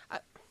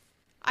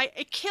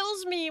 It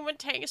kills me when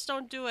tanks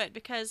don't do it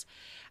because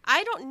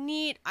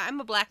I'm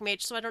a black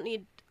mage, so I don't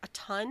need a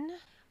ton.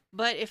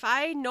 But if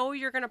I know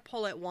you're going to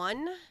pull at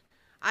one,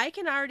 I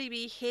can already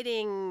be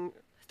hitting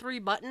 3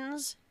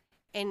 buttons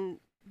and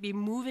be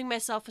moving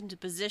myself into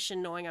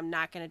position knowing I'm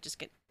not going to just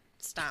get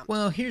stomped.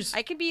 Well,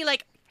 I could be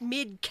like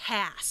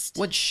mid-cast.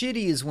 what's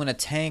shitty is when a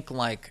tank,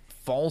 like,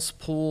 false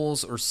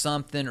pulls or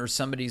something, or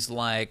somebody's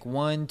like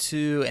 1,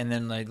 2, and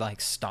then they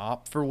like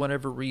stop for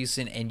whatever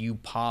reason, and you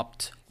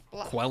popped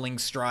quelling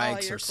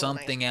strikes you're or cool,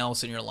 something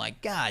else, and you're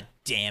like, God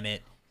damn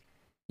it.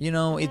 You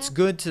know, it's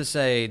good to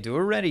say, do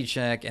a ready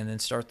check, and then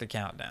start the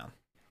countdown.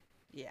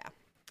 Yeah.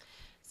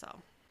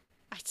 So,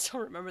 I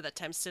still remember that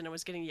time Cinna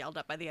was getting yelled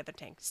at by the other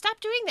tank. Stop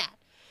doing that!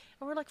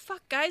 And we're like,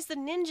 fuck, guys, the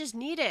ninjas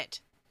need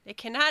it. They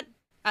cannot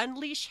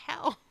unleash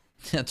hell.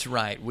 That's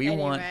right. We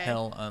want Anyway.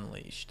 hell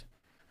unleashed.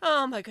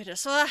 Oh my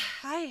goodness. So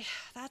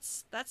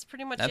that's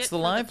pretty much That's it the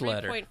for live the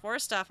letter. 3.4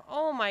 stuff.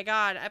 Oh my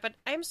God. But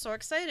I'm so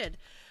excited.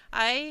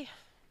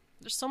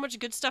 There's so much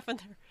good stuff in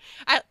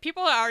there.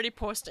 People are already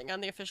posting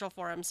on the official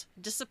forums.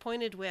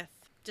 Disappointed with.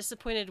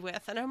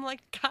 And I'm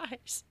like,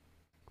 guys,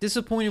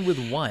 Disappointed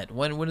with what?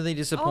 What are they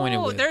disappointed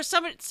with? There's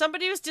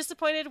somebody was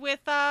disappointed with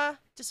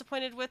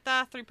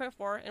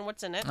 3.4 and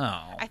what's in it.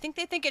 Oh. I think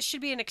they think it should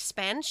be an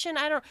expansion.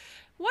 I don't.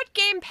 What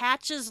game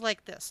patches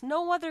like this?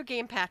 No other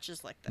game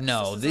patches like this.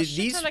 No, This is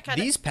a shit ton of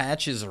these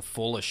patches are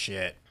full of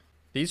shit.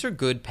 These are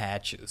good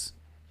patches.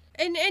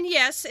 And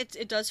yes,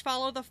 it does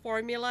follow the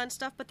formula and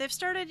stuff, but they've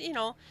started,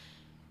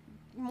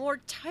 more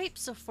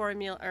types of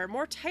formula or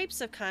more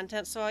types of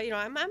content. So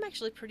I'm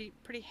actually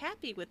pretty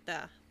happy with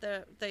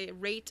the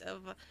rate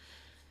of.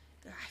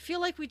 I feel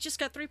like we just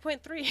got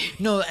 3.3.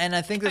 No, and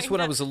I think that's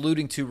what I was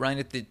alluding to right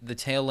at the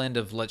tail end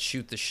of Let's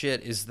Shoot the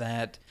Shit, is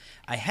that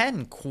I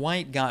hadn't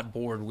quite got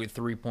bored with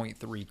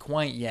 3.3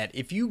 quite yet.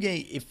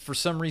 If for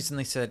some reason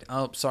they said,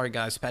 oh, sorry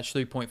guys, patch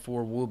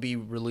 3.4 will be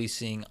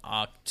releasing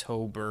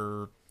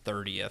October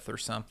 30th or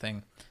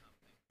something,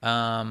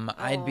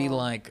 I'd be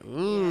like,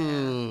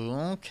 ooh,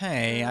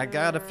 okay, I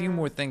got a few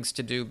more things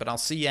to do, but I'll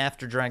see you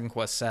after Dragon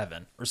Quest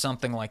 7 or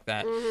something like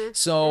that.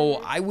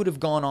 So I would have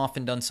gone off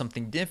and done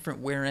something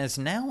different, whereas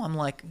now I'm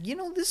like,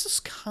 this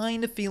is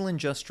kind of feeling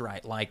just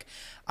right. Like,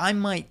 I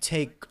might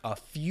take a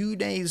few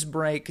days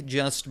break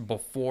just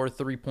before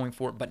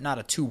 3.4, but not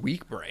a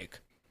 2-week break,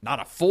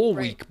 not a full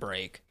week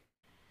break.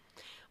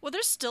 Well,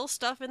 there's still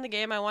stuff in the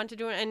game I want to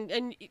do,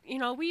 and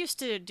we used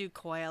to do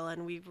Coil,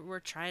 and we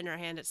were trying our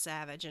hand at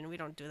Savage, and we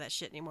don't do that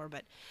shit anymore,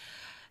 but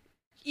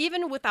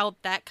even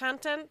without that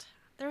content,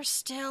 there's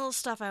still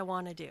stuff I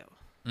want to do.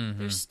 Mm-hmm.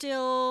 There's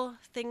still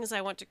things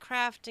I want to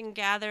craft and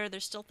gather.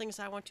 There's still things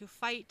I want to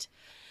fight.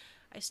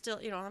 I'm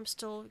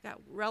still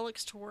got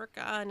relics to work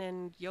on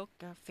and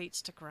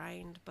fates to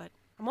grind, but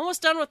I'm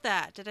almost done with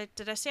that.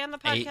 Did I say on the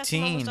podcast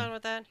 18. I'm almost done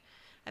with that?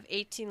 I have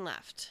 18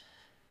 left.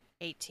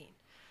 18.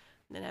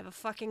 And then I have a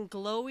fucking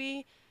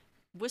glowy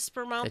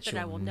whisper mount that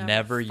I will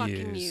never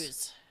fucking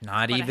use.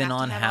 Not but even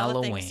on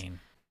Halloween.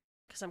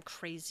 Because I'm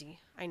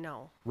crazy. I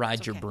know.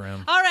 Ride your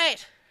broom. All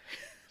right.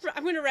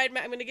 I'm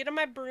gonna get on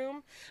my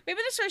broom. Maybe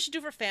that's what I should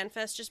do for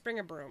FanFest. Just bring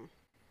a broom.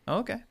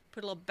 Okay.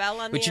 Put a little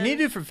bell on what the you end. need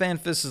to do for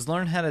FanFest is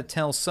learn how to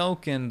tell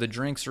Soken the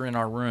drinks are in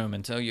our room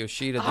and tell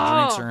Yoshida the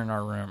drinks are in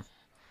our room.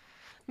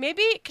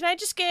 Maybe, can I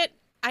just get...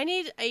 I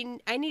need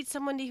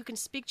somebody who can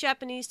speak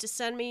Japanese to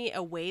send me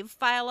a wave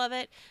file of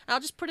it, and I'll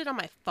just put it on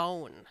my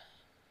phone.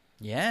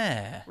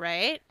 Yeah.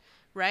 Right?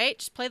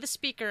 Just play the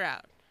speaker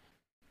out.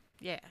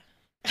 Yeah.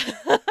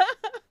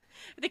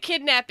 The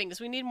kidnappings.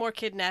 We need more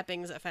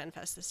kidnappings at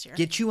FanFest this year.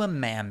 Get you a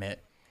mammoth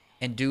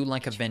and do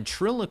like a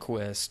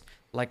ventriloquist,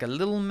 like a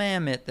little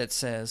mammoth that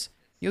says,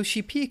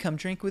 Yoshi P, come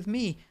drink with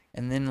me.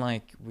 And then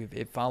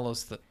it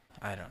follows the,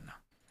 I don't know.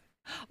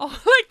 Oh,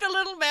 like the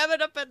little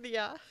mammoth up in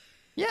the...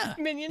 Yeah,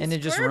 Minion and it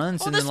just square?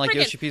 runs, and then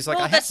Yoshi P's like,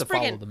 I have to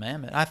follow the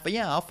mammoth.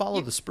 I'll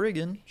follow the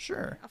Spriggan,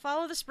 sure. I'll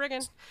follow the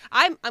Spriggan.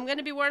 I'm going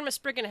to be wearing my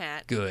Spriggan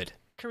hat. Good.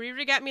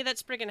 Kariri got me that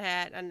Spriggan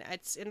hat, and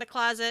it's in the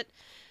closet,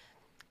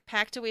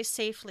 packed away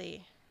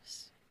safely.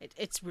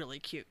 It's really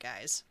cute,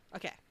 guys.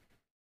 Okay.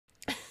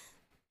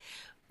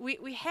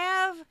 we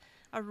have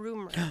a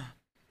rumor,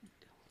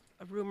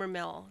 a rumor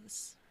mill.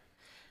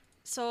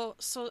 So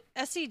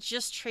SE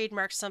just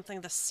trademarked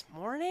something this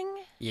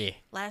morning. Yeah.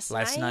 Last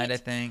night I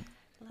think.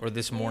 Or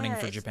this morning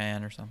for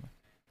Japan or something.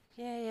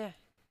 Yeah.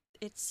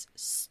 It's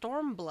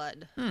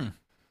Stormblood.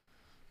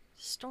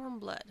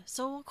 Stormblood.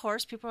 So, of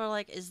course, people are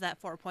like, is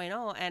that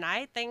 4.0? And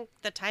I think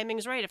the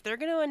timing's right. If they're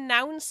going to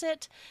announce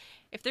it,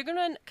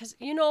 because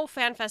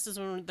FanFest is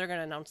when they're going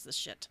to announce this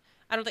shit.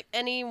 I don't think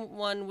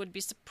anyone would be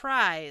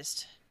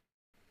surprised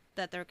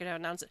that they're going to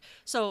announce it.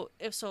 So,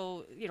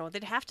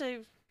 they'd have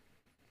to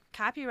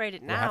copyright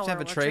it now. We'll have to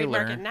have a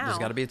trailer. There's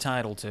got to be a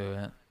title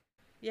to it.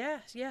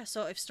 Yeah.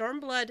 So if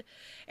Stormblood,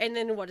 and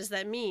then what does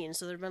that mean?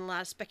 So there's been a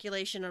lot of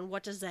speculation on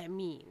what does that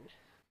mean.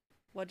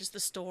 What is the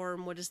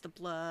storm? What is the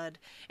blood?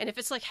 And if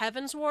it's like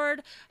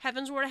Heavensward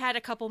had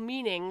a couple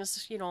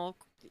meanings.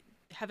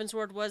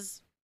 Heavensward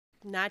was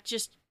not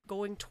just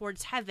going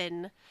towards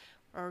heaven,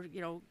 or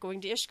going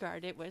to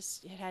Ishgard. It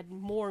had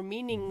more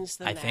meanings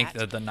than that. I think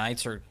that the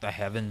knights are the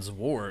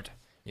Heavensward.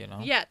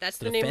 Yeah, that's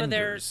the name of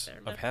their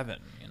of heaven.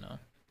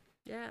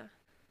 Yeah.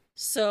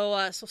 So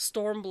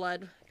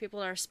Stormblood,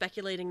 people are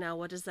speculating now.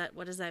 What does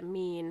that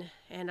mean?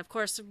 And of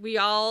course, we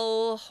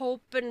all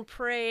hope and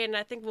pray, and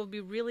I think we'll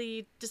be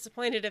really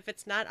disappointed if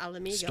it's not Ala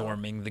Mhigo.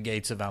 Storming the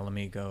gates of Ala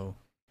Mhigo.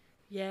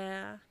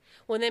 Yeah.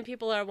 Well, then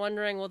people are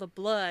wondering, well, the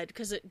blood,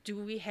 because do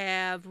we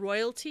have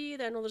royalty?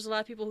 I know there's a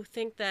lot of people who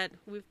think that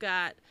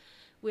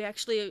we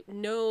actually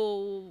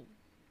know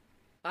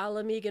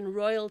Ala Mhigan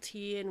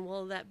royalty, and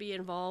will that be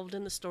involved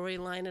in the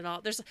storyline at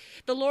all?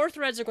 The lore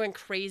threads are going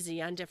crazy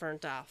on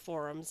different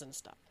forums and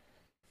stuff.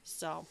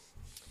 So,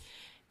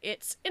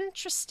 it's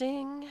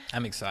interesting.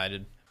 I'm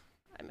excited.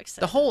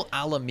 The whole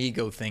Ala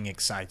Mhigo thing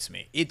excites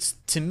me.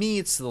 To me,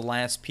 it's the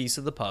last piece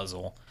of the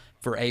puzzle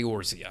for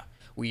Eorzea.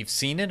 We've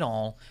seen it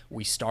all.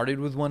 We started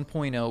with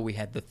 1.0. We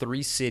had the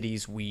 3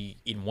 cities.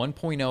 In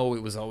 1.0,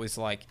 it was always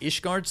like,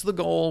 Ishgard's the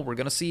goal. We're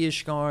going to see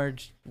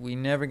Ishgard. We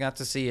never got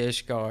to see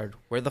Ishgard.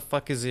 Where the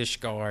fuck is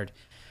Ishgard?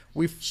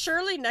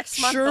 Surely next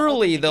month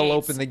they'll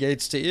open the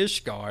gates to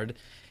Ishgard.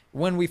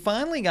 when we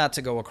finally got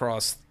to go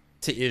across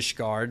to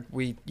Ishgard,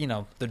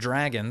 the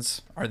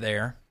dragons are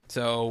there.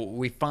 So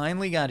we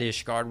finally got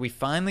Ishgard. We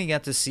finally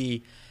got to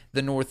see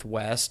the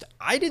Northwest.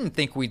 I didn't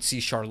think we'd see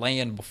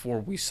Charlayan before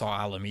we saw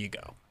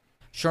Alamigo.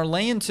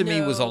 Charlayan to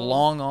me was a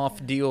long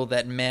off deal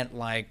that meant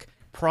like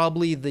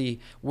probably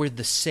where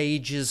the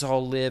sages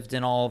all lived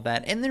and all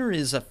that. And there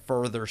is a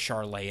further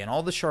Charlayan.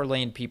 All the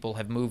Charlayan people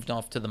have moved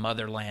off to the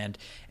motherland,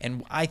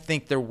 and I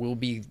think there will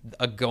be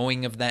a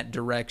going of that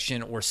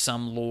direction or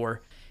some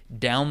lore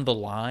down the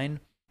line.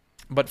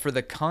 But for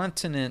the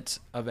continent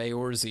of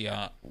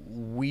Eorzea,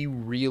 we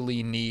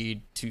really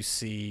need to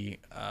see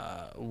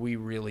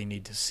Alamigo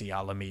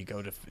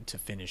to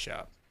finish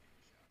up.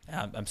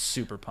 I'm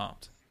super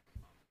pumped.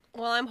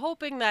 Well, I'm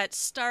hoping that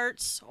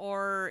starts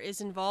or is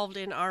involved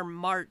in our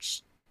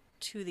march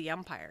to the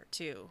Empire,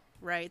 too,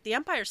 right? The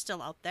Empire's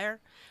still out there.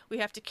 We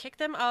have to kick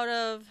them out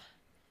of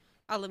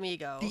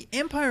Alamigo. The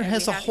Empire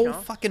has a whole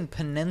fucking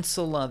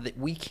peninsula that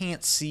we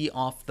can't see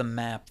off the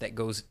map that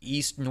goes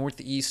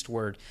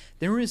northeastward.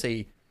 There is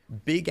a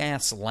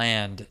big-ass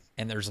land,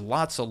 and there's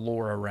lots of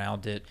lore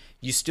around it.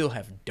 You still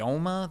have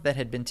Doma that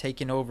had been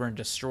taken over and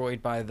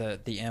destroyed by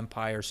the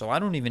Empire, so I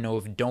don't even know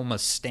if Doma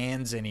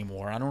stands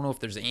anymore. I don't know if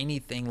there's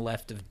anything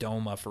left of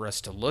Doma for us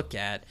to look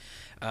at,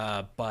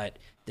 but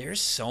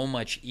there's so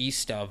much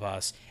east of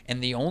us,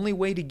 and the only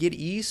way to get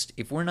east,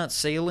 if we're not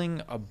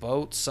sailing a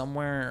boat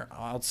somewhere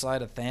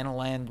outside of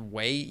Thanaland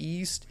way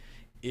east,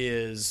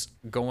 is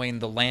going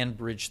the land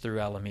bridge through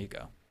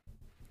Alamigo.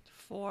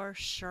 For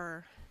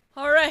sure.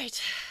 All right,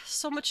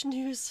 so much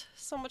news,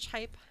 so much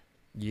hype.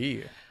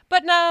 Yeah.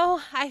 But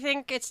now I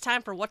think it's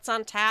time for what's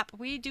on tap.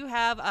 We do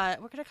have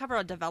we're going to cover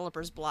a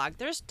developer's blog.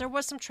 There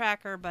was some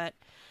tracker, but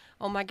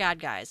oh my god,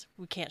 guys,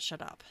 we can't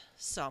shut up.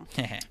 So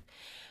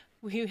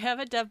we have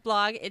a dev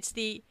blog. It's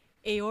the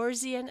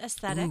Eorzean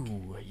aesthetic.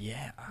 Ooh,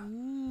 yeah.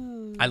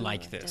 Ooh, I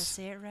like this. Did I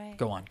say it right?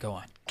 Go on.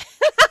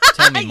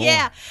 Tell me more.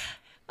 Yeah.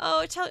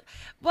 Oh,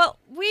 well,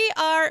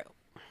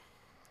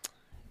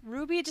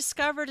 Ruby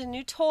discovered a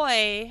new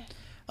toy.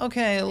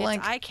 Okay,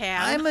 like, iCam.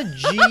 I'm a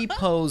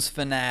G-Pose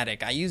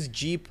fanatic. I use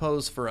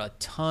G-Pose for a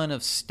ton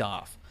of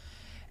stuff.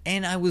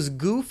 And I was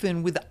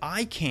goofing with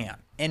iCam.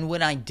 And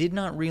what I did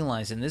not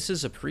realize, and this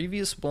is a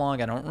previous blog,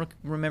 I don't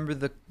remember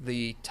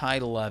the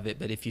title of it,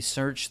 but if you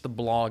search the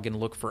blog and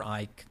look for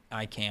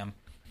iCam,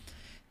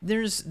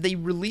 they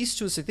released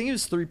to us, I think it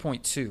was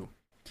 3.2.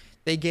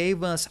 They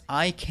gave us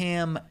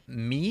iCam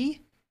Me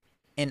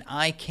and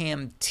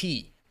iCam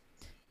T.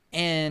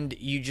 And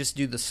you just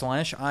do the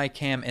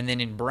 /iCam, and then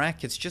in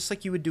brackets, just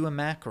like you would do a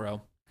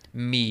macro,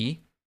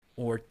 me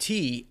or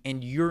T,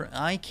 and your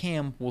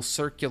iCam will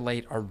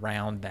circulate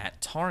around that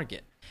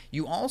target.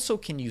 You also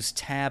can use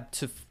tab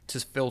to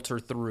filter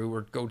through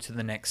or go to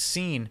the next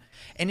scene.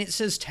 And it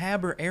says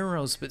tab or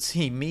arrows, but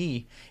see,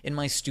 me, in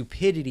my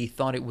stupidity,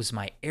 thought it was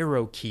my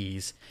arrow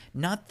keys,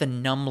 not the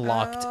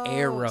num-locked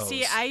arrows.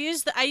 See, I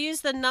use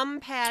the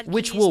numpad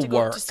which keys will to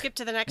work. To skip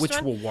to the next which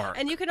one. Will work.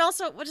 And you can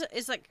also,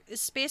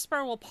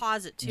 spacebar will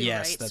pause it too,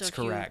 yes, right? That's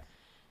correct.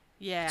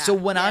 Yeah. So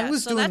when I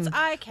was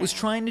was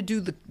trying to do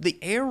the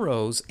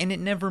arrows, and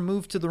it never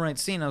moved to the right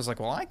scene, I was like,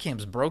 well,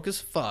 iCam's broke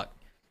as fuck.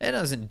 It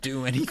doesn't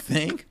do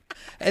anything.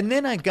 And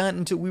then I got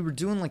into, we were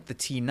doing like the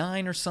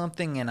T9 or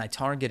something, and I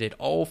targeted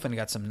Ulf and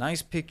got some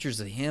nice pictures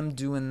of him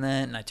doing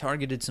that, and I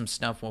targeted some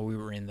stuff while we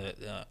were in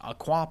the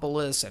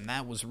Aquapolis, and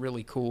that was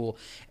really cool.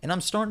 And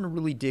I'm starting to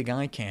really dig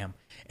iCam.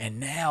 And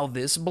now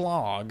this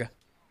blog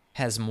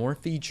has more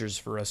features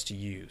for us to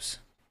use.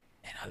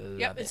 And I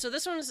love it. So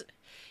this one's,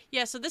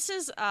 so this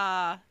is,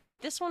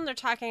 this one they're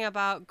talking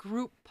about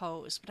group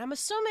pose, but I'm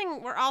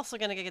assuming we're also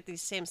going to get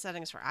these same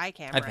settings for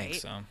iCam, right? I think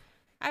so.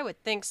 I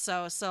would think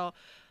so. So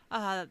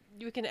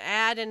you can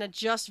add and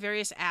adjust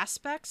various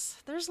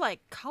aspects. There's like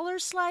color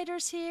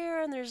sliders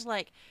here, and there's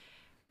like,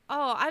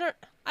 I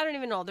don't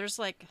even know. There's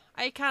like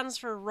icons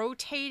for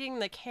rotating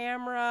the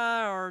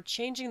camera or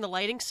changing the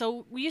lighting.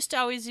 So we used to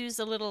always use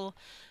the little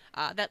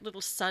that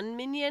little sun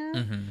minion.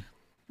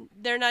 Mm-hmm.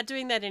 They're not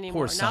doing that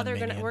anymore. Poor now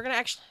minion. we're gonna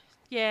actually,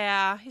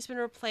 yeah, he's been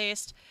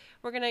replaced.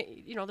 We're gonna,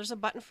 there's a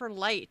button for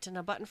light and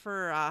a button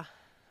for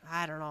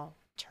I don't know.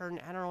 I don't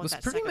know what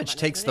that pretty much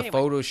takes the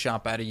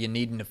Photoshop out of you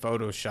needing to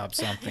Photoshop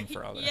something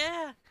for all that.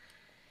 Yeah.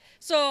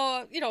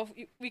 So,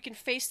 we can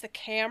face the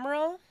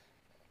camera.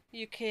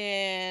 You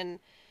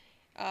can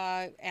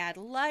add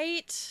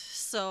light.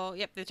 So,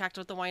 they talked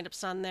about the wind-up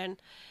sun then.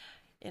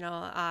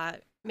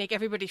 Make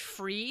everybody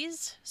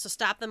freeze. So,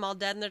 stop them all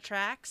dead in their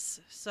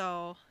tracks.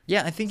 So...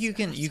 Yeah, I think you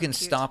can cute.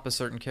 stop a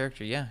certain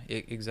character. Yeah,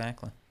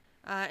 exactly.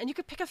 And you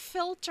could pick a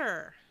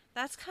filter.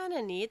 That's kind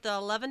of neat. The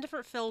 11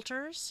 different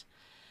filters.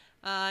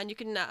 And you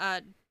can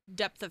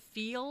depth of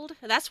field.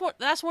 That's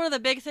one of the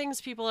big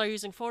things people are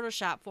using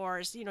Photoshop for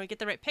is, you get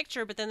the right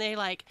picture, but then they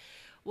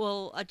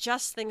will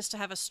adjust things to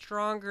have a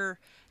stronger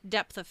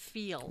depth of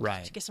field.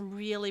 Right. To get some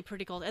really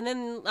pretty gold. And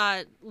then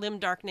limb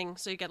darkening,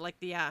 so you get like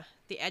the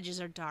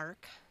edges are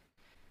dark.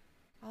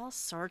 All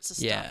sorts of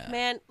stuff. Yeah.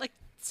 Man, like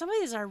some of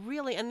these are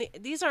really, and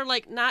these are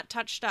like not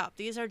touched up.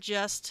 These are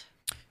just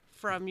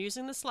from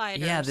using the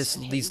sliders. Yeah,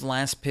 these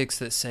last picks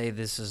that say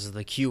this is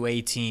the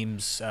QA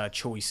team's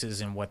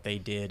choices and what they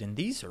did, and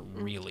these are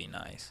really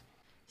nice.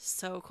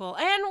 So cool.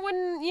 And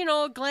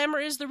when, glamour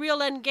is the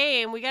real end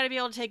game, we got to be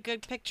able to take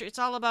good pictures. It's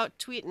all about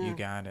tweeting. You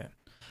got it.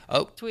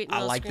 Oh,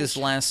 I like this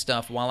last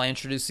stuff. While I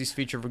introduce these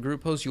feature of a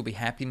group post, you'll be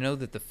happy to know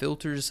that the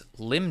filters,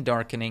 limb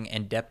darkening,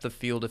 and depth of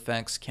field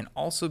effects can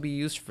also be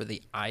used for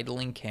the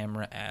idling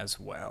camera as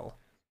well.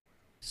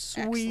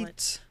 Sweet.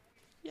 Excellent.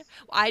 Yeah.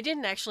 Well, I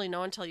didn't actually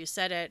know until you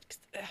said it.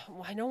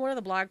 I know one of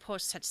the blog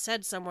posts had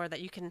said somewhere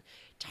that you can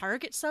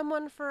target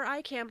someone for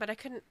iCam, but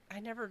I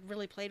never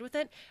really played with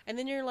it. And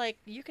then you're like,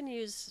 you can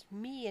use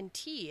me and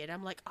T. And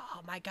I'm like,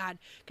 oh my God.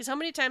 Because how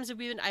many times have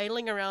we been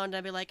idling around and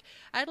I'd be like,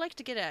 I'd like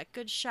to get a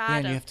good shot Yeah,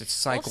 of you have to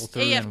cycle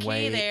through AFK and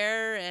wait.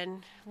 there.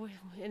 And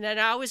then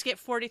I always get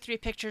 43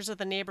 pictures of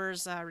the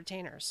neighbor's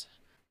retainers.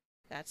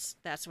 That's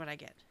what I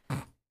get.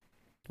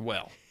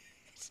 Well,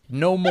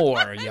 no more,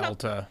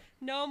 Yelta.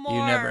 No more.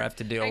 You never have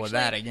to deal with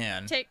that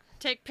again.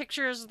 Take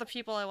pictures of the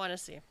people I want to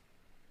see.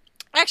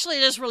 Actually,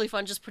 it is really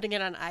fun just putting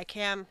it on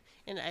iCam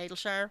in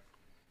Aidleshire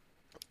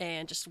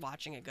and just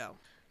watching it go.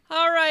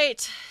 All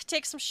right,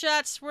 take some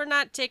shots. We're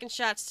not taking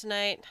shots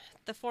tonight.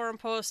 The forum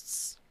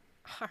posts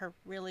are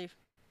really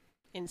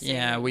insane.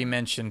 Yeah, we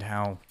mentioned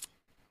how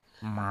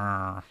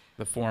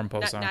the forum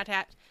posts not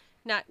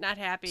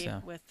happy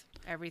with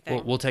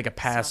everything. We'll take a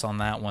pass on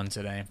that one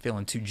today. I'm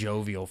feeling too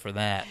jovial for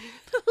that.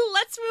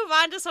 Let's move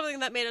on to something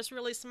that made us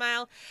really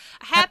smile.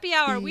 Happy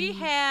hour. We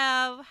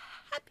have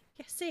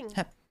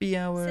Happy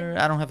hour. Sing.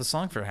 I don't have a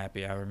song for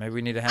happy hour. Maybe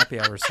we need a happy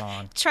hour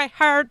song. Try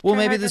hard. Well,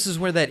 maybe this is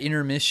where that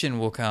intermission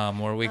will come,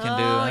 where we can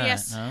do that.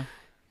 Yes. No?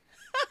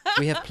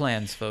 We have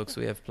plans, folks.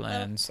 We have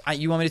plans.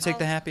 You want me to take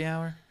the happy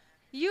hour?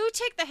 You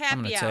take the happy hour.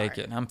 I'm going to take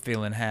it. I'm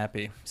feeling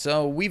happy.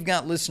 So we've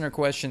got listener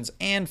questions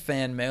and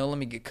fan mail. Let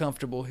me get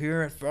comfortable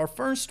here. Our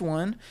first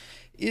one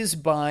is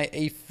by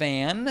a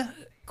fan,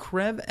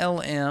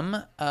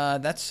 CrevLM.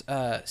 That's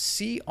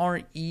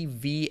CREVLM,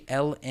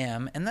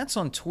 and that's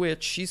on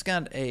Twitch. She's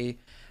got a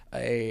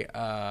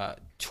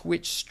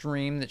Twitch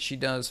stream that she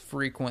does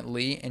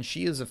frequently, and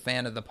she is a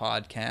fan of the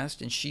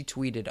podcast, and she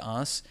tweeted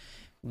us,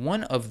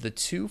 one of the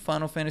 2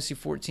 Final Fantasy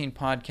XIV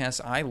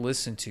podcasts I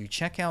listen to.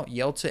 Check out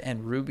Yelta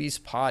and Ruby's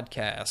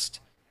podcast,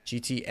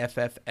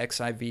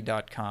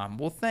 gtffxiv.com.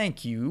 Well,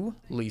 thank you,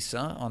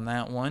 Lisa, on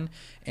that one.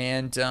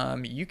 And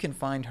you can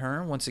find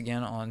her, once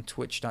again, on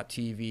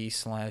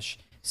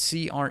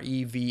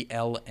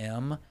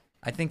twitch.tv/CREVLM.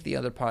 I think the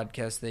other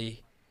podcast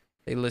they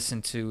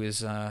listen to is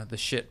the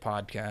Shit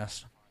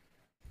Podcast.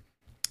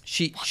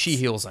 She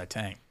Heals, I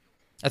Tank.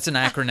 That's an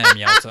acronym,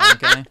 Yelta,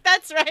 okay?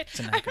 That's right.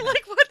 I'm like,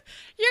 what?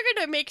 You're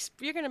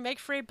gonna make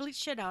Frey bleep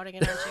shit out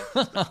again,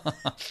 aren't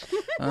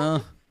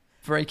you?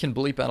 Frey can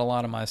bleep out a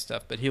lot of my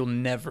stuff, but he'll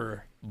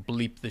never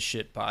bleep the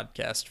Shit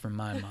Podcast from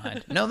my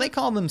mind. No, they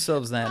call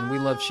themselves that, and we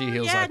love She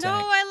Heals, I Tank.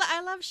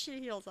 I love She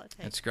Heals, I Tank.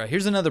 That's great.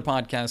 Here's another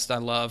podcast I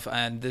love,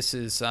 and this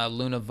is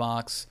Luna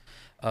Vox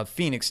of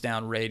Phoenix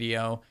Down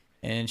Radio.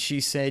 And she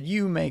said,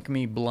 "You make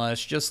me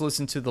blush. Just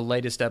listen to the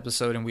latest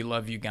episode, and we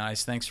love you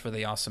guys. Thanks for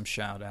the awesome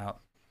shout out."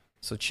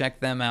 So check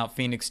them out,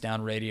 Phoenix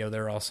Down Radio.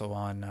 They're also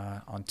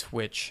on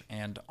Twitch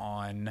and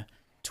on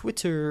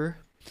Twitter.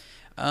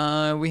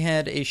 We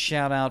had a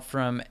shout out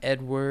from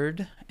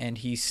Edward, and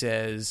he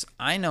says,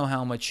 "I know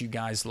how much you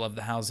guys love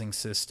the housing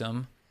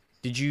system.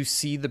 Did you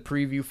see the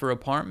preview for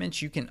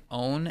apartments? You can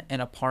own an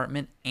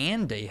apartment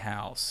and a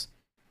house.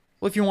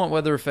 Well, if you want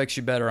weather effects,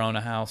 you better own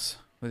a house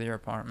with your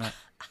apartment."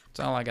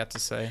 That's all I got to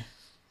say,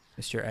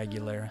 Mr.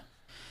 Aguilera.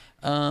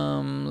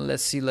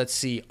 Let's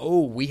see.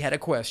 Oh, we had a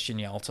question,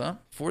 Yelta,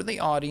 for the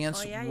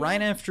audience.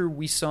 Right after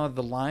we saw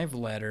the live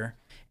letter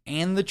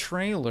and the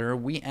trailer,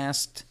 we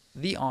asked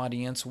the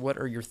audience, what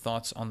are your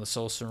thoughts on the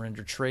Soul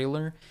Surrender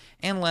trailer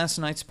and last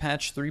night's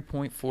patch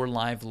 3.4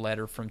 live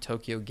letter from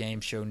Tokyo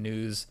Game Show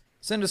News.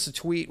 Send us a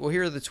tweet. Well,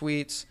 here are the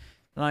tweets.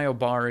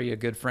 Nyobari, a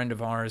good friend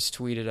of ours,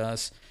 tweeted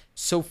us,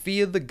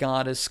 "Sophia the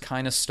Goddess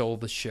kind of stole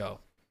the show,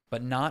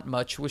 but not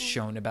much was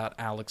shown about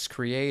Alex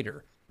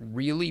Creator.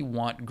 Really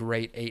want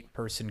great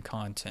 8-person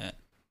content."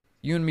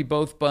 You and me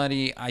both,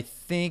 buddy. I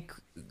think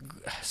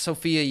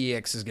Sophia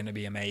EX is going to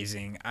be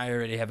amazing. I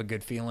already have a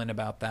good feeling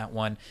about that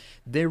one.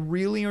 They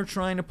really are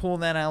trying to pull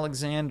that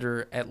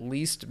Alexander, at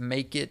least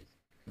make it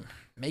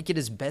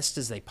as best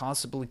as they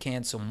possibly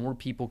can so more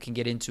people can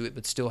get into it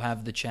but still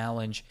have the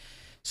challenge.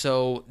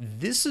 So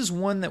this is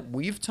one that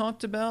we've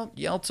talked about.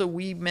 Yelta,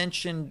 we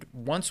mentioned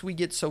once we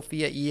get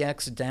Sophia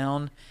EX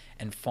down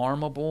and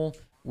farmable,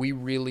 we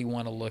really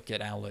want to look at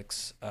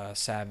Alex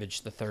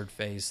Savage, the third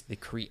phase, the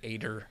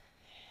creator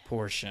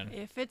portion.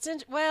 If it's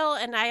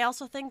and I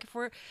also think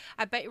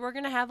I bet we're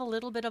gonna have a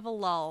little bit of a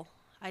lull.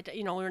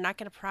 We're not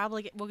gonna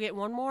we'll get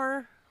one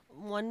more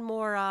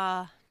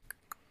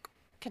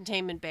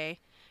containment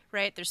bay,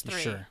 right? There's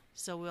 3, sure.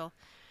 So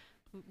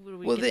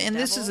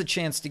this is a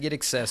chance to get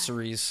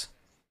accessories.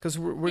 Because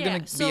we're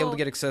going to be able to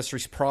get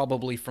accessories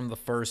probably from the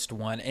first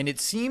one. And it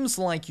seems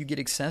like you get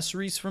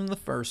accessories from the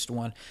first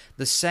one.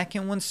 The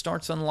second one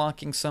starts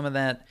unlocking some of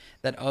that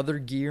other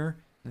gear.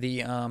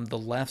 The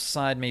left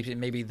side,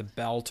 maybe the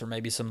belt or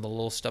maybe some of the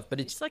little stuff, but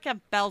It's like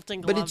a belt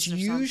and gloves. but it's or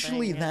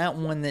usually something, yeah. that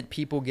one that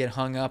people get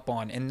hung up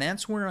on, and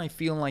that's where I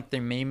feel like they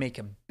may make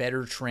a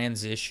better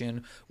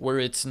transition, where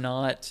it's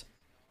not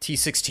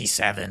T6,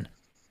 T7,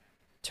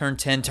 turn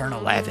 10, turn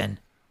 11,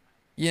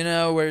 you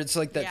know, where it's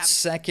like that Yeah.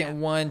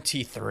 second one,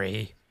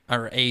 T3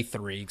 or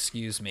A3,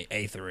 excuse me,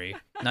 A3,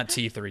 not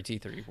T3,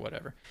 T3,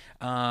 whatever,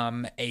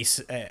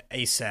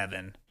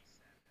 A7.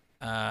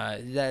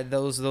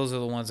 Those are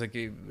the ones that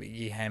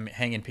you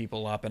hanging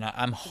people up, and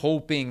I'm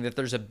hoping that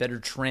there's a better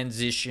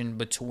transition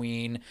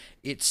between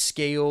it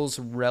scales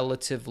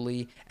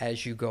relatively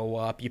as you go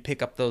up. You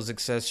pick up those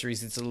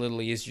accessories, it's a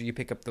little easier. You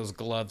pick up those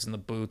gloves and the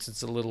boots,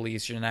 it's a little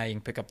easier. Now you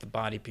can pick up the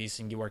body piece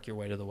and you work your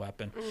way to the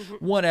weapon.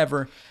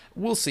 Whatever,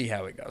 we'll see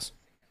how it goes.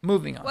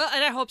 Moving on. Well,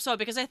 and I hope so,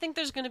 because I think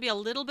there's going to be a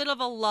little bit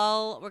of a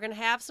lull. We're going to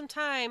have some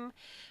time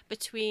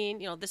between,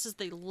 this is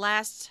the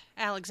last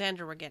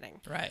Alexander we're getting.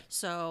 Right.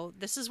 So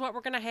this is what we're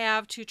going to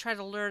have to try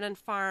to learn and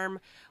farm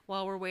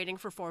while we're waiting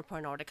for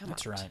 4.0 to come out.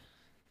 That's right.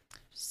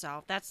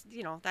 So that's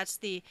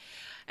the,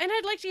 and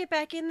I'd like to get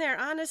back in there.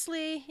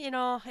 Honestly,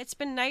 it's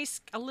been nice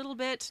a little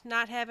bit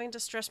not having to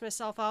stress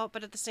myself out,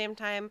 but at the same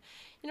time,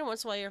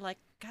 once in a while you're like,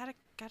 gotta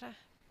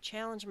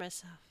challenge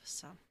myself.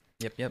 So.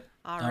 Yep.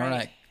 All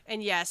right.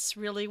 And yes,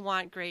 really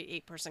want great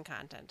 8-person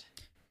content.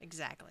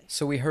 Exactly.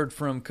 So we heard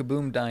from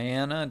Kaboom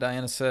Diana.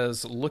 Diana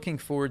says, looking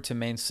forward to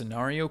main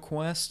scenario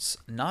quests.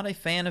 Not a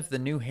fan of the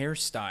new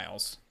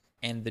hairstyles.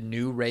 And the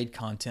new raid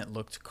content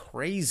looked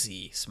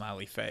crazy,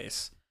 smiley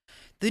face.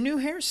 The new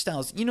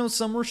hairstyles,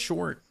 some were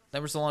short.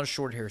 There was a lot of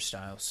short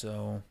hairstyles,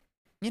 so,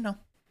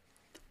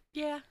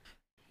 Yeah.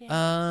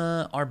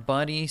 Our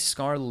buddy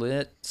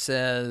Scarlet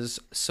says,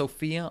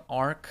 Sophia,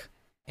 Ark,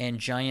 and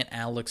Giant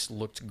Alex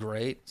looked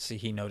great. See,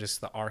 he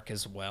noticed the arc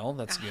as well.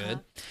 That's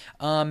good.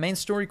 Main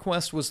story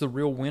quest was the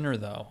real winner,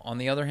 though. On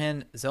the other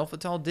hand,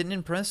 Xelphatol didn't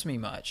impress me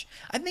much.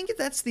 I think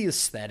that's the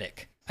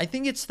aesthetic. I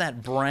think it's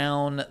that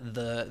brown,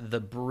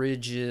 the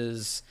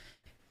bridges,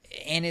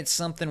 and it's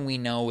something we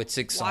know. It's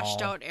Exalt.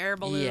 Washed out air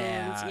balloons.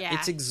 Yeah,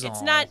 it's Exalt.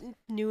 It's not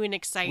new and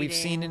exciting. We've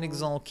seen an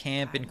Exalt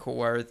camp in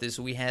Coarthus.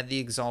 We had the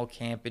Exalt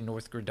camp in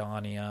North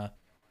Gridania.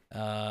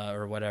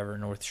 Or whatever,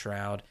 North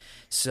Shroud.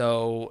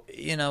 So,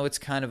 it's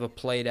kind of a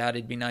played out.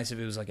 It'd be nice if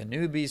it was like a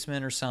new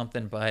Beastman or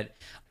something, but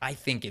I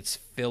think it's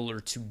filler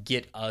to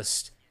get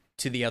us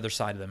to the other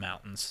side of the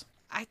mountains.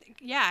 I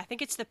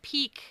think it's the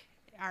peak,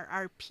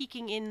 our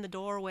peeking in the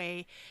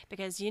doorway,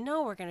 because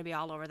we're going to be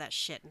all over that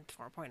shit in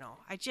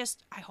 4.0.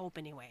 I hope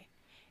anyway.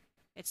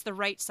 It's the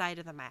right side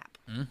of the map.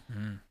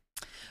 Mm-hmm.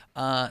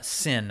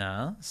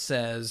 Cinna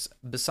says,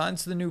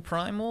 besides the new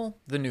Primal,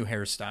 the new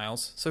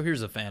hairstyles. So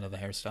here's a fan of the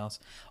hairstyles.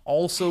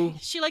 Also,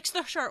 she likes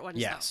the short ones.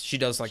 Yes, though. she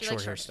does like She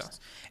short likes hairstyles.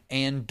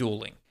 And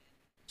dueling.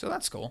 So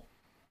that's cool.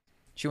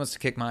 She wants to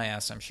kick my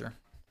ass, I'm sure.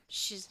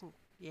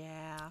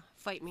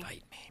 Fight me.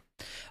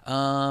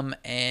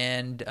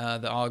 And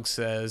the Og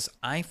says,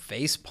 I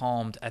face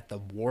palmed at the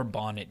war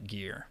bonnet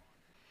gear.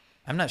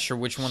 I'm not sure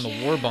which one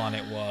the war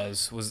bonnet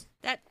was. Was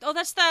that? Oh,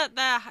 that's the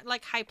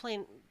like high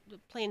plains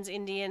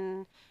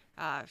Indian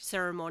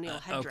ceremonial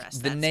headdress.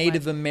 The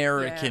Native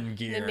American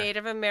gear. The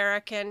Native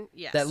American,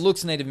 yes. That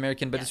looks Native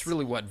American, but Yes. it's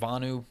really what,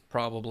 Vanu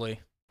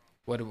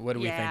what do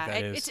we think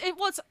that is?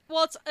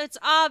 It's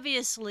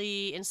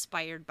obviously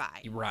inspired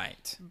by.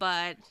 Right.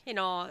 But a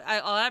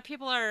lot of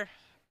people are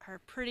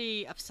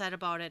pretty upset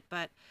about it.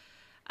 But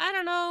I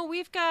don't know.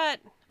 We've got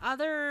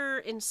other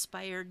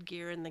inspired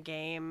gear in the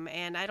game,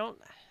 and I don't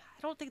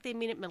think they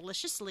mean it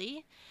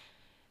maliciously.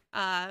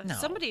 No.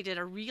 Somebody did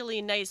a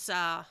really nice.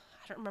 I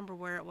don't remember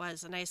where it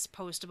was. A nice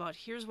post about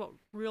here's what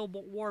real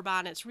war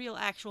bonnets, real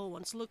actual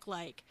ones look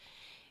like.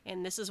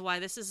 And this is why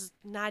this is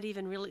not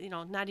even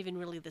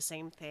really the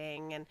same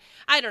thing. And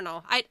I don't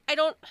know. I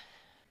don't.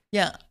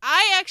 Yeah.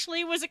 I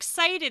actually was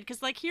excited because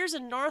here's a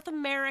North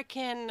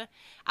American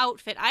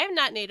outfit. I am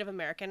not Native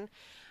American.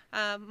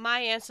 My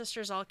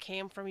ancestors all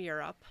came from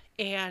Europe,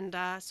 and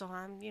so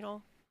I'm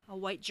a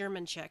white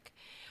German chick.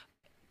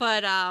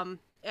 But I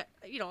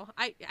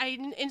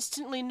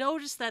instantly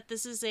noticed that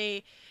this is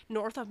a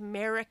North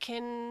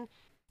American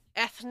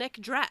ethnic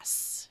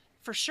dress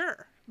for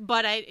sure.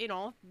 But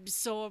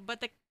but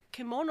the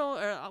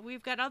kimono,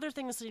 we've got other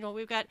things,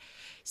 we've got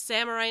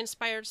samurai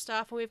inspired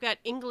stuff, and we've got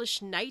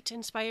English knight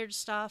inspired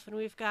stuff, and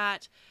we've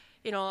got,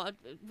 we're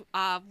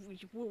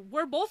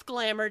both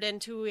glamored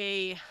into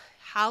a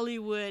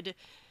Hollywood,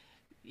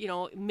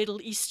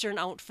 Middle Eastern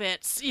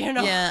outfits,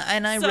 Yeah,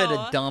 and I read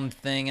a dumb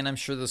thing, and I'm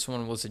sure this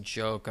one was a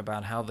joke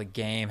about how the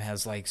game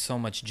has so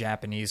much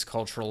Japanese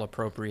cultural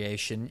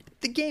appropriation.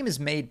 The game is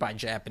made by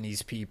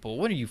Japanese people.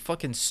 What are you,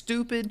 fucking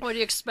stupid? What do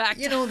you expect?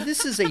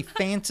 This is a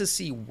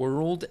fantasy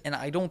world, and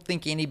I don't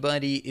think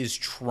anybody is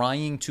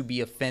trying to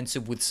be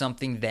offensive with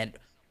something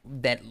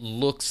that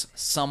looks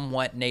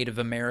somewhat Native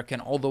American,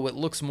 although it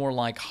looks more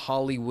like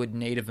Hollywood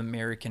Native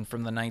American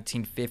from the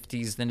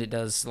 1950s than it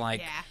does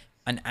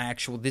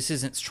this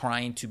isn't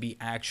trying to be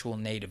actual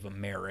Native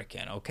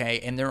American, okay?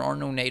 And there are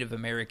no Native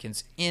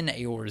Americans in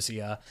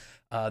Eorzea.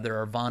 There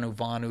are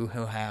Vanu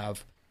who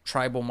have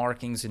tribal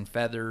markings and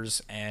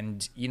feathers,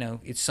 and, you know,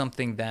 it's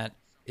something that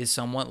is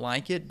somewhat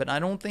like it, but I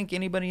don't think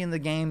anybody in the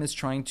game is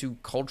trying to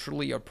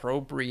culturally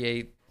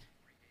appropriate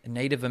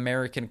Native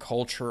American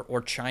culture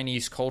or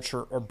Chinese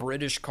culture or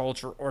British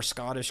culture or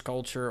Scottish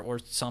culture or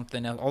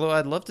something else. Although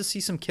I'd love to see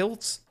some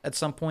kilts at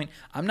some point.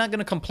 I'm not going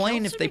to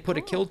complain if they put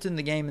a kilt in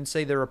the game and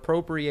say they're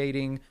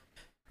appropriating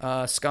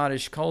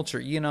Scottish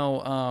culture. You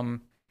know,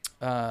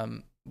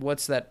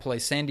 what's that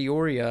place?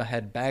 Sandioria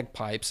had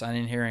bagpipes. I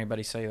didn't hear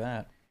anybody say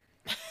that.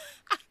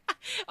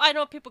 I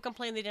know people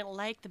complain they didn't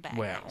like the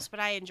bagpipes, but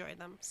I enjoyed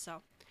them.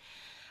 So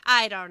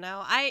I don't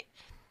know.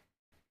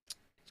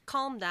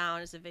 Calm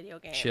down is a video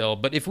game. Chill.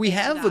 But if we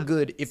have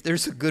if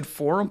there's a good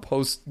forum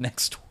post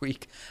next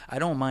week, I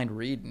don't mind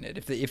reading it.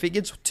 If it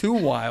gets too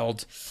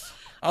wild,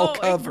 I'll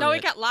cover it. No,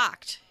 it got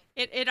locked.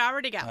 It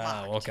already got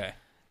locked. Oh, okay.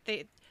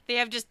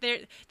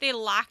 They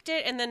locked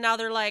it, and then now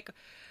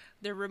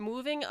they're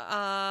removing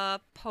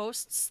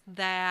posts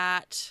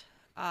that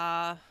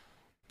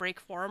break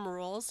forum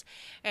rules,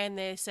 and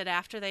they said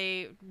after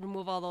they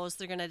remove all those,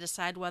 they're going to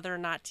decide whether or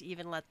not to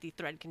even let the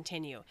thread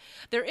continue.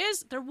 There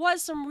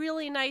was some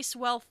really nice,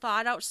 well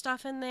thought out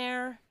stuff in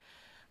there.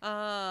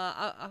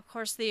 Of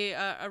course, the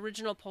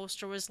original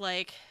poster was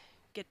like,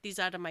 "Get these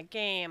out of my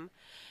game,"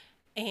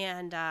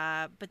 and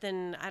but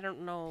then I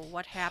don't know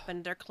what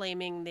happened. They're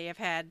claiming they have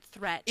had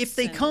threats. If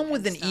they come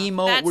with an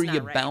emote where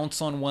you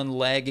bounce on one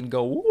leg and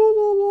go woo woo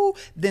woo,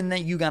 then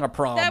you got a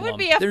problem. That would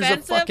be offensive. There's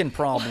a fucking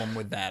problem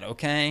with that.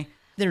 Okay.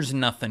 There's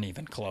nothing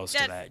even close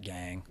to that,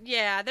 gang.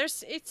 Yeah,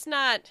 it's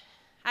not,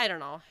 I don't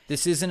know.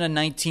 This isn't a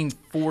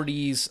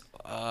 1940s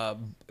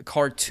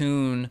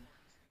cartoon,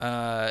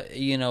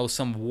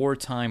 some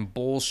wartime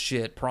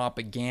bullshit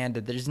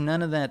propaganda. There's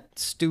none of that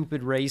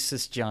stupid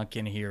racist junk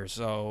in here,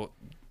 so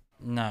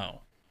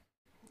no.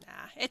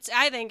 Nah,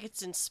 I think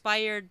it's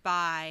inspired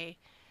by,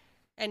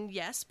 and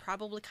yes,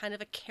 probably kind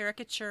of a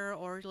caricature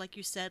or, like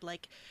you said,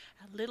 like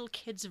a little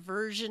kid's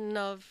version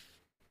of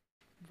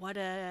what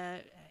a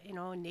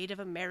Native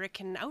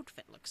American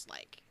outfit looks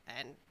like.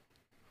 And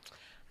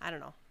I don't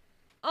know.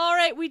 All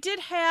right, we did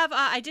have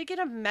I did get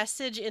a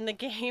message in the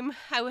game.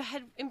 I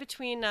had in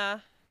between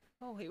it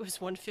was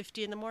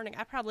 1:50 in the morning.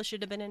 I probably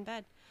should have been in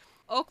bed.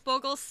 Oak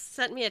Bogle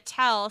sent me a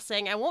tell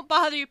saying, "I won't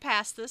bother you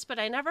past this, but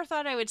I never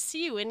thought I would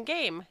see you in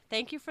game.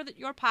 Thank you for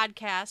your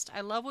podcast. I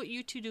love what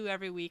you two do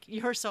every week.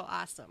 You're so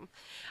awesome."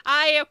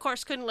 I, of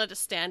course, couldn't let it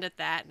stand at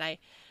that, and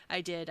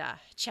I did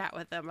chat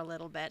with them a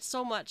little bit.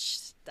 So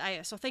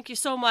thank you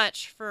so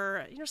much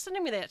for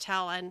sending me that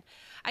tell. And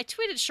I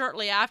tweeted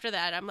shortly after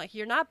that. I'm like,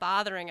 "You're not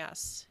bothering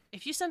us.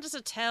 If you send us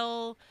a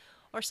tell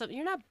or something,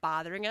 you're not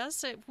bothering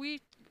us.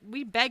 We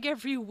beg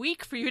every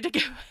week for you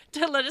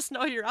to let us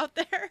know you're out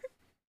there."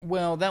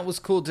 Well, that was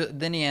cool.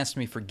 Then he asked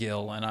me for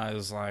Gil, and I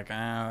was like,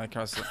 I'm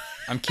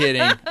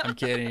kidding. I'm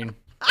kidding.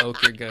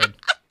 Oak, you're good.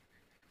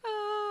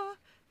 Oh,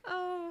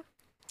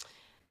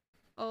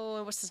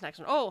 and what's this next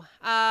one?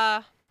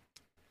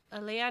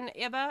 Elian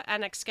Iba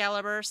and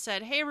Excalibur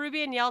said, "Hey,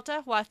 Ruby and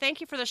Yelta. Well,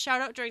 thank you for the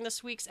shout-out during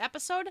this week's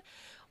episode.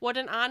 What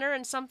an honor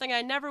and something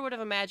I never would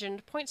have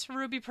imagined. Points for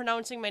Ruby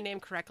pronouncing my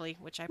name correctly,"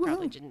 which I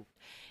probably didn't.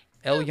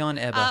 Elian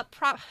Eba.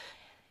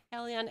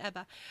 Elian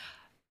Eba.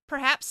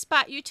 "Perhaps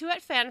spot you two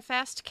at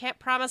FanFest. Can't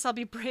promise I'll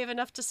be brave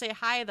enough to say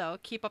hi, though.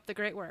 Keep up the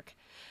great work."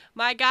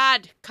 My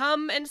God,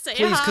 come and say hi.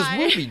 Please, because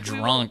we'll be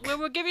drunk. We're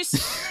going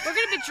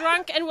to be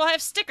drunk, and we'll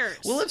have stickers.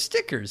 We'll have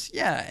stickers,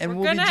 yeah, and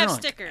we'll be drunk. Have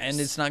stickers. And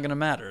it's not going to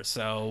matter,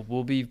 so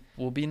we'll be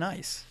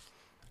nice.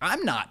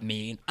 I'm not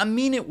mean. I'm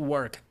mean at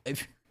work.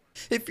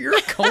 If you're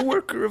a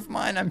coworker of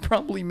mine, I'm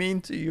probably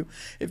mean to you.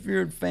 If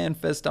you're at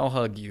FanFest, I'll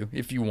hug you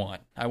if you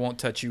want. I won't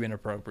touch you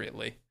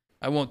inappropriately.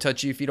 I won't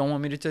touch you if you don't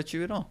want me to touch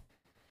you at all.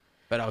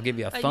 But I'll give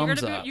you a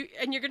thumbs up.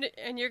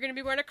 You're gonna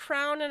be wearing a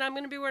crown, and I'm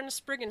gonna be wearing a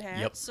Spriggan hat.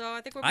 Yep. So I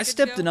think I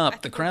stepped it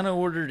up. The crown I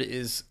ordered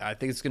I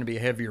think it's gonna be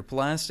heavier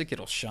plastic.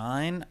 It'll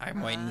shine.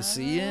 I'm waiting to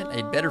see it.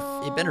 It better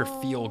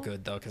feel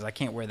good though, because I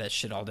can't wear that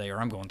shit all day,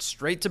 or I'm going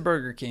straight to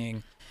Burger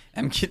King.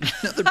 I'm getting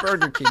another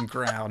Burger King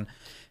crown,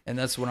 and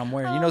that's what I'm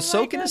wearing.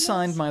 Soken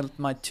assigned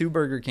my 2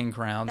 Burger King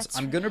crowns.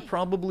 I'm gonna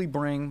probably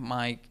bring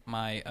my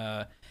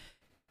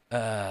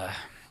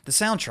the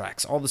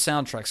soundtracks, all the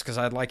soundtracks, because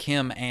I'd like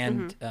him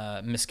and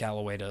Miss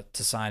Calloway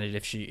to sign it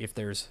if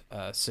there's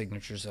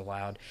signatures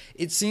allowed.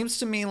 It seems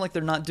to me like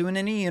they're not doing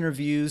any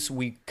interviews.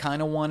 We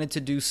kind of wanted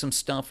to do some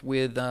stuff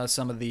with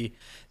some of the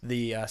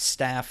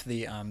staff,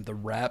 the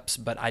reps,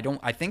 but I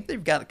think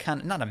they've got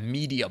kind of not a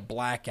media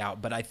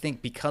blackout, but I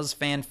think because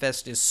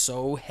FanFest is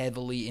so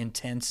heavily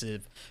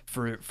intensive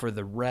for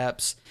the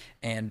reps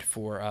and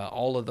for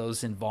all of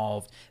those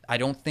involved, I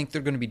don't think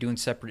they're going to be doing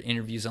separate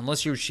interviews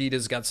unless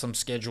Yoshida's got some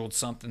scheduled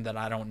something that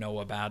I don't know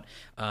about.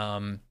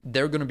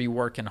 They're going to be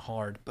working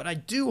hard, but I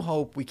do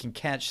hope we can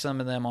catch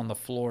some of them on the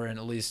floor and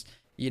at least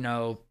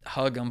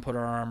hug them, put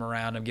our arm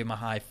around them, give them a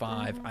high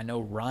five. I know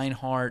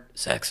Reinhardt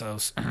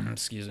Sexos,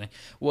 excuse me,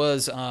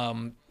 was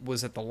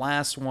at the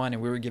last one,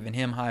 and we were giving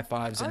him high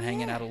fives and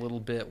hanging out a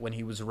little bit when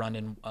he was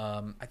running.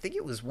 I think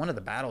it was one of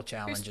the battle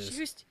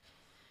challenges.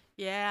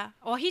 Yeah.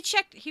 Well, he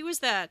checked. He was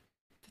the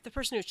the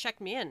person who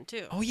checked me in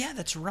too. Oh yeah,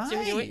 that's right.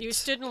 So you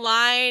stood in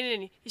line,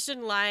 and you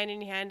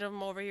handed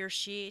him over your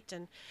sheet,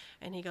 and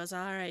he goes, "All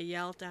right,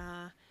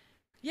 Yelta."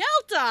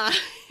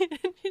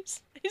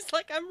 He's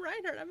like, "I'm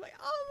Reinhardt." I'm like,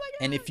 "Oh my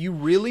god!" And if you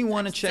really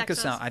want to check us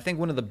Texas. out, I think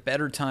one of the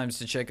better times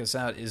to check us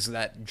out is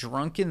that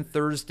Drunken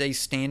Thursday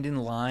stand in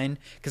line,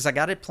 because I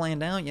got it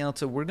planned out.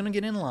 So we're gonna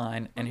get in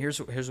line, and here's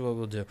what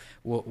we'll do: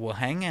 we'll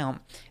hang out,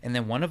 and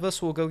then one of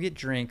us will go get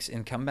drinks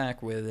and come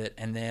back with it,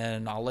 and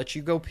then I'll let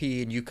you go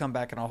pee, and you come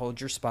back, and I'll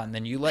hold your spot, and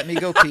then you let me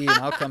go pee, and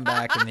I'll come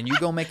back, and then you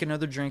go make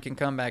another drink and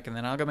come back, and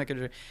then I'll go make a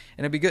drink,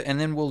 and it'll be good.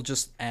 And then we'll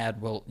just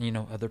add,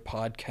 other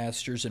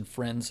podcasters and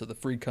friends of the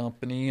free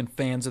company and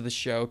fans of the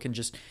show can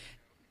just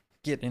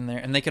get in there,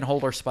 and they can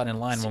hold our spot in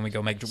line when we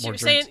go make more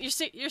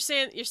drinks. You're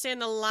saying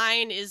the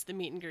line is the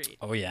meet and greet.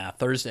 Oh yeah,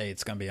 Thursday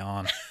it's gonna be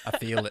on. I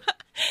feel it.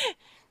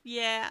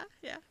 Yeah.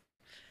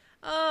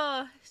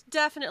 Oh,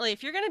 definitely.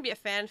 If you're gonna be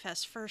at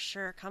FanFest, for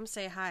sure, come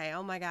say hi.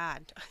 Oh my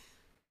god.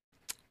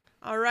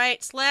 All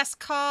right, last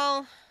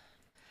call.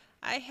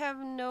 I have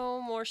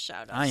no more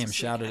shout-outs. I am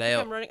shouted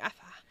out.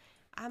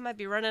 I might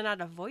be running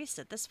out of voice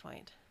at this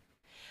point.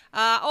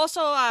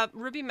 Also,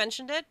 Ruby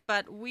mentioned it,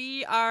 but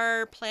we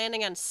are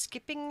planning on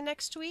skipping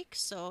next week,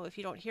 so if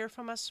you don't hear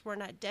from us, we're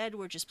not dead,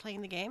 we're just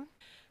playing the game.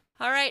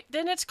 All right,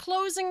 then it's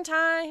closing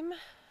time.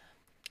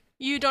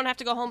 You don't have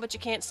to go home, but you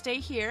can't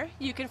stay here.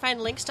 You can find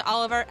links to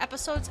all of our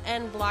episodes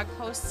and blog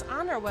posts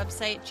on our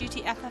website,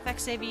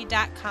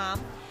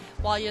 gtffxiv.com.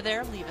 While you're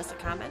there, leave us a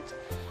comment.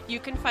 You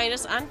can find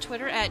us on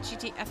Twitter at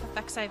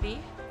gtffxiv.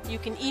 You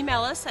can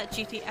email us at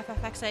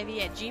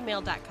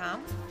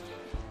gtffxiv@gmail.com.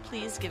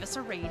 Please give us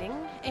a rating.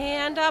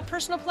 And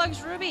personal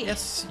plugs, Ruby.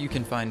 Yes, you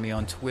can find me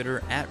on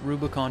Twitter at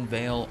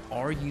RubiconVale,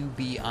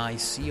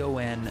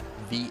 RubiconVale.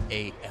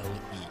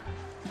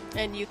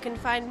 And you can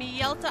find me,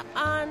 Yelta,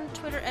 on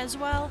Twitter as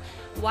well,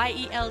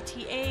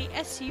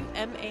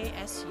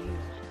 YELTASUMASU.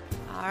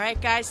 All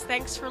right, guys,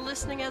 thanks for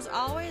listening as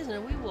always,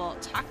 and we will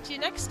talk to you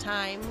next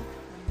time.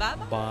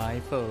 Bye-bye. Bye,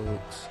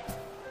 folks.